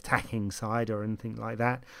beautifully attacking side or anything like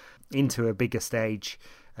that, into a bigger stage.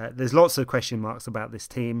 There's lots of question marks about this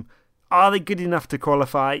team. Are they good enough to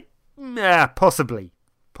qualify? Possibly.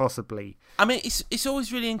 I mean, it's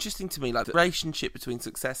always really interesting to me, like the relationship between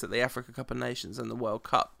success at the Africa Cup of Nations and the World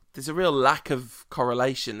Cup. There's a real lack of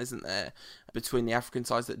correlation, isn't there, between the African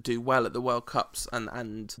sides that do well at the World Cups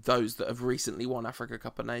and those that have recently won Africa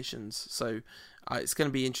Cup of Nations. So it's going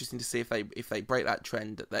to be interesting to see if they break that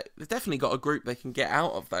trend. They've definitely got a group they can get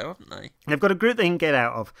out of, though, haven't they? They've got a group they can get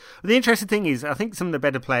out of. The interesting thing is, I think some of the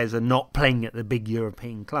better players are not playing at the big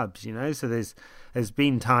European clubs, So there's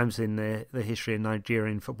been times in the history of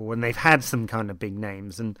Nigerian football when they've had some kind of big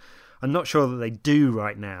names, and I'm not sure that they do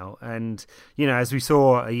right now. And, as we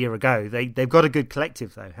saw a year ago, they've got a good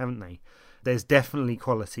collective, though, haven't they? There's definitely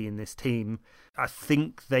quality in this team. I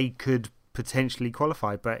think they could potentially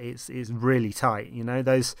qualify, but it's really tight.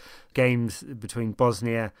 Those games between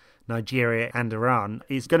Bosnia, Nigeria and Iran,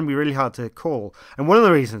 it's going to be really hard to call. And one of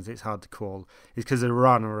the reasons it's hard to call is because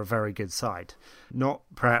Iran are a very good side. Not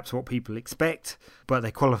perhaps what people expect, but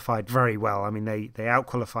they qualified very well. I mean, they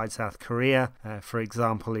out-qualified South Korea, for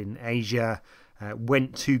example, in Asia,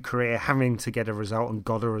 went to Korea having to get a result and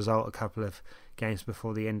got a result a couple of games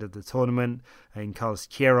before the end of the tournament. In Carlos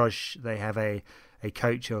Queiroz, they have a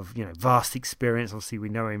coach of vast experience. Obviously, we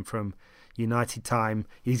know him from United time.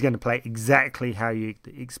 He's going to play exactly how you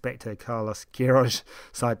expect a Carlos Queiroz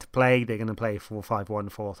side to play. They're going to play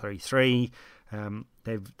 4-5-1, 4-3-3.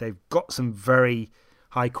 They've got some very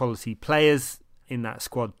high quality players in that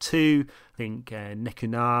squad too. I think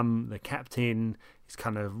Nekunam, the captain, is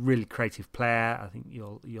kind of a really creative player. I think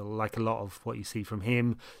you'll like a lot of what you see from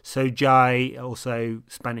him. Sojai, also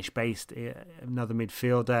Spanish-based, another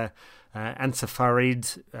midfielder. Ansa Farid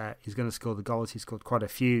is going to score the goals. He scored quite a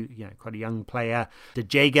few, quite a young player. De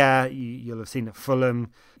Jager, you'll have seen at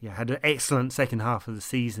Fulham, had an excellent second half of the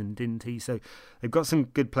season, didn't he? So they've got some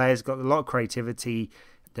good players, got a lot of creativity.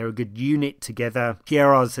 They're a good unit together.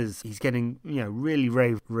 Queiroz he's getting really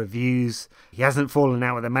rave reviews. He hasn't fallen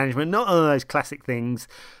out with the management. Not all of those classic things.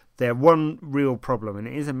 They're one real problem, and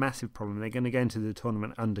it is a massive problem. They're going to go into the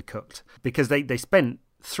tournament undercooked because they spent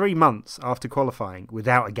 3 months after qualifying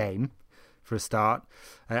without a game for a start,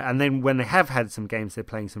 and then when they have had some games, they're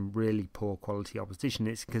playing some really poor quality opposition.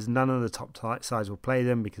 It's because none of the top sides will play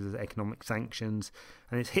them because of economic sanctions,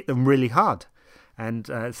 and it's hit them really hard. And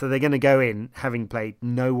so they're going to go in having played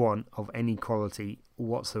no one of any quality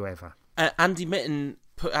whatsoever. Andy Mitten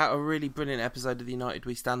put out a really brilliant episode of the United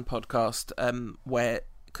We Stand podcast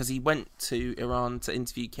because he went to Iran to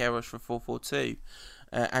interview Queiroz for 442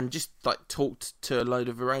 and just talked to a load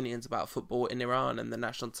of Iranians about football in Iran and the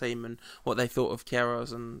national team and what they thought of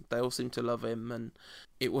Queiroz, and they all seemed to love him. And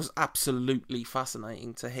it was absolutely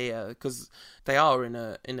fascinating to hear because they are in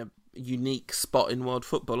a unique spot in world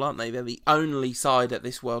football, aren't they? They're the only side at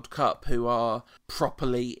this World Cup who are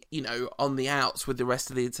properly, on the outs with the rest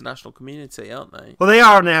of the international community, aren't they? Well, they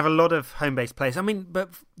are, and they have a lot of home-based players. I mean,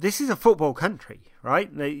 but this is a football country,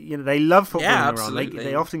 right? They love football in Iran. Absolutely.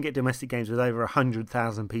 They often get domestic games with over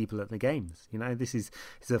 100,000 it's at the games.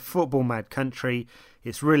 It's a football-mad country.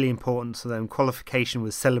 It's really important to them. Qualification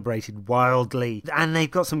was celebrated wildly, and they've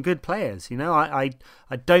got some good players. I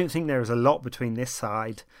don't think there is a lot between this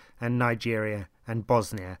side and Nigeria and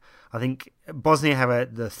Bosnia. I think Bosnia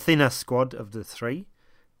have the thinner squad of the three,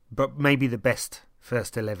 but maybe the best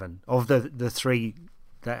first 11 of the three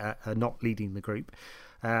that are not leading the group.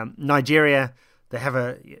 Nigeria, they have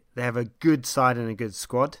a good side and a good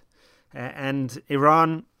squad, and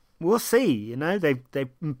Iran, we'll see. You know, they've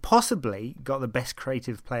possibly got the best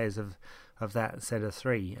creative players of that set of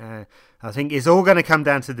three. I think it's all going to come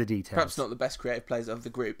down to the details. Perhaps not the best creative players of the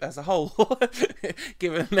group as a whole,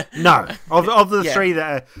 given no of the three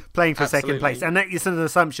that are playing for absolutely. second place, and it's an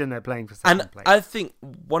assumption they're playing for second place. And I think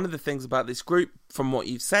one of the things about this group, from what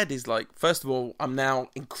you've said, is like, first of all, I'm now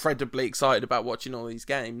incredibly excited about watching all these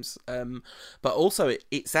games, but also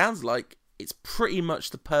it sounds like it's pretty much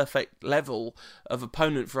the perfect level of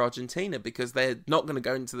opponent for Argentina, because they're not going to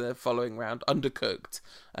go into the following round undercooked,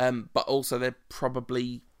 but also they're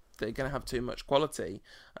going to have too much quality,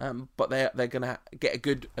 but they're going to get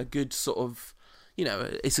a good sort of, you know,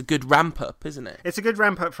 it's a good ramp up, isn't it? It's a good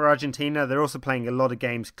ramp up for Argentina. They're also playing a lot of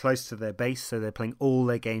games close to their base, so they're playing all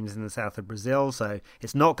their games in the south of Brazil, so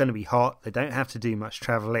it's not going to be hot. They don't have to do much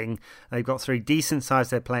travelling. They've got three decent sides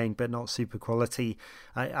they're playing, but not super quality.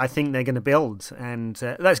 I think they're going to build, and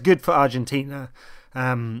that's good for Argentina.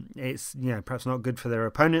 It's, you know, perhaps not good for their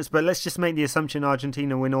opponents, but let's just make the assumption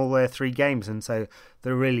Argentina win all their three games, and so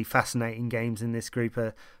the really fascinating games in this group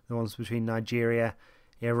are the ones between Nigeria,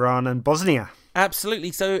 Iran and Bosnia.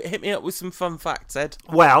 Absolutely. So hit me up with some fun facts, Ed.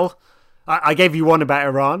 Well, I gave you one about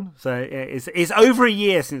Iran. So it's over a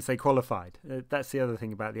year since they qualified. That's the other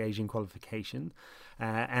thing about the Asian qualification.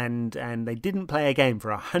 And they didn't play a game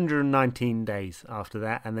for 119 days after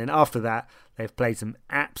that. And then after that, they've played some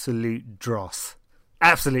absolute dross.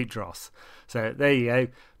 Absolute dross. So there you go.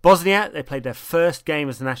 Bosnia, they played their first game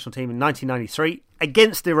as a national team in 1993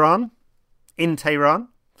 against Iran in Tehran.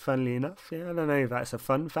 Funnily enough, yeah, I don't know if that's a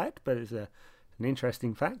fun fact, but it's an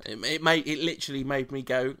interesting fact. It literally made me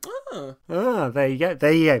go, oh. Ah, there you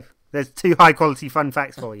go. There's two high quality fun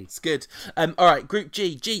facts for you. It's good. All right, Group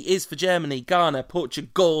G. G is for Germany, Ghana,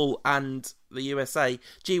 Portugal, and the USA.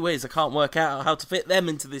 Gee whiz, I can't work out how to fit them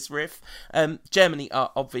into this riff. Germany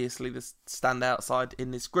are obviously the standout side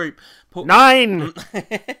in this group. 9!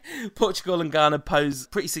 Portugal and Ghana pose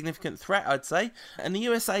pretty significant threat, I'd say. And the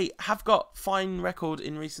USA have got fine record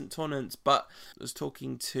in recent tournaments, but I was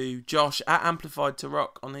talking to Josh at Amplified to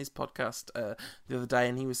Rock on his podcast the other day,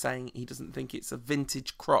 and he was saying he doesn't think it's a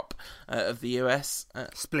vintage crop of the US.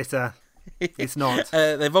 Splitter. It's not.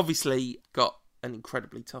 They've obviously got an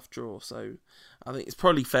incredibly tough draw, so I think it's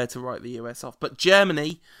probably fair to write the US off. But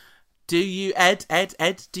Germany, do you, Ed,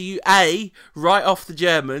 do you A, write off the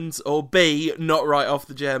Germans, or B, not write off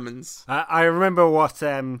the Germans? I remember what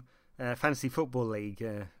Fantasy Football League,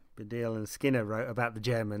 Badil and Skinner wrote about the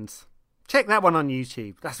Germans. Check that one on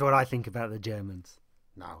YouTube. That's what I think about the Germans.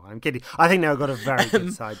 No, I'm kidding. I think they've got a very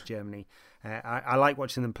good side, Germany. I like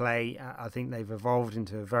watching them play. I think they've evolved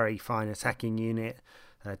into a very fine attacking unit.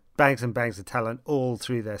 Bags and bags of talent all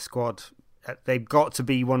through their squad. They've got to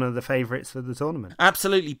be one of the favourites for the tournament.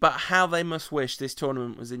 Absolutely, but how they must wish this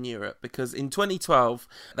tournament was in Europe, because in 2012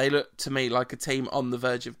 they looked to me like a team on the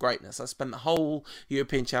verge of greatness. I spent the whole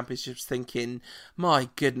European Championships thinking, my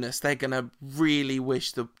goodness, they're going to really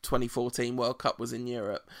wish the 2014 World Cup was in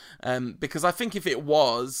Europe, because I think if it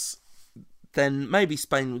was, then maybe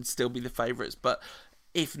Spain would still be the favourites, but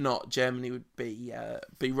if not, Germany would be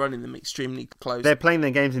running them extremely close. They're playing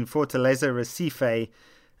their games in Fortaleza, Recife,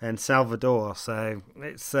 and Salvador. So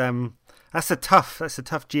it's that's a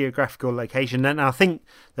tough geographical location, and I think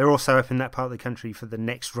they're also up in that part of the country for the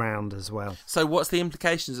next round as well. So what's the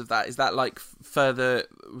implications of that? Is that like further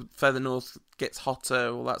north gets hotter,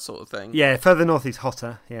 all that sort of thing? Yeah, further north is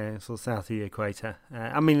hotter. Yeah, it's all south of the equator.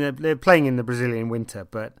 I mean, they're playing in the Brazilian winter,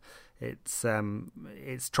 but it's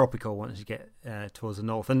tropical once you get towards the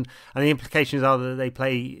north, and the implications are that they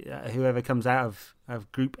play whoever comes out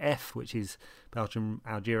of Group F, which is Belgium,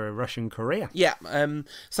 Algeria, Russia, and Korea. Yeah.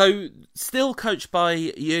 So still coached by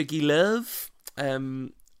Jogi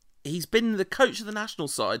Löw. He's been the coach of the national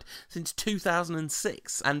side since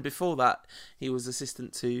 2006, and before that he was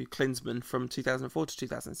assistant to Klinsmann from 2004 to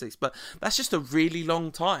 2006. But that's just a really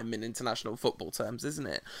long time in international football terms, isn't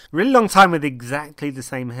it? Really long time with exactly the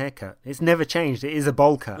same haircut. It's never changed. It is a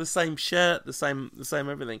bowl cut. The same shirt, the same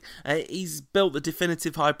everything. He's built the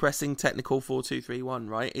definitive high-pressing technical 4-2-3-1,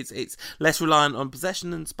 right? It's less reliant on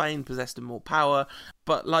possession than Spain, possessed of more power.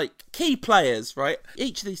 But, like, key players, right?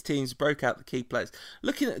 Each of these teams broke out the key players.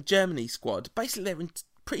 Looking at Germany's squad, basically they're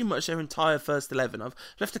pretty much their entire first 11. I've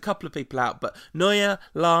left a couple of people out, but Neuer,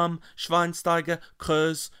 Lahm, Schweinsteiger,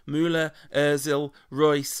 Kroos, Müller, Ozil,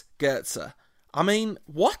 Royce, Goetze. I mean,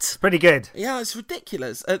 what? Pretty good. Yeah, it's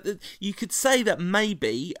ridiculous. You could say that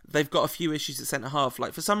maybe they've got a few issues at centre-half.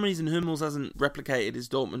 Like, for some reason, Hummels hasn't replicated his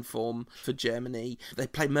Dortmund form for Germany. They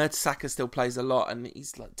play Mertesacker still plays a lot, and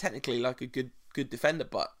he's like technically like a good defender,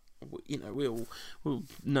 but you know, we'll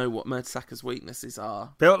know what Mertesacker's weaknesses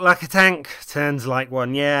are. Built like a tank, turns like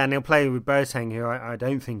one. Yeah, and he'll play with Boateng, who I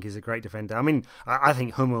don't think is a great defender. I mean, I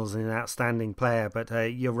think Hummels is an outstanding player, but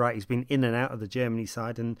you're right, he's been in and out of the Germany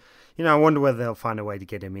side, and you know, I wonder whether they'll find a way to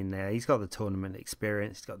get him in there. He's got the tournament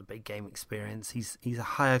experience, he's got the big game experience. He's a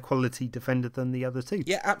higher quality defender than the other two.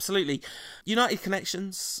 Yeah, absolutely. United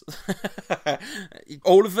connections,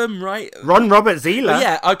 all of them, right? Ron Robert Zieler.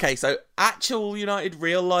 Yeah, okay, so actual United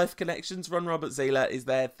real life connections. Ron Robert Zieler is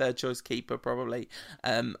their third choice keeper probably,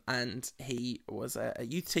 and he was a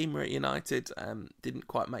youth teamer at United. Didn't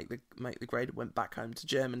quite make the grade, went back home to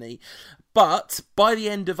Germany. But by the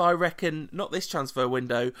end of, I reckon, not this transfer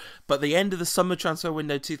window, but the end of the summer transfer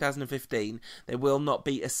window 2015, there will not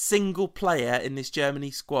be a single player in this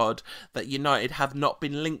Germany squad that United have not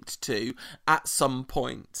been linked to at some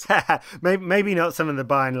point. Maybe not some of the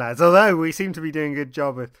Bayern lads, although we seem to be doing a good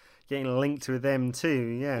job of getting linked with them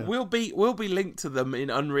too. Yeah, we'll be linked to them in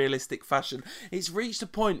unrealistic fashion. It's reached a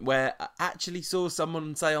point where I actually saw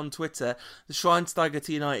someone say on Twitter, the Schweinsteiger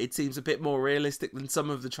to United seems a bit more realistic than some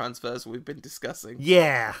of the transfers we've been discussing.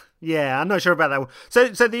 Yeah, I'm not sure about that one.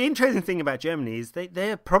 So the interesting thing about Germany is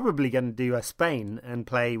they're probably going to do a Spain and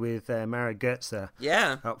play with Mario Götze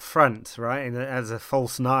up front, right, as a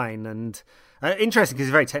false nine. And interesting because he's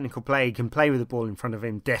a very technical player. He can play with the ball in front of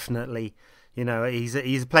him, definitely. You know, he's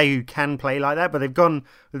a player who can play like that, but they've gone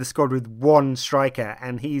with a squad with one striker,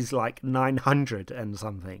 and he's like 900 and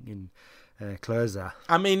something in Klose.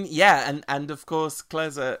 I mean, yeah, and of course,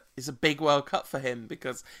 Klose is a big World Cup for him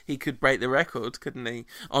because he could break the record, couldn't he,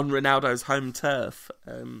 on Ronaldo's home turf.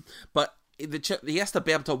 But he has to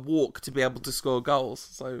be able to walk to be able to score goals,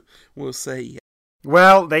 so we'll see.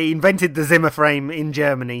 Well, they invented the Zimmer frame in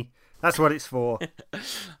Germany. That's what it's for.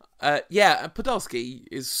 Podolski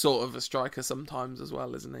is sort of a striker sometimes as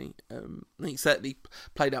well, isn't he? He certainly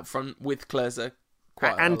played up front with Klose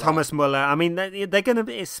quite a lot. Thomas Muller. I mean, they're going to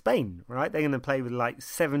be it's Spain, right? They're going to play with like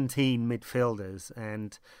 17 midfielders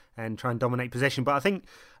and try and dominate possession. But I think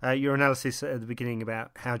your analysis at the beginning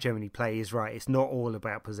about how Germany play is right. It's not all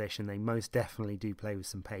about possession. They most definitely do play with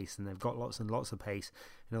some pace, and they've got lots and lots of pace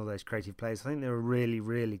in all those creative players. I think they're a really,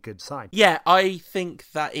 really good side. Yeah, I think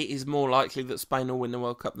that it is more likely that Spain will win the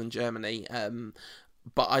World Cup than Germany.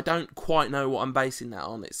 But I don't quite know what I'm basing that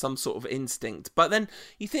on. It's some sort of instinct. But then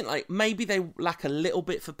you think like maybe they lack a little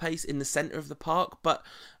bit for pace in the centre of the park, but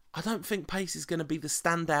I don't think pace is going to be the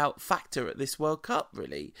standout factor at this World Cup,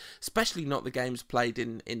 really. Especially not the games played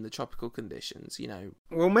in the tropical conditions, you know.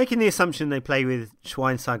 Well, making the assumption they play with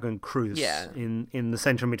Schweinsteiger and Kroos in the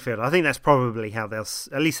central midfield, I think that's probably how they'll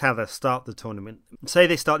start the tournament. Say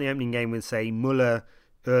they start the opening game with, say, Müller,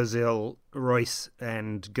 Ozil, Royce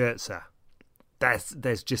and Götze.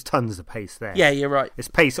 There's just tons of pace there. Yeah, you're right. It's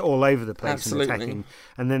pace all over the place. Absolutely. And attacking.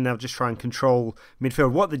 And then they'll just try and control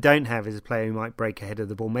midfield. What they don't have is a player who might break ahead of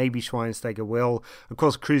the ball. Maybe Schweinsteiger will. Of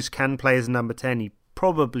course, Kroos can play as number 10. He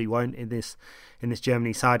probably won't in this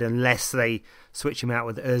Germany side unless they switch him out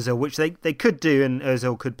with Ozil, which they could do, and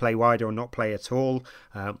Ozil could play wider or not play at all.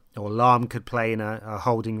 Or Lahm could play in a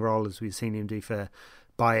holding role, as we've seen him do for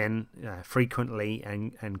Bayern frequently,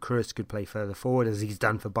 and Kroos could play further forward, as he's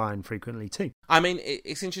done for Bayern frequently too. I mean,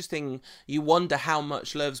 it's interesting. You wonder how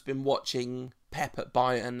much Löw's been watching Pep at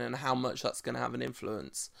Bayern and how much that's going to have an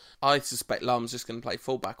influence. I suspect Lahm's just going to play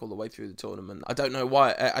fullback all the way through the tournament. I don't know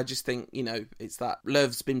why. I just think, you know, it's that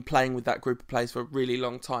Löw's been playing with that group of players for a really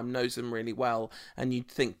long time, knows them really well, and you'd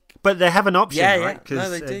think... But they have an option, right? Yeah. No,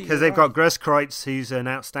 they do. Because they've got Grosskreutz, who's an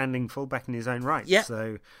outstanding fullback in his own right. Yeah.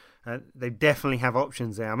 So... they definitely have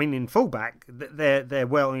options there. I mean, in fullback, they're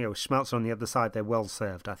well, you know, Schmelzer on the other side, they're well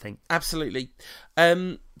served, I think. Absolutely.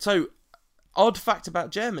 So, odd fact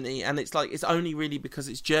about Germany, and it's only really because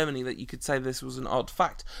it's Germany that you could say this was an odd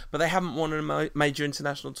fact, but they haven't won a major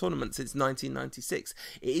international tournament since 1996.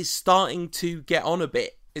 It is starting to get on a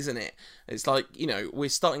bit, isn't it? It's like, you know, we're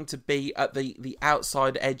starting to be at the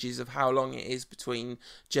outside edges of how long it is between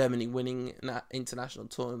Germany winning international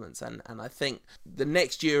tournaments, and I think the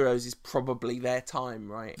next Euros is probably their time,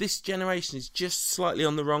 right? This generation is just slightly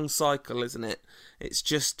on the wrong cycle, isn't it? It's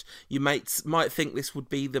just, you might think this would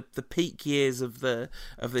be the peak years of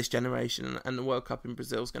this generation, and the World Cup in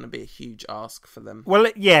Brazil is going to be a huge ask for them. Well,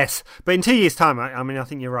 yes, but in 2 years' time, I mean, I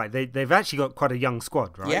think you're right. They've actually got quite a young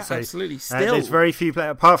squad, right? Yeah, so, absolutely. Still, there's very few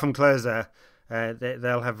players, apart from Klose,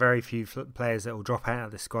 they'll have very few players that will drop out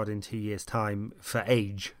of the squad in 2 years' time for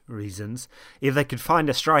age reasons. If they could find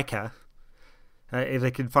a striker, if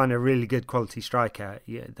they could find a really good quality striker,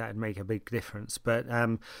 yeah, that'd make a big difference. But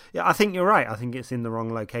yeah, I think you're right. I think it's in the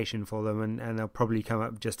wrong location for them, and they'll probably come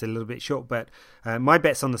up just a little bit short. But my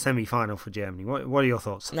bet's on the semi-final for Germany. What are your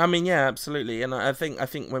thoughts? I mean, yeah, absolutely. And I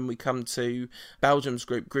think when we come to Belgium's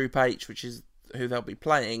Group H, which is who they'll be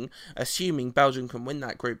playing, assuming Belgium can win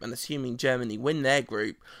that group and assuming Germany win their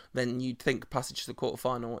group, then you'd think passage to the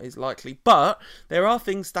quarterfinal is likely. But there are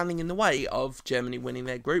things standing in the way of Germany winning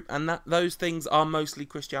their group, and those things are mostly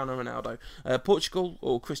Cristiano Ronaldo. Portugal,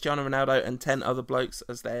 or Cristiano Ronaldo and 10 other blokes,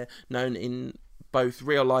 as they're known in both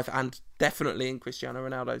real life and definitely in Cristiano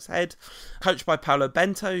Ronaldo's head. Coached by Paulo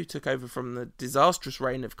Bento, who took over from the disastrous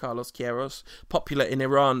reign of Carlos Queiroz, popular in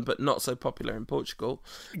Iran but not so popular in Portugal.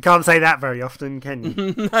 You can't say that very often, can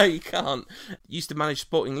you? No, you can't. Used to manage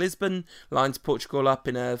Sporting Lisbon, lines Portugal up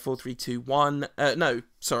in a 4-3-2-1.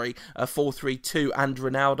 A 4-3-2 and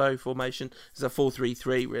Ronaldo formation. It's a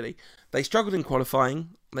 4-3-3, really. They struggled in qualifying.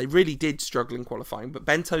 They really did struggle in qualifying, but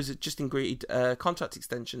Bento's had just agreed a contract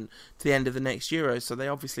extension to the end of the next Euros, so they're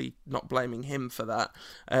obviously not blaming him for that.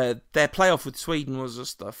 Their playoff with Sweden was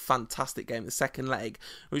just a fantastic game, the second leg,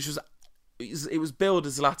 which was... It was billed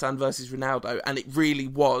as Zlatan versus Ronaldo, and it really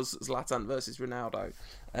was Zlatan versus Ronaldo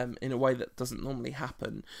in a way that doesn't normally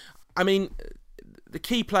happen. I mean, the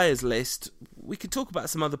key players list, we could talk about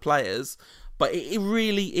some other players, but it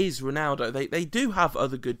really is Ronaldo. They do have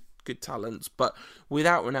other good talents, but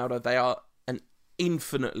without Ronaldo, they are an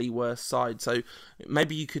infinitely worse side. So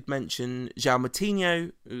maybe you could mention João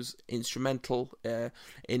Moutinho, who's instrumental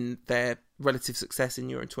in their relative success in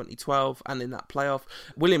Euro 2012 and in that playoff.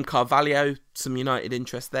 William Carvalho, some United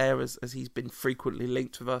interest there as he's been frequently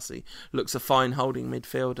linked with us. He looks a fine holding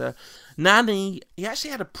midfielder. Nani, he actually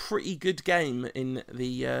had a pretty good game in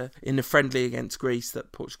the friendly against Greece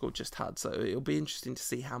that Portugal just had, so it'll be interesting to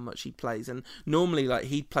see how much he plays. And normally, like,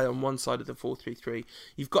 he'd play on one side of the 4-3-3.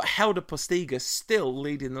 You've got Helder Postiga still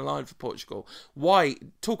leading the line for Portugal. Why?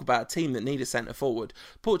 Talk about a team that need a centre forward.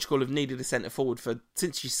 Portugal have needed a centre forward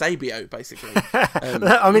since Eusebio, basically.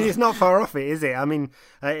 I mean, it's not far off it, is it? I mean,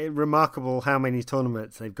 remarkable how many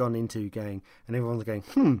tournaments they've gone into going, and everyone's going,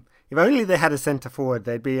 if only they had a centre forward,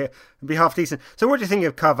 they'd be half decent. So what do you think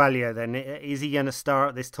of Carvalho then? Is he going to star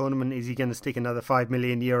at this tournament? Is he going to stick another 5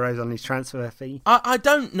 million euros on his transfer fee? I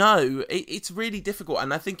don't know. It's really difficult,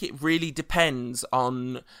 and I think it really depends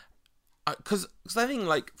on... Because I think,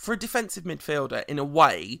 like, for a defensive midfielder, in a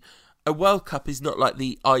way, a World Cup is not like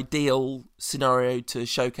the ideal scenario to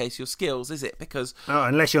showcase your skills, is it? Because... Oh,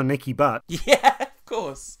 unless you're Nicky Butt. Yeah, of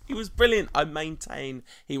course. He was brilliant. I maintain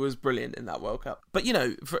he was brilliant in that World Cup. But, you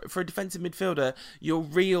know, for a defensive midfielder, your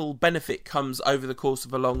real benefit comes over the course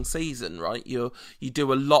of a long season, right? You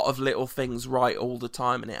do a lot of little things right all the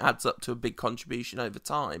time, and it adds up to a big contribution over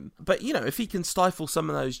time. But, you know, if he can stifle some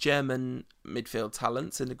of those German midfield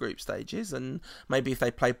talents in the group stages, and maybe if they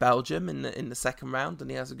play Belgium in the second round and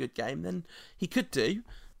he has a good game, then he could do.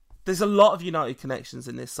 There's a lot of United connections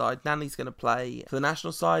in this side. Nani's going to play for the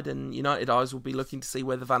national side, and United eyes will be looking to see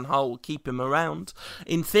whether Van Gaal will keep him around.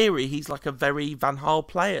 In theory, he's like a very Van Gaal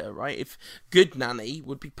player, right? If good Nani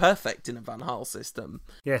would be perfect in a Van Gaal system.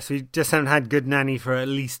 Yes, we just haven't had good Nani for at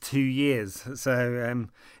least 2 years. So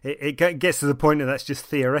it gets to the point that that's just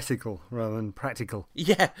theoretical rather than practical.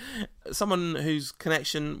 Yeah, someone whose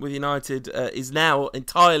connection with United is now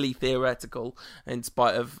entirely theoretical, in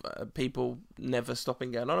spite of people never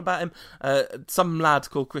stopping going on about him. Some lad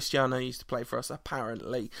called Cristiano used to play for us,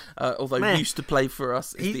 apparently, although used to play for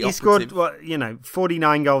us is the operative. He scored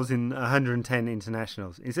 49 goals in 110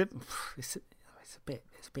 internationals. Is it? It's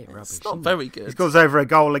a bit rubbish. It's not very good. He scores over a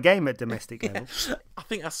goal a game at domestic level. I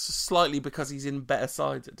think that's slightly because he's in better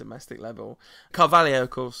sides at domestic level. Carvalho,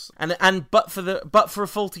 of course, and but for a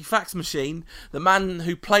faulty fax machine, the man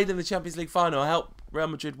who played in the Champions League final helped Real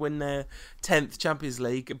Madrid win their 10th Champions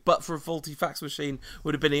League, but for a faulty fax machine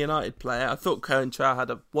would have been a United player. I thought Coentrao had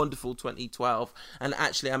a wonderful 2012, and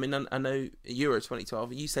actually, I mean, I know Euro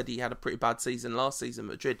 2012, you said he had a pretty bad season last season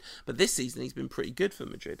at Madrid, but this season he's been pretty good for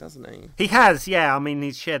Madrid, hasn't he? He has, yeah. I mean,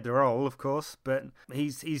 he's shared the role, of course, but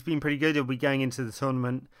he's been pretty good. He'll be going into the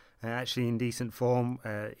tournament actually in decent form.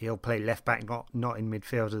 He'll play left back, not in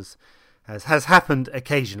midfielders, as has happened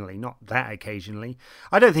occasionally, not that occasionally.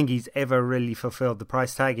 I don't think he's ever really fulfilled the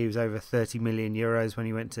price tag. He was over 30 million euros when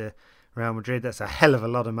he went to Real Madrid. That's a hell of a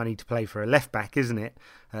lot of money to play for a left back, isn't it?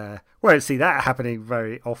 Won't see that happening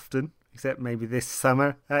very often, except maybe this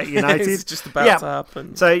summer at United. It's just about to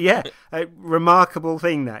happen. So a remarkable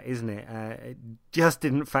thing that, isn't it? It just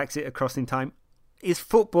didn't fax it across in time. is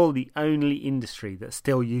football the only industry that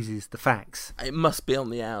still uses the facts? It must be on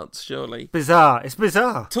the outs, surely. Bizarre. It's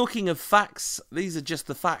bizarre. Talking of facts, these are just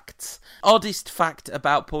the facts. Oddest fact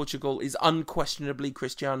about Portugal is unquestionably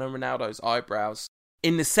Cristiano Ronaldo's eyebrows.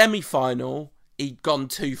 In the semi-final, he'd gone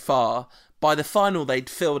too far. By the final, they'd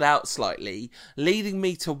filled out slightly, leading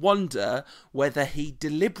me to wonder whether he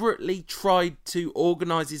deliberately tried to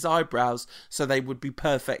organise his eyebrows so they would be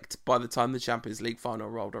perfect by the time the Champions League final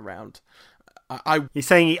rolled around. You're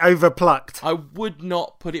saying he overplucked? I would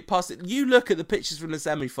not put it past it. You look at the pictures from the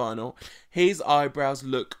semi-final, his eyebrows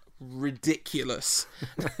look ridiculous.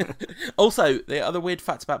 Also, the other weird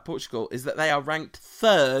fact about Portugal is that they are ranked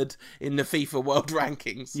 3rd in the FIFA World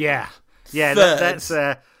Rankings. Yeah,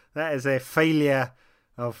 that is a failure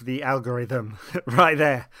of the algorithm right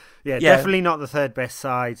there. Yeah, definitely not the 3rd best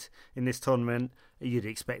side in this tournament. You'd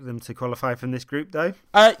expect them to qualify from this group, though?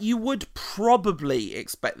 You would probably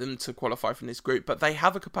expect them to qualify from this group, but they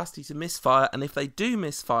have a capacity to misfire, and if they do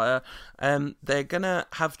misfire, they're going to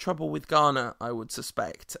have trouble with Ghana, I would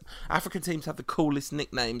suspect. African teams have the coolest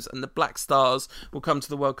nicknames, and the Black Stars will come to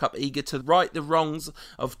the World Cup eager to right the wrongs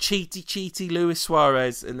of cheaty Luis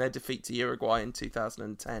Suarez in their defeat to Uruguay in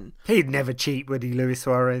 2010. He'd never cheat, would he, Luis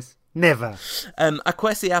Suarez? Never.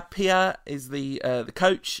 Akwesi Appiah is the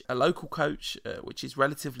coach, a local coach, which is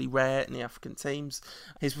relatively rare in the African teams.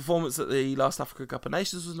 His performance at the last Africa Cup of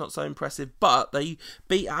Nations was not so impressive, but they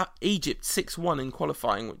beat Egypt 6-1 in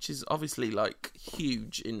qualifying, which is obviously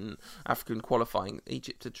huge in African qualifying.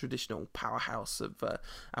 Egypt, a traditional powerhouse of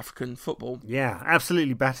African football. Yeah,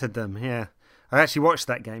 absolutely battered them. Yeah, I actually watched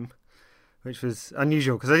that game, which was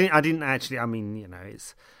unusual because I didn't actually. I mean,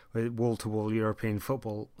 it's wall-to-wall European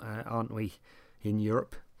football, aren't we, in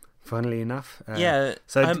Europe, funnily enough?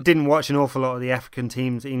 So I didn't watch an awful lot of the African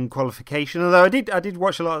teams in qualification, although I did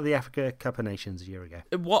watch a lot of the Africa Cup of Nations a year ago.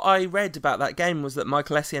 What I read about that game was that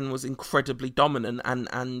Michael Essien was incredibly dominant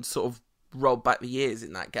and sort of rolled back the years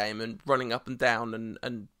in that game and running up and down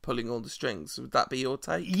and pulling all the strings. Would that be your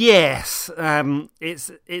take? Yes.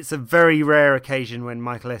 It's a very rare occasion when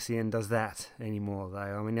Michael Essien does that anymore, though.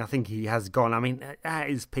 I mean, I think he has gone. I mean, at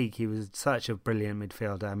his peak, he was such a brilliant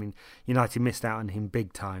midfielder. I mean, United missed out on him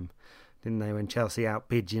big time, didn't they, when Chelsea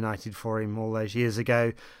outbid United for him all those years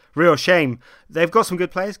ago? Real shame. They've got some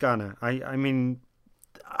good players, Ghana. I mean,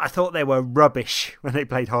 I thought they were rubbish when they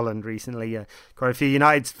played Holland recently. Quite a few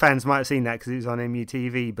United fans might have seen that because it was on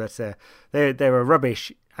MUTV, but they were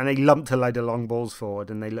rubbish, and they lumped a load of long balls forward,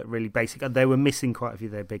 and they looked really basic. And they were missing quite a few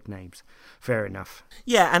of their big names. Fair enough.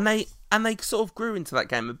 Yeah, and they sort of grew into that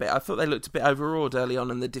game a bit. I thought they looked a bit overawed early on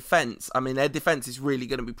in the defence. I mean, their defence is really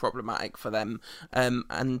going to be problematic for them.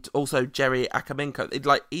 And also Jerry Akaminko,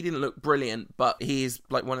 he didn't look brilliant, but he is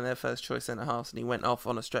one of their first choice centre-halves, and he went off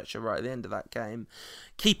on a stretcher right at the end of that game.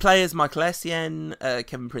 Key players, Michael Essien,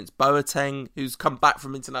 Kevin Prince Boateng, who's come back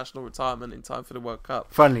from international retirement in time for the World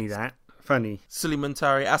Cup. Funny. Suleiman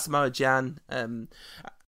Tari, Asamoah Gyan.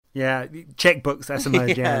 Yeah, checkbooks, Asamoah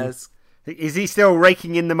Gyan. Yes. Is he still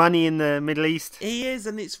raking in the money in the Middle East? He is,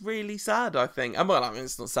 and it's really sad, I think. Well, I mean,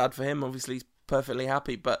 it's not sad for him. Obviously, he's perfectly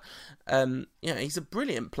happy, but he's a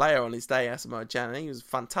brilliant player on his day, Asamoah Gyan. He was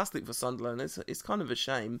fantastic for Sunderland. It's kind of a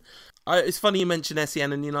shame. It's funny you mentioned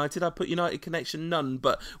Essien and United. I put United connection none,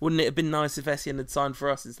 but wouldn't it have been nice if Essien had signed for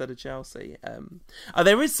us instead of Chelsea?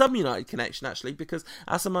 There is some United connection, actually, because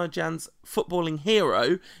Asamoah Gyan's footballing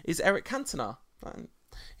hero is Eric Cantona.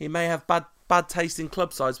 He may have bad taste in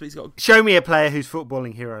club sides, but he's got... Show me a player whose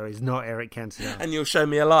footballing hero is not Eric Cantona. And you'll show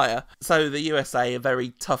me a liar. So the USA, a very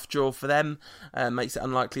tough draw for them, makes it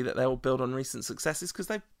unlikely that they will build on recent successes because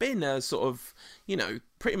they've been a sort of,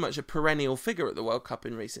 pretty much a perennial figure at the World Cup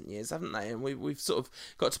in recent years, haven't they? And we've sort of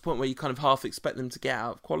got to a point where you kind of half expect them to get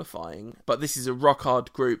out of qualifying. But this is a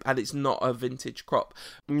rock-hard group, and it's not a vintage crop.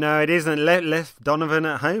 No, it isn't. Left Donovan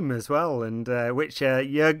at home as well, and which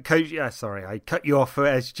Jurgen coach... sorry, I cut you off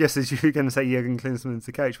just as you were going to say Jurgen Klinsmann's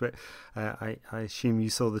the coach, but I assume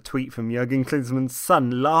you saw the tweet from Jurgen Klinsmann's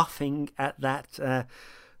son laughing at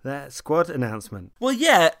that squad announcement. Well,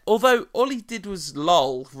 yeah, although all he did was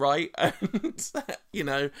lol, right? And,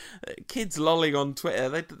 kids lolling on Twitter,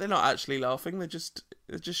 they're not actually laughing, they're just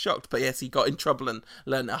shocked. But yes, he got in trouble and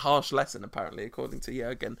learned a harsh lesson, apparently, according to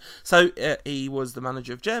Jurgen. So he was the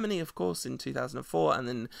manager of Germany, of course, in 2004, and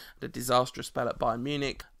then had a disastrous spell at Bayern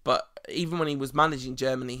Munich. but even when he was managing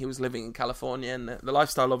Germany, he was living in California, and the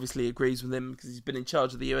lifestyle obviously agrees with him because he's been in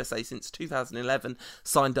charge of the USA since 2011,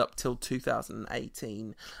 signed up till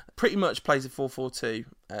 2018. Pretty much plays a 4-4-2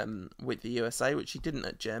 with the USA, which he didn't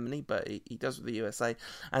at Germany, but he does with the USA.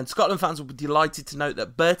 And Scotland fans will be delighted to note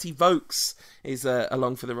that Bertie Vokes is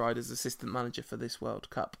along for the ride as assistant manager for this World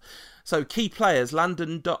Cup. So key players,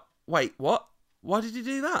 Landon... Wait, what? Why did he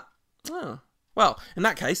do that? Oh... Well, in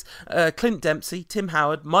that case, Clint Dempsey, Tim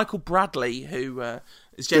Howard, Michael Bradley, who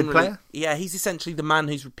is generally... Good player. Yeah, he's essentially the man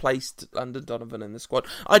who's replaced Landon Donovan in the squad.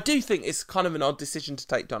 I do think it's kind of an odd decision to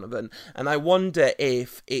take Donovan, and I wonder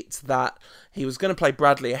if it's that he was going to play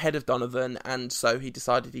Bradley ahead of Donovan, and so he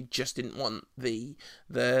decided he just didn't want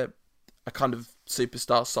a kind of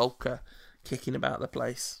superstar sulker kicking about the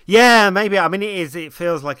place. Yeah, maybe. I mean, it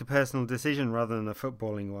feels like a personal decision rather than a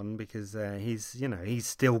footballing one, because he's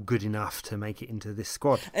still good enough to make it into this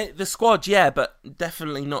squad. The squad, yeah, but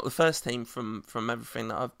definitely not the first team from everything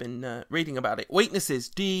that I've been reading about it. Weaknesses: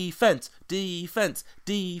 defense. They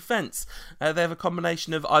have a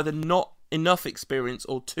combination of either not enough experience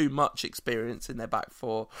or too much experience in their back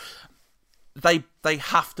four. They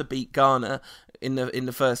have to beat Ghana in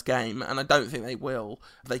the first game, and I don't think they will.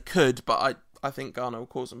 They could, but I think Ghana will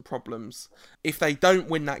cause them problems. If they don't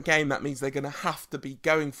win that game, that means they're going to have to be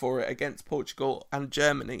going for it against Portugal and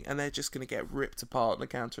Germany, and they're just going to get ripped apart in the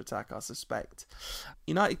counter-attack, I suspect.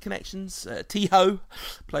 United connections, Tiho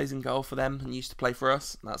plays in goal for them and used to play for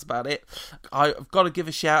us. That's about it. I've got to give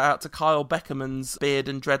a shout out to Kyle Beckerman's beard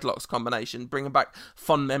and dreadlocks combination, bringing back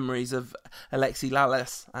fond memories of Alexi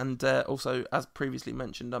Lalas, and also, as previously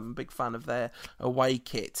mentioned, I'm a big fan of their away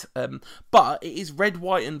kit. But it is red,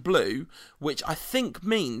 white and blue, which I think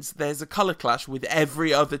means there's a colour clash with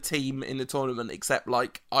every other team in the tournament except,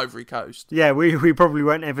 like, Ivory Coast. Yeah, we probably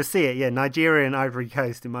won't ever see it. Yeah, Nigeria and Ivory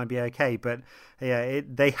Coast, it might be okay, but yeah,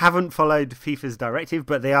 they haven't followed FIFA's directive,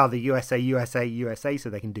 but they are the USA, so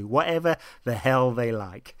they can do whatever the hell they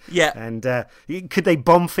like. Yeah. And could they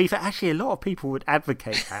bomb FIFA? Actually, a lot of people would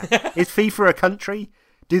advocate that. Is FIFA a country?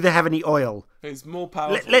 Do they have any oil? It's more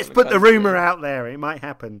powerful. Let's put the rumour out there. It might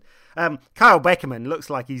happen. Kyle Beckerman looks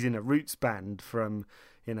like he's in a Roots band from,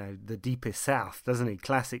 the deepest south, doesn't he?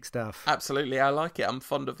 Classic stuff. Absolutely, I like it. I'm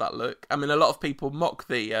fond of that look. I mean, a lot of people mock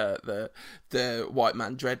the white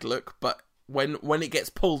man dread look, but when it gets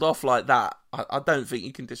pulled off like that, I don't think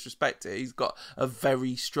you can disrespect it. He's got a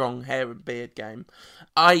very strong hair and beard game.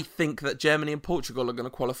 I think that Germany and Portugal are going to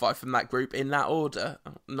qualify from that group in that order.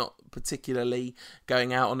 Not particularly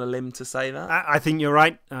going out on a limb to say that. I think you're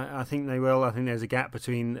right. I think they will. I think there's a gap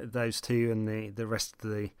between those two and the rest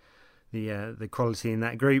of the quality in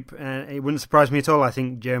that group. It wouldn't surprise me at all. I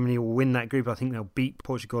think Germany will win that group. I think they'll beat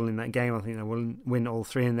Portugal in that game. I think they will win all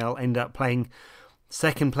three, and they'll end up playing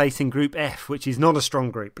second place in Group F, which is not a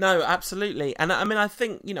strong group. No, absolutely. And I mean, I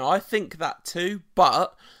think that too,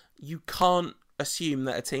 but you can't assume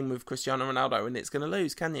that a team with Cristiano Ronaldo in it's going to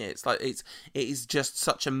lose, can you? It's like it is just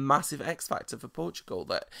such a massive X factor for Portugal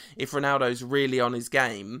that if Ronaldo's really on his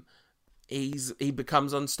game, he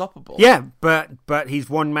becomes unstoppable. Yeah, but he's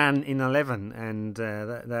one man in 11, and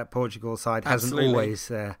that Portugal side hasn't always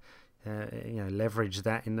leverage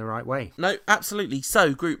that in the right way. No, absolutely.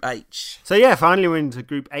 So, Group H. So, yeah, finally we're into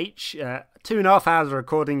Group H. 2.5 hours of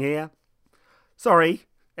recording here. Sorry,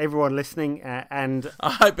 everyone listening. And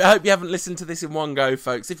I hope you haven't listened to this in one go,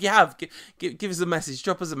 folks. If you have, give us a message.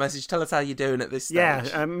 Drop us a message. Tell us how you're doing at this stage.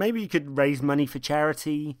 Yeah, maybe you could raise money for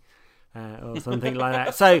charity or something like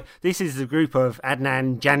that. So, this is the group of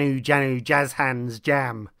Adnan, Janu, Jazz Hands,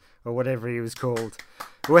 Jam, or whatever he was called.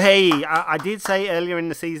 Well, hey, I did say earlier in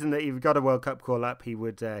the season that if he got a World Cup call-up, he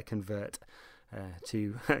would convert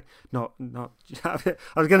to not. I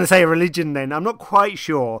was going to say a religion. Then I'm not quite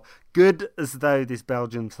sure. Good as though this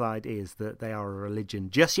Belgian side is, that they are a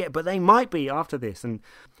religion just yet, but they might be after this. And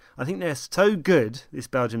I think they're so good, this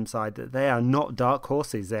Belgian side, that they are not dark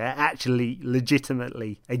horses. They're actually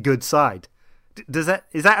legitimately a good side. Is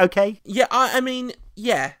that okay? Yeah, I mean,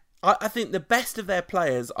 yeah. I think the best of their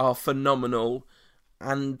players are phenomenal,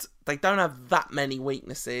 and they don't have that many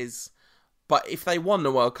weaknesses. But if they won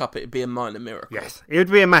the World Cup, it'd be a minor miracle. Yes, it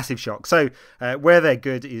would be a massive shock. So where they're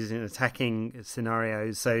good is in attacking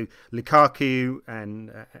scenarios. So Lukaku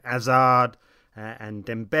and Hazard and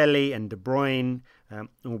Dembele and De Bruyne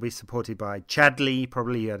will be supported by Chadli.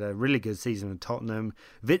 Probably had a really good season at Tottenham.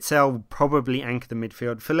 Witsel will probably anchor the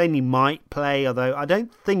midfield. Fellaini might play, although I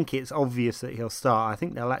don't think it's obvious that he'll start. I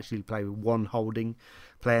think they'll actually play with one holding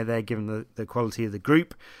player there, given the quality of the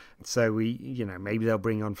group. So maybe they'll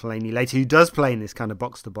bring on Fellaini later, who does play in this kind of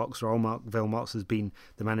box-to-box role. Mark Wilmots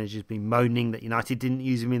the manager's been moaning that United didn't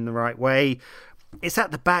use him in the right way. It's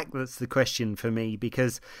at the back that's the question for me,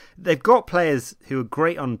 because they've got players who are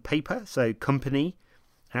great on paper. So Kompany,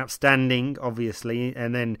 outstanding, obviously,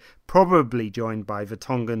 and then probably joined by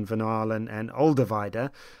Vertonghen, Van Aalen and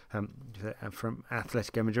Alderweireld from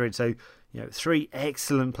Atletico Madrid. So, three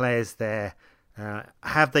excellent players there.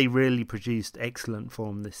 Have they really produced excellent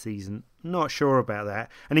form this season? Not sure about that.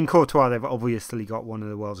 And in Courtois, they've obviously got one of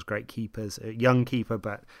the world's great keepers, a young keeper,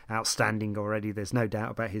 but outstanding already. There's no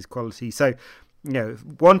doubt about his quality. So,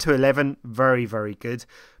 1 to 11, very, very good.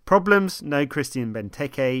 Problems, no Christian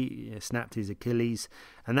Benteke, snapped his Achilles.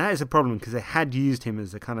 And that is a problem because they had used him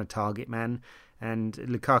as a kind of target man. And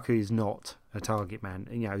Lukaku is not a target man.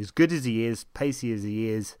 As good as he is, pacey as he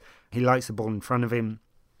is, he likes the ball in front of him.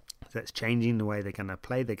 That's changing the way they're going to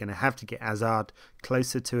play. They're going to have to get Hazard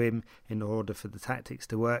closer to him in order for the tactics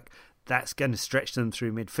to work. That's going to stretch them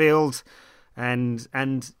through midfield. And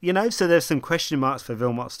so there's some question marks for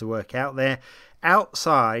Wilmots to work out there.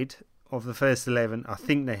 Outside of the first 11, I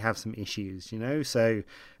think they have some issues, So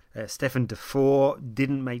Stefan Defour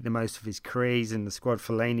didn't make the most of his career. He's in the squad.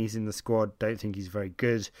 Fellaini's in the squad. Don't think he's very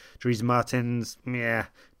good. Dries Martins,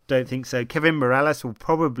 don't think so. Kevin Morales will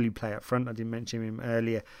probably play up front. I didn't mention him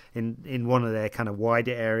earlier in one of their kind of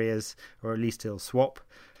wider areas, or at least he'll swap.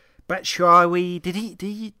 Batshuayi, did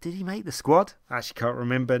he make the squad? I actually can't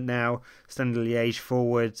remember now. Standard Liège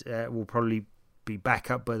forward will probably be back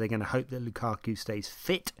up, but they're going to hope that Lukaku stays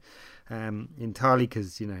fit entirely,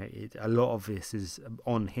 because a lot of this is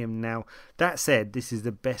on him now. That said, this is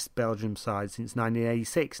the best Belgium side since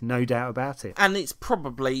 1986, no doubt about it. And it's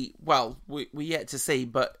probably, we're yet to see,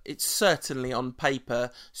 but it's certainly on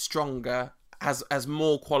paper stronger, has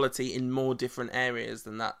more quality in more different areas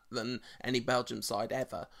than any Belgium side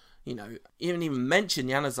ever. You didn't even mention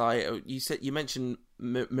Januzaj. You mentioned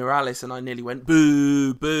Morales, and I nearly went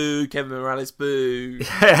boo, boo, Kevin Morales, boo.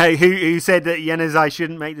 who said that Januzaj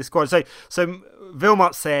shouldn't make the squad? So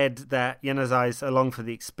Wilmot said that Januzaj's along for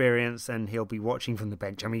the experience and he'll be watching from the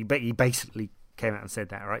bench. I mean, he basically came out and said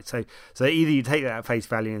that, right? So either you take that at face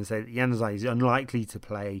value and say that Januzaj is unlikely to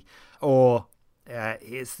play, or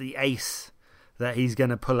it's the ace that he's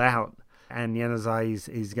going to pull out, and Januzaj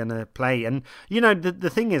is going to play. And, the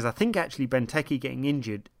thing is, I think actually Benteke getting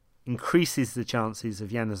injured increases the chances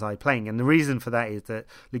of Januzaj playing. And the reason for that is that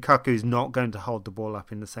Lukaku is not going to hold the ball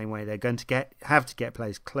up in the same way. They're going to have to get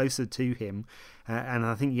players closer to him. And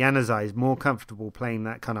I think Januzaj is more comfortable playing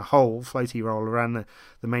that kind of whole floaty role around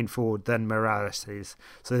the main forward than Morales is.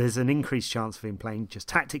 So there's an increased chance of him playing just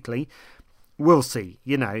tactically. We'll see.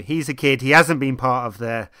 He's a kid. He hasn't been part of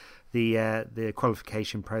the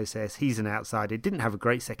qualification process. He's an outsider. Didn't have a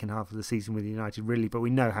great second half of the season with United, really, but we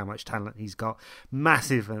know how much talent he's got.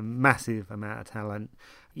 Massive amount of talent.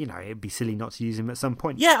 It'd be silly not to use him at some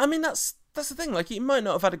point. Yeah, I mean, that's the thing. Like, he might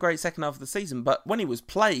not have had a great second half of the season, but when he was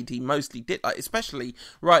played, he mostly did. Like, especially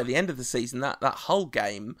right at the end of the season, that whole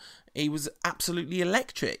game, he was absolutely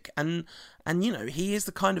electric. And he is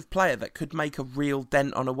the kind of player that could make a real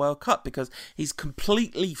dent on a World Cup, because he's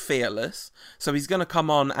completely fearless. So he's going to come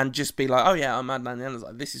on and just be like, oh yeah, I'm Adnan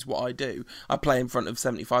Januzaj. This is what I do. I play in front of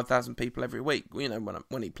 75,000 people every week,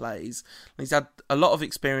 when he plays. And he's had a lot of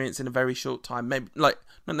experience in a very short time. Maybe, like,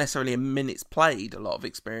 not necessarily a minutes played, a lot of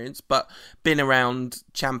experience, but been around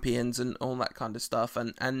champions and all that kind of stuff.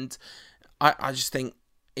 And I just think,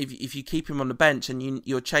 if you keep him on the bench and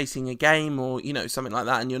you're chasing a game or something like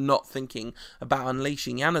that, and you're not thinking about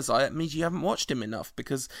unleashing Januzaj, it means you haven't watched him enough,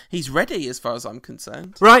 because he's ready as far as I'm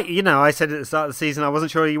concerned. Right, I said at the start of the season I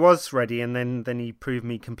wasn't sure he was ready, and then he proved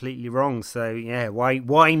me completely wrong. So yeah,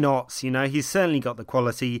 why not? He's certainly got the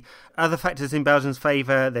quality. Other factors in Belgium's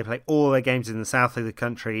favour: they play all their games in the south of the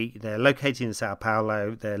country. They're located in Sao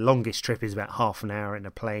Paulo. Their longest trip is about half an hour in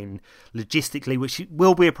a plane, logistically, which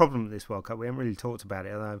will be a problem at this World Cup. We haven't really talked about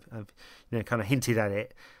it. I've kind of hinted at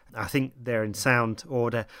it. I think they're in sound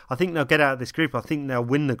order. I think they'll get out of this group. I think they'll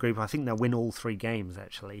win the group. I think they'll win all three games,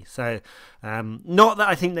 actually. So, not that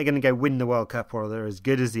I think they're going to go win the World Cup or they're as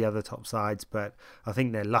good as the other top sides, but I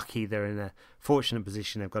think they're lucky. They're in a fortunate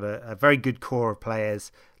position. They've got a very good core of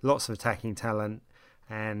players, lots of attacking talent,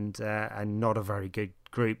 and not a very good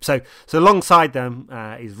group. So alongside them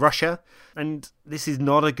is Russia, and this is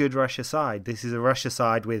not a good Russia side. This is a Russia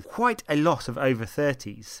side with quite a lot of over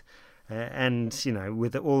 30s, and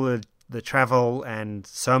with all the travel and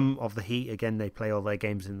some of the heat. Again, they play all their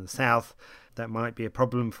games in the south. That might be a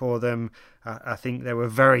problem for them. I think they were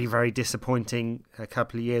very, very disappointing a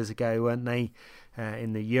couple of years ago, weren't they,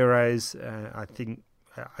 in the Euros?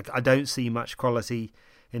 I don't see much quality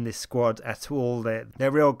in this squad at all.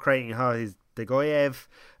 They're real creating hard. Degoyev,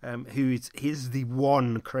 who is the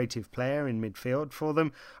one creative player in midfield for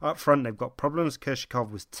them. Up front, they've got problems.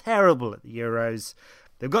 Kershikov was terrible at the Euros.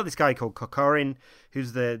 They've got this guy called Kokorin,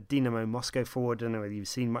 who's the Dynamo Moscow forward. I don't know whether you've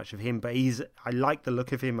seen much of him, but I like the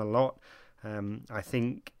look of him a lot. I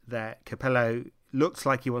think that Capello looks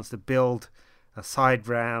like he wants to build a side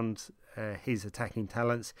round his attacking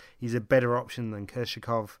talents. He's a better option than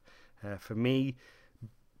Kershikov for me.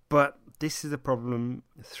 But this is a problem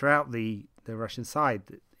throughout the Russian side.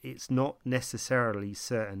 It's not necessarily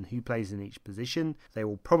certain who plays in each position. They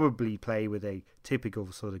will probably play with a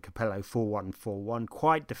typical sort of Capello 4-1-4-1,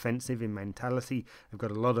 quite defensive in mentality. They've got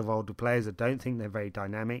a lot of older players. I don't think they're very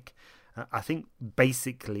dynamic. I think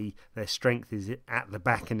basically their strength is at the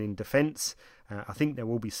back and in defence. I think they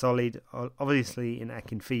will be solid. Obviously in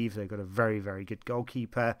Akinfeev, they've got a very, very good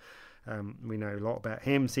goalkeeper. We know a lot about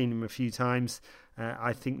him, seen him a few times.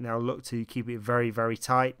 I think they'll look to keep it very, very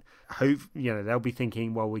tight. They'll be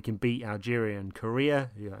thinking, well, we can beat Algeria and Korea,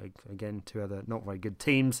 again, two other not very good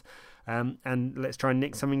teams, and let's try and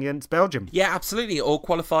nick something against Belgium. Yeah, absolutely. Or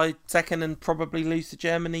qualify second and probably lose to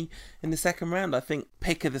Germany in the second round. I think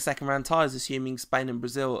pick of the second round ties, assuming Spain and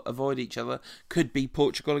Brazil avoid each other, could be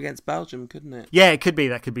Portugal against Belgium, couldn't it? Yeah, it could be.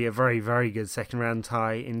 That could be a very, very good second round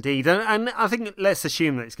tie indeed. And I think let's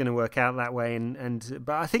assume that it's going to work out that way.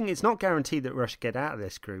 But I think it's not guaranteed that Russia get out of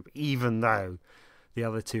this group, even though the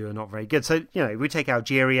other two are not very good. So, we take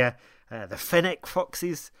Algeria, the Fennec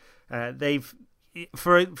Foxes. They've,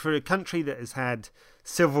 for a country that has had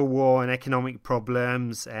civil war and economic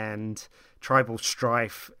problems and tribal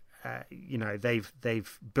strife,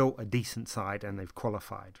 they've built a decent side and they've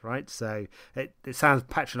qualified, right? So it sounds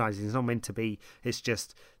patronising. It's not meant to be. It's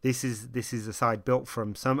just this is a side built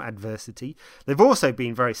from some adversity. They've also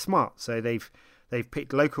been very smart. So they've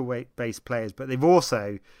picked local based players, but they've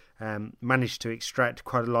also managed to extract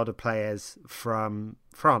quite a lot of players from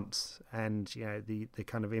France and the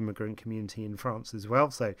kind of immigrant community in France as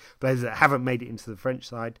well. So players that haven't made it into the French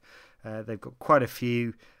side, they've got quite a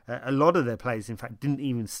few. A lot of their players, in fact, didn't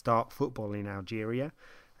even start football in Algeria.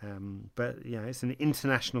 But it's an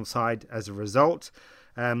international side as a result.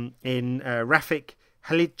 In Rafik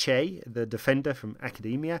Halitche, the defender from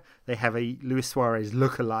Academia, they have a Luis Suarez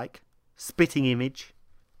look-alike, spitting image.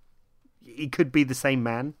 It could be the same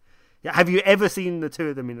man. Yeah, have you ever seen the two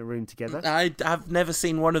of them in a room together? I've never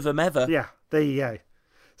seen one of them ever. Yeah, there you go.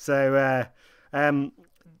 So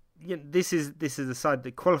this is a side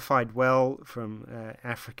that qualified well from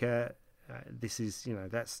Africa. This is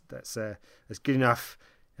that's as good enough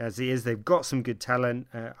as it is. They've got some good talent.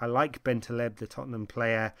 I like Bentaleb, the Tottenham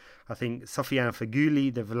player. I think Sofiane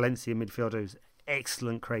Feghouli, the Valencia midfielder, is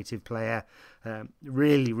excellent creative player.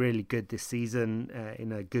 Really, really good this season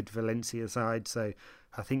in a good Valencia side. So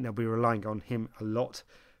I think they'll be relying on him a lot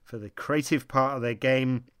for the creative part of their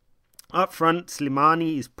game. Up front,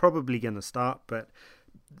 Slimani is probably going to start, but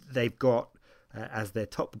they've got, as their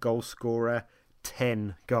top goal scorer,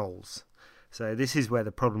 10 goals. So this is where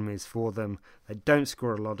the problem is for them. They don't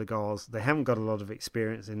score a lot of goals. They haven't got a lot of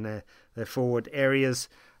experience in their forward areas.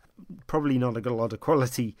 Probably not a lot of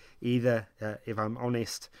quality either, if I'm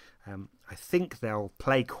honest. I think they'll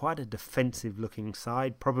play quite a defensive-looking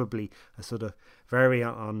side, probably a sort of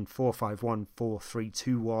variant on 4-5-1,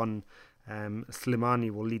 4-3-2-1. Slimani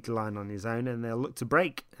will lead the line on his own, and they'll look to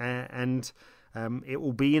break. And it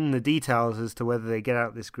will be in the details as to whether they get out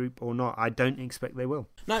of this group or not. I don't expect they will.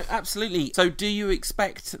 No, absolutely. So do you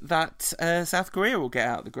expect that South Korea will get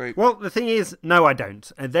out of the group? Well, the thing is, no, I don't.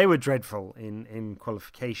 They were dreadful in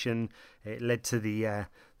qualification. It led to the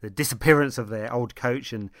disappearance of their old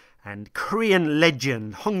coach and Korean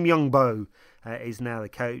legend Hong Myung-bo is now the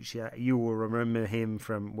coach. You will remember him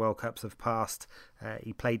from World Cups of past.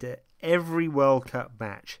 He played at every World Cup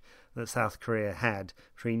match that South Korea had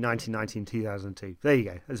between 1990 and 2002. There you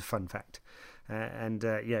go. That's a fun fact.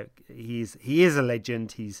 He is a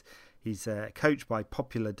legend. He's coached by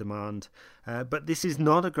popular demand. But this is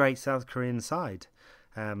not a great South Korean side.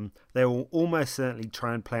 They will almost certainly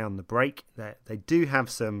try and play on the break. They do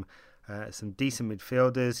have some decent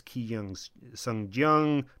midfielders, Ki Young-sung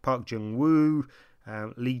Jung, Park Jung-woo,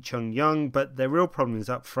 Lee Chung-young, but their real problem is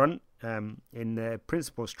up front. In their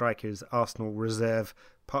principal striker is Arsenal reserve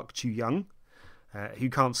Park Chu-young, who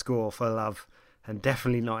can't score for love and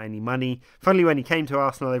definitely not any money. Funnily, when he came to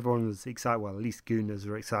Arsenal, everyone was excited. Well, at least Gooners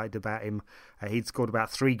were excited about him. He'd scored about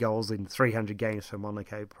 3 goals in 300 games for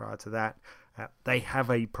Monaco prior to that. They have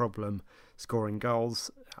a problem scoring goals.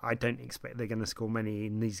 I don't expect they're going to score many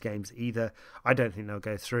in these games either. I don't think they'll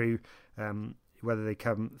go through. Whether they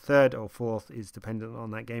come third or fourth is dependent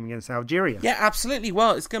on that game against Algeria. Yeah, absolutely.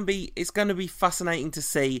 Well, it's going to be fascinating to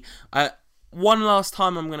see. one last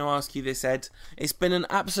time I'm going to ask you this, Ed. It's been an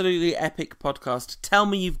absolutely epic podcast. Tell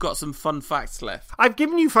me you've got some fun facts left. I've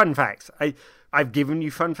given you fun facts. I've given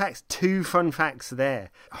you fun facts. 2 fun facts there.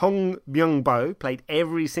 Hong Myung-bo played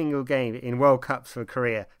every single game in World Cups for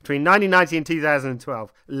Korea between 1990 and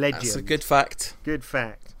 2012. Legend. That's a good fact. Good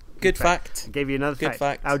fact. Good fact. I gave you another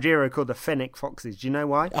fact. Algeria are called the Fennec Foxes. Do you know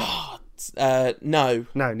why? Oh, no.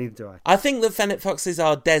 No, neither do I. I think the Fennec Foxes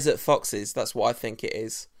are desert foxes. That's what I think it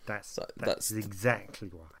is. That's exactly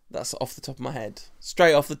why. That's off the top of my head.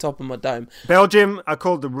 Straight off the top of my dome. Belgium are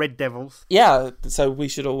called the Red Devils. Yeah, so we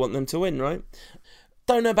should all want them to win, right?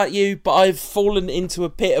 Don't know about you, but I've fallen into a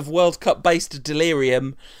pit of World Cup-based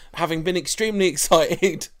delirium, having been extremely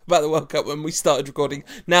excited about the World Cup when we started recording.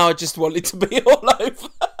 Now I just want it to be all over.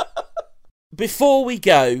 Before we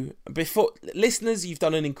go, listeners, you've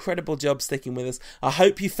done an incredible job sticking with us. I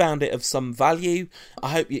hope you found it of some value. I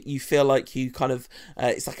hope you feel like you kind of,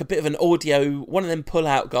 it's like a bit of an audio, one of them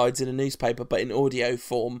pull-out guides in a newspaper, but in audio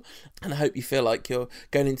form. And I hope you feel like you're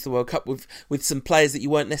going into the World Cup with some players that you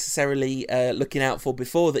weren't necessarily looking out for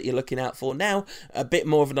before that you're looking out for now. A bit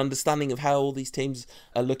more of an understanding of how all these teams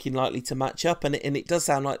are looking likely to match up. And it does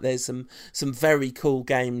sound like there's some very cool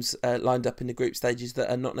games lined up in the group stages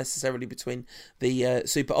that are not necessarily between the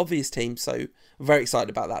super obvious teams, so we're very excited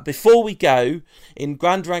about that. Before we go, in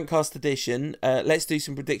Grand Rankcast edition, let's do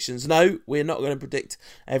some predictions. No, we're not going to predict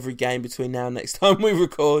every game between now and next time we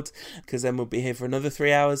record, because then we'll be here for another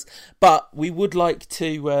 3 hours. But we would like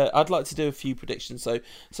to, I'd like to do a few predictions.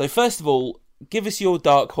 So first of all, give us your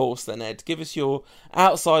dark horse then, Ed. Give us your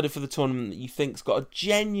outsider for the tournament that you think's got a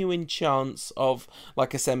genuine chance of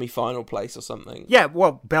like a semi-final place or something. Yeah,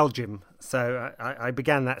 well, Belgium. So I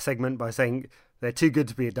began that segment by saying they're too good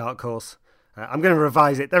to be a dark horse. I'm going to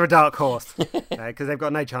revise it. They're a dark horse because they've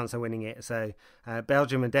got no chance of winning it. So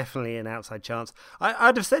Belgium are definitely an outside chance.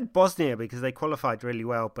 I'd have said Bosnia because they qualified really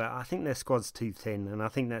well, but I think their squad's too thin, and I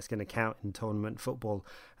think that's going to count in tournament football.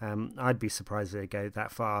 I'd be surprised if they go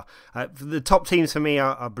that far. The top teams for me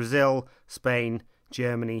are Brazil, Spain,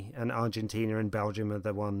 Germany, and Argentina, and Belgium are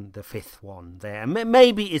the fifth one there.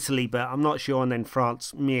 Maybe Italy, but I'm not sure. And then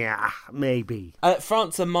France, yeah, maybe.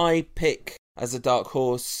 France are my pick as a dark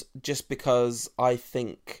horse, just because I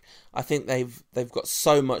think they've got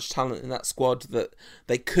so much talent in that squad that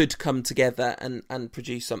they could come together and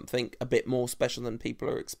produce something a bit more special than people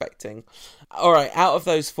are expecting. All right, out of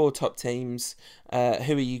those 4 top teams, who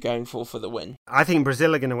are you going for the win? I think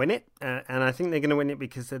Brazil are going to win it, and I think they're going to win it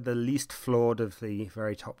because they're the least flawed of the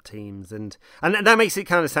very top teams, and that makes it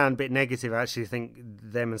kind of sound a bit negative. I actually think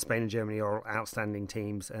them and Spain and Germany are outstanding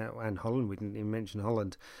teams, and Holland. We didn't even mention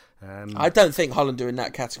Holland. I don't think Holland are in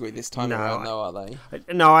that category this time around, though, are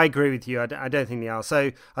they? No, I agree with you. I don't think they are.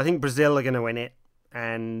 So I think Brazil are going to win it,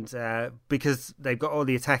 and because they've got all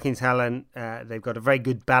the attacking talent, they've got a very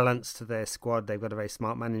good balance to their squad. They've got a very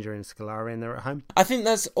smart manager in Scolari, and they're at home. I think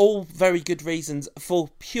that's all very good reasons. For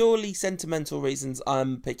purely sentimental reasons,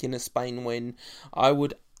 I'm picking a Spain win. I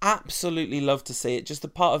would absolutely love to see it. Just a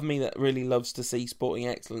part of me that really loves to see sporting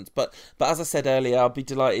excellence. But as I said earlier, I'll be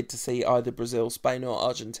delighted to see either Brazil, Spain, or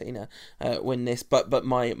Argentina win this. But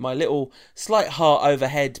my little slight heart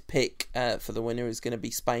overhead pick for the winner is going to be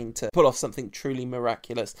Spain to pull off something truly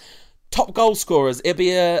miraculous. Top goal scorers. It'll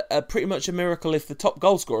be a pretty much a miracle if the top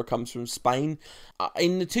goal scorer comes from Spain.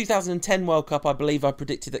 In the 2010 World Cup, I believe I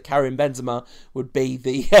predicted that Karim Benzema would be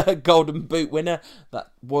the Golden Boot winner.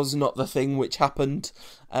 That was not the thing which happened.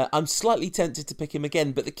 I'm slightly tempted to pick him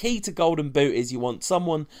again, but the key to Golden Boot is you want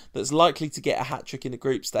someone that's likely to get a hat-trick in the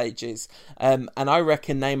group stages. And I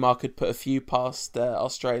reckon Neymar could put a few past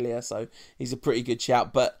Australia, so he's a pretty good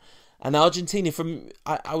shout. And Argentina,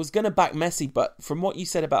 I was going to back Messi, but from what you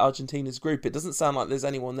said about Argentina's group, it doesn't sound like there's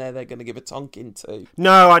anyone there they're going to give a tonking to.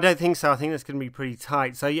 No, I don't think so. I think that's going to be pretty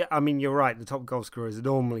tight. So, yeah, I mean, you're right. The top goal scorer is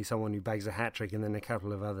normally someone who bags a hat-trick and then a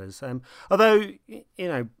couple of others. Although, you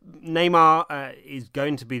know, Neymar is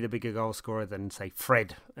going to be the bigger goal scorer than, say,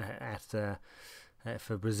 Fred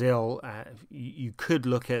for Brazil. You could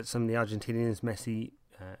look at some of the Argentinians, Messi,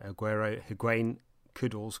 Aguero, Higuain,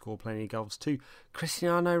 could all score plenty of goals too.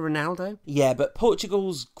 Cristiano Ronaldo? Yeah, but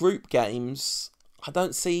Portugal's group games, I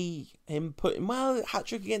don't see him putting... Well,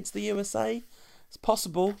 hat-trick against the USA. It's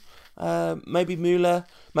possible. Maybe Müller.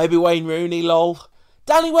 Maybe Wayne Rooney, lol.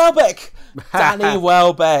 Danny Welbeck! Danny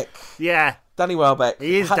Welbeck. Yeah. Danny Welbeck.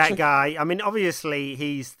 He is that guy. I mean, obviously,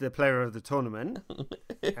 he's the player of the tournament.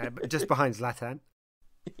 Just behind Zlatan.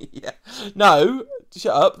 Yeah. No,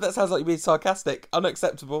 shut up. That sounds like you're being sarcastic.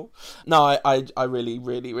 Unacceptable. No, I really,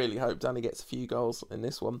 really, really hope Danny gets a few goals in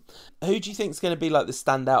this one. Who do you think is going to be like the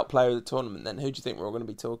standout player of the tournament then? Who do you think we're all going to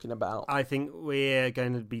be talking about? I think we're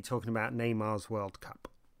going to be talking about Neymar's World Cup.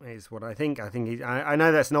 Is what I think. I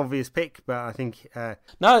know that's an obvious pick, but I think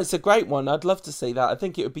no, it's a great one. I'd love to see that. I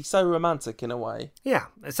think it would be so romantic in a way. Yeah.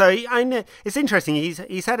 So I know it's interesting. He's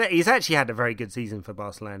actually had a very good season for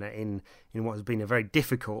Barcelona in what has been a very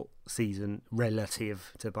difficult season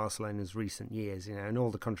relative to Barcelona's recent years. And all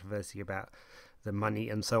the controversy about the money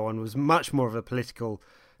and so on was much more of a political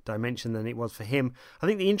dimension than it was for him. I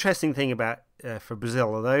think the interesting thing about for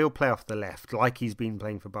Brazil, although he'll play off the left like he's been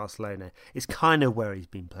playing for Barcelona, is kind of where he's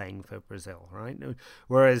been playing for Brazil, right?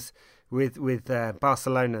 Whereas with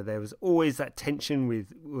Barcelona, there was always that tension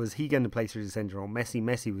with, was he going to play through the centre or Messi?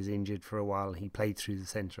 Messi was injured for a while. He played through the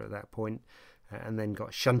centre at that point and then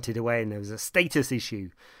got shunted away, and there was a status issue,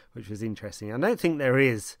 which was interesting. I don't think there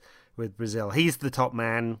is with Brazil. He's the top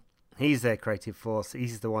man. He's their creative force.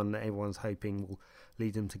 He's the one that everyone's hoping will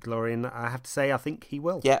lead him to glory, and I have to say I think he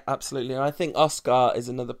will. Yeah, absolutely. And I think Oscar is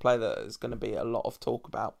another player that is going to be a lot of talk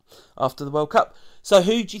about after the World Cup. So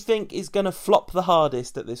who do you think is going to flop the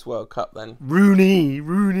hardest at this World Cup then? Rooney.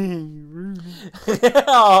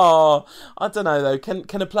 Oh, I don't know though.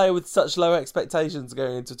 Can a player with such low expectations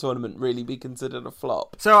going into a tournament really be considered a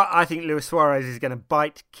flop? So I think Luis Suarez is going to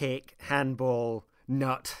bite, kick, handball,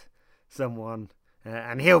 nut someone,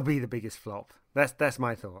 and he'll be the biggest flop. That's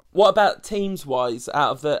my thought. What about teams wise?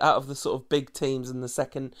 Out of the sort of big teams and the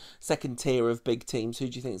second tier of big teams, who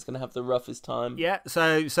do you think is going to have the roughest time? Yeah,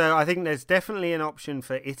 so I think there's definitely an option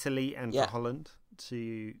for Italy and for Holland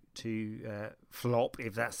to flop,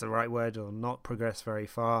 if that's the right word, or not progress very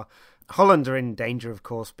far. Holland are in danger, of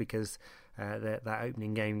course, because that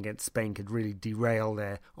opening game against Spain could really derail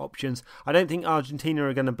their options. I don't think Argentina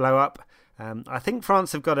are going to blow up. I think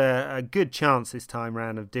France have got a good chance this time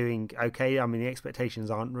round of doing okay. I mean, the expectations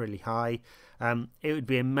aren't really high. It would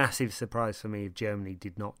be a massive surprise for me if Germany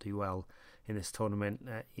did not do well in this tournament.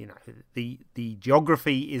 The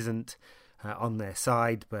geography isn't on their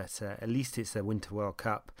side, but at least it's a Winter World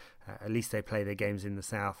Cup. At least they play their games in the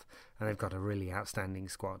south, and they've got a really outstanding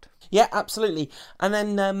squad. Yeah, absolutely. And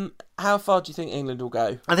then how far do you think England will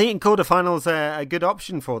go? I think in quarterfinals a good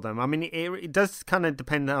option for them. I mean, it does kind of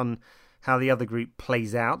depend on how the other group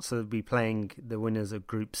plays out. So they'll be playing the winners of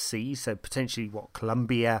Group C, so potentially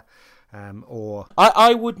Colombia or...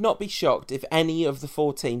 I would not be shocked if any of the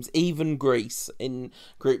four teams, even Greece in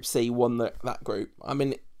Group C, won that group. I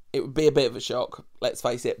mean, it would be a bit of a shock, let's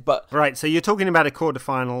face it. But right, so you're talking about a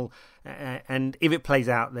quarterfinal, and if it plays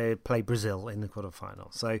out, they play Brazil in the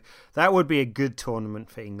quarterfinal. So that would be a good tournament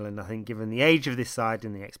for England, I think, given the age of this side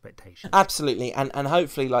and the expectations. Absolutely, and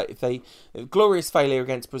hopefully, if glorious failure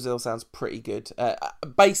against Brazil sounds pretty good.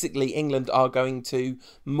 Basically, England are going to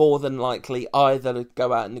more than likely either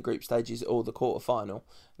go out in the group stages or the quarterfinal.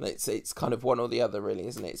 It's kind of one or the other, really,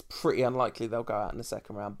 isn't it? It's pretty unlikely they'll go out in the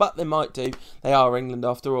second round, but they might do. They are England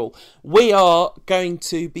after all. We are going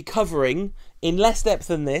to be covering, in less depth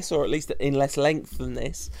than this, or at least in less length than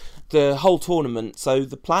this, the whole tournament. So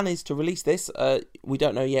the plan is to release this. We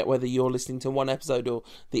don't know yet whether you're listening to one episode or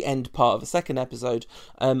the end part of a second episode.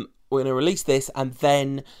 We're going to release this, and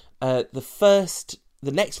then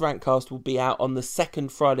the next Rantcast will be out on the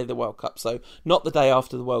second Friday of the World Cup. So not the day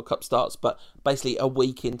after the World Cup starts, but basically a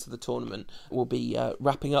week into the tournament. We'll be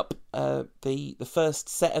wrapping up the first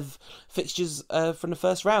set of fixtures from the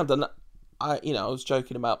first round. And I was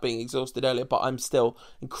joking about being exhausted earlier, but I'm still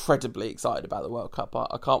incredibly excited about the World Cup.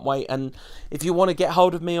 I can't wait. And if you want to get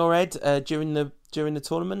hold of me or Ed during the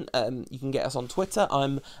tournament, you can get us on Twitter.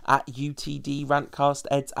 I'm at UTD Rantcast,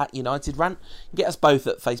 Ed's at United Rant. You can get us both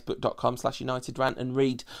at facebook.com/United Rant and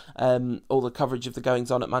read all the coverage of the goings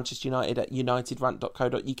on at Manchester United at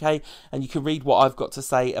unitedrant.co.uk, and you can read what I've got to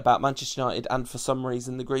say about Manchester United and, for some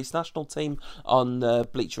reason, the Greece national team on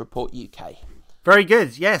Bleacher Report UK. Very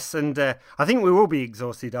good, yes, and I think we will be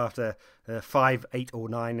exhausted after 5, 8 or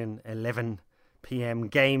 9 and 11 p.m.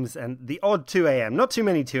 games and the odd 2 a.m. Not too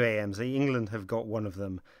many 2 a.m.s. England have got one of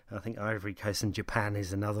them. I think Ivory Coast and Japan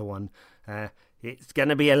is another one. It's going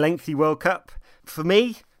to be a lengthy World Cup. For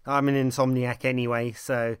me, I'm an insomniac anyway,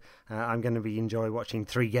 so I'm going to be enjoy watching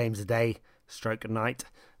 3 games a day, stroke a night,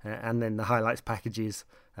 and then the highlights packages,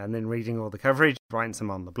 and then reading all the coverage, writing some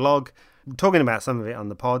on the blog, talking about some of it on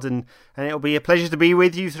the pod, and it'll be a pleasure to be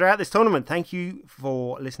with you throughout this tournament. Thank you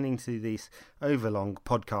for listening to this overlong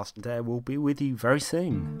podcast. We'll be with you very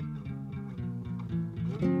soon.